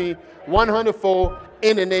back to me 100-fold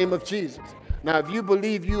in the name of Jesus. Now, if you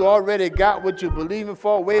believe you already got what you're believing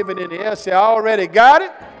for, wave it in the air, say, I already got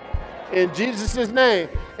it. In Jesus' name,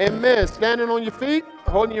 amen. Standing on your feet,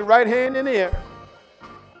 holding your right hand in the air.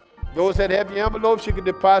 Those that have your envelopes, you can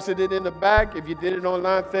deposit it in the back. If you did it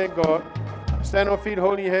online, thank God. Stand on feet,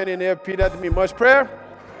 holding your hand in the air. Repeat after me. Much prayer,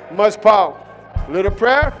 much power. Little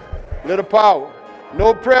prayer, little power.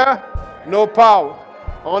 No prayer, no power.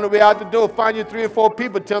 On the way out the door, find you 3 or 4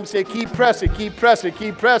 people. Tell them, say, keep pressing, keep pressing,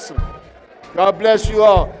 keep pressing. God bless you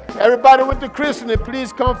all. Everybody with the christening,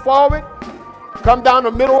 please come forward. Come down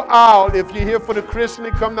the middle aisle. If you're here for the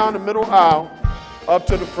christening, come down the middle aisle up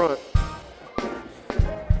to the front.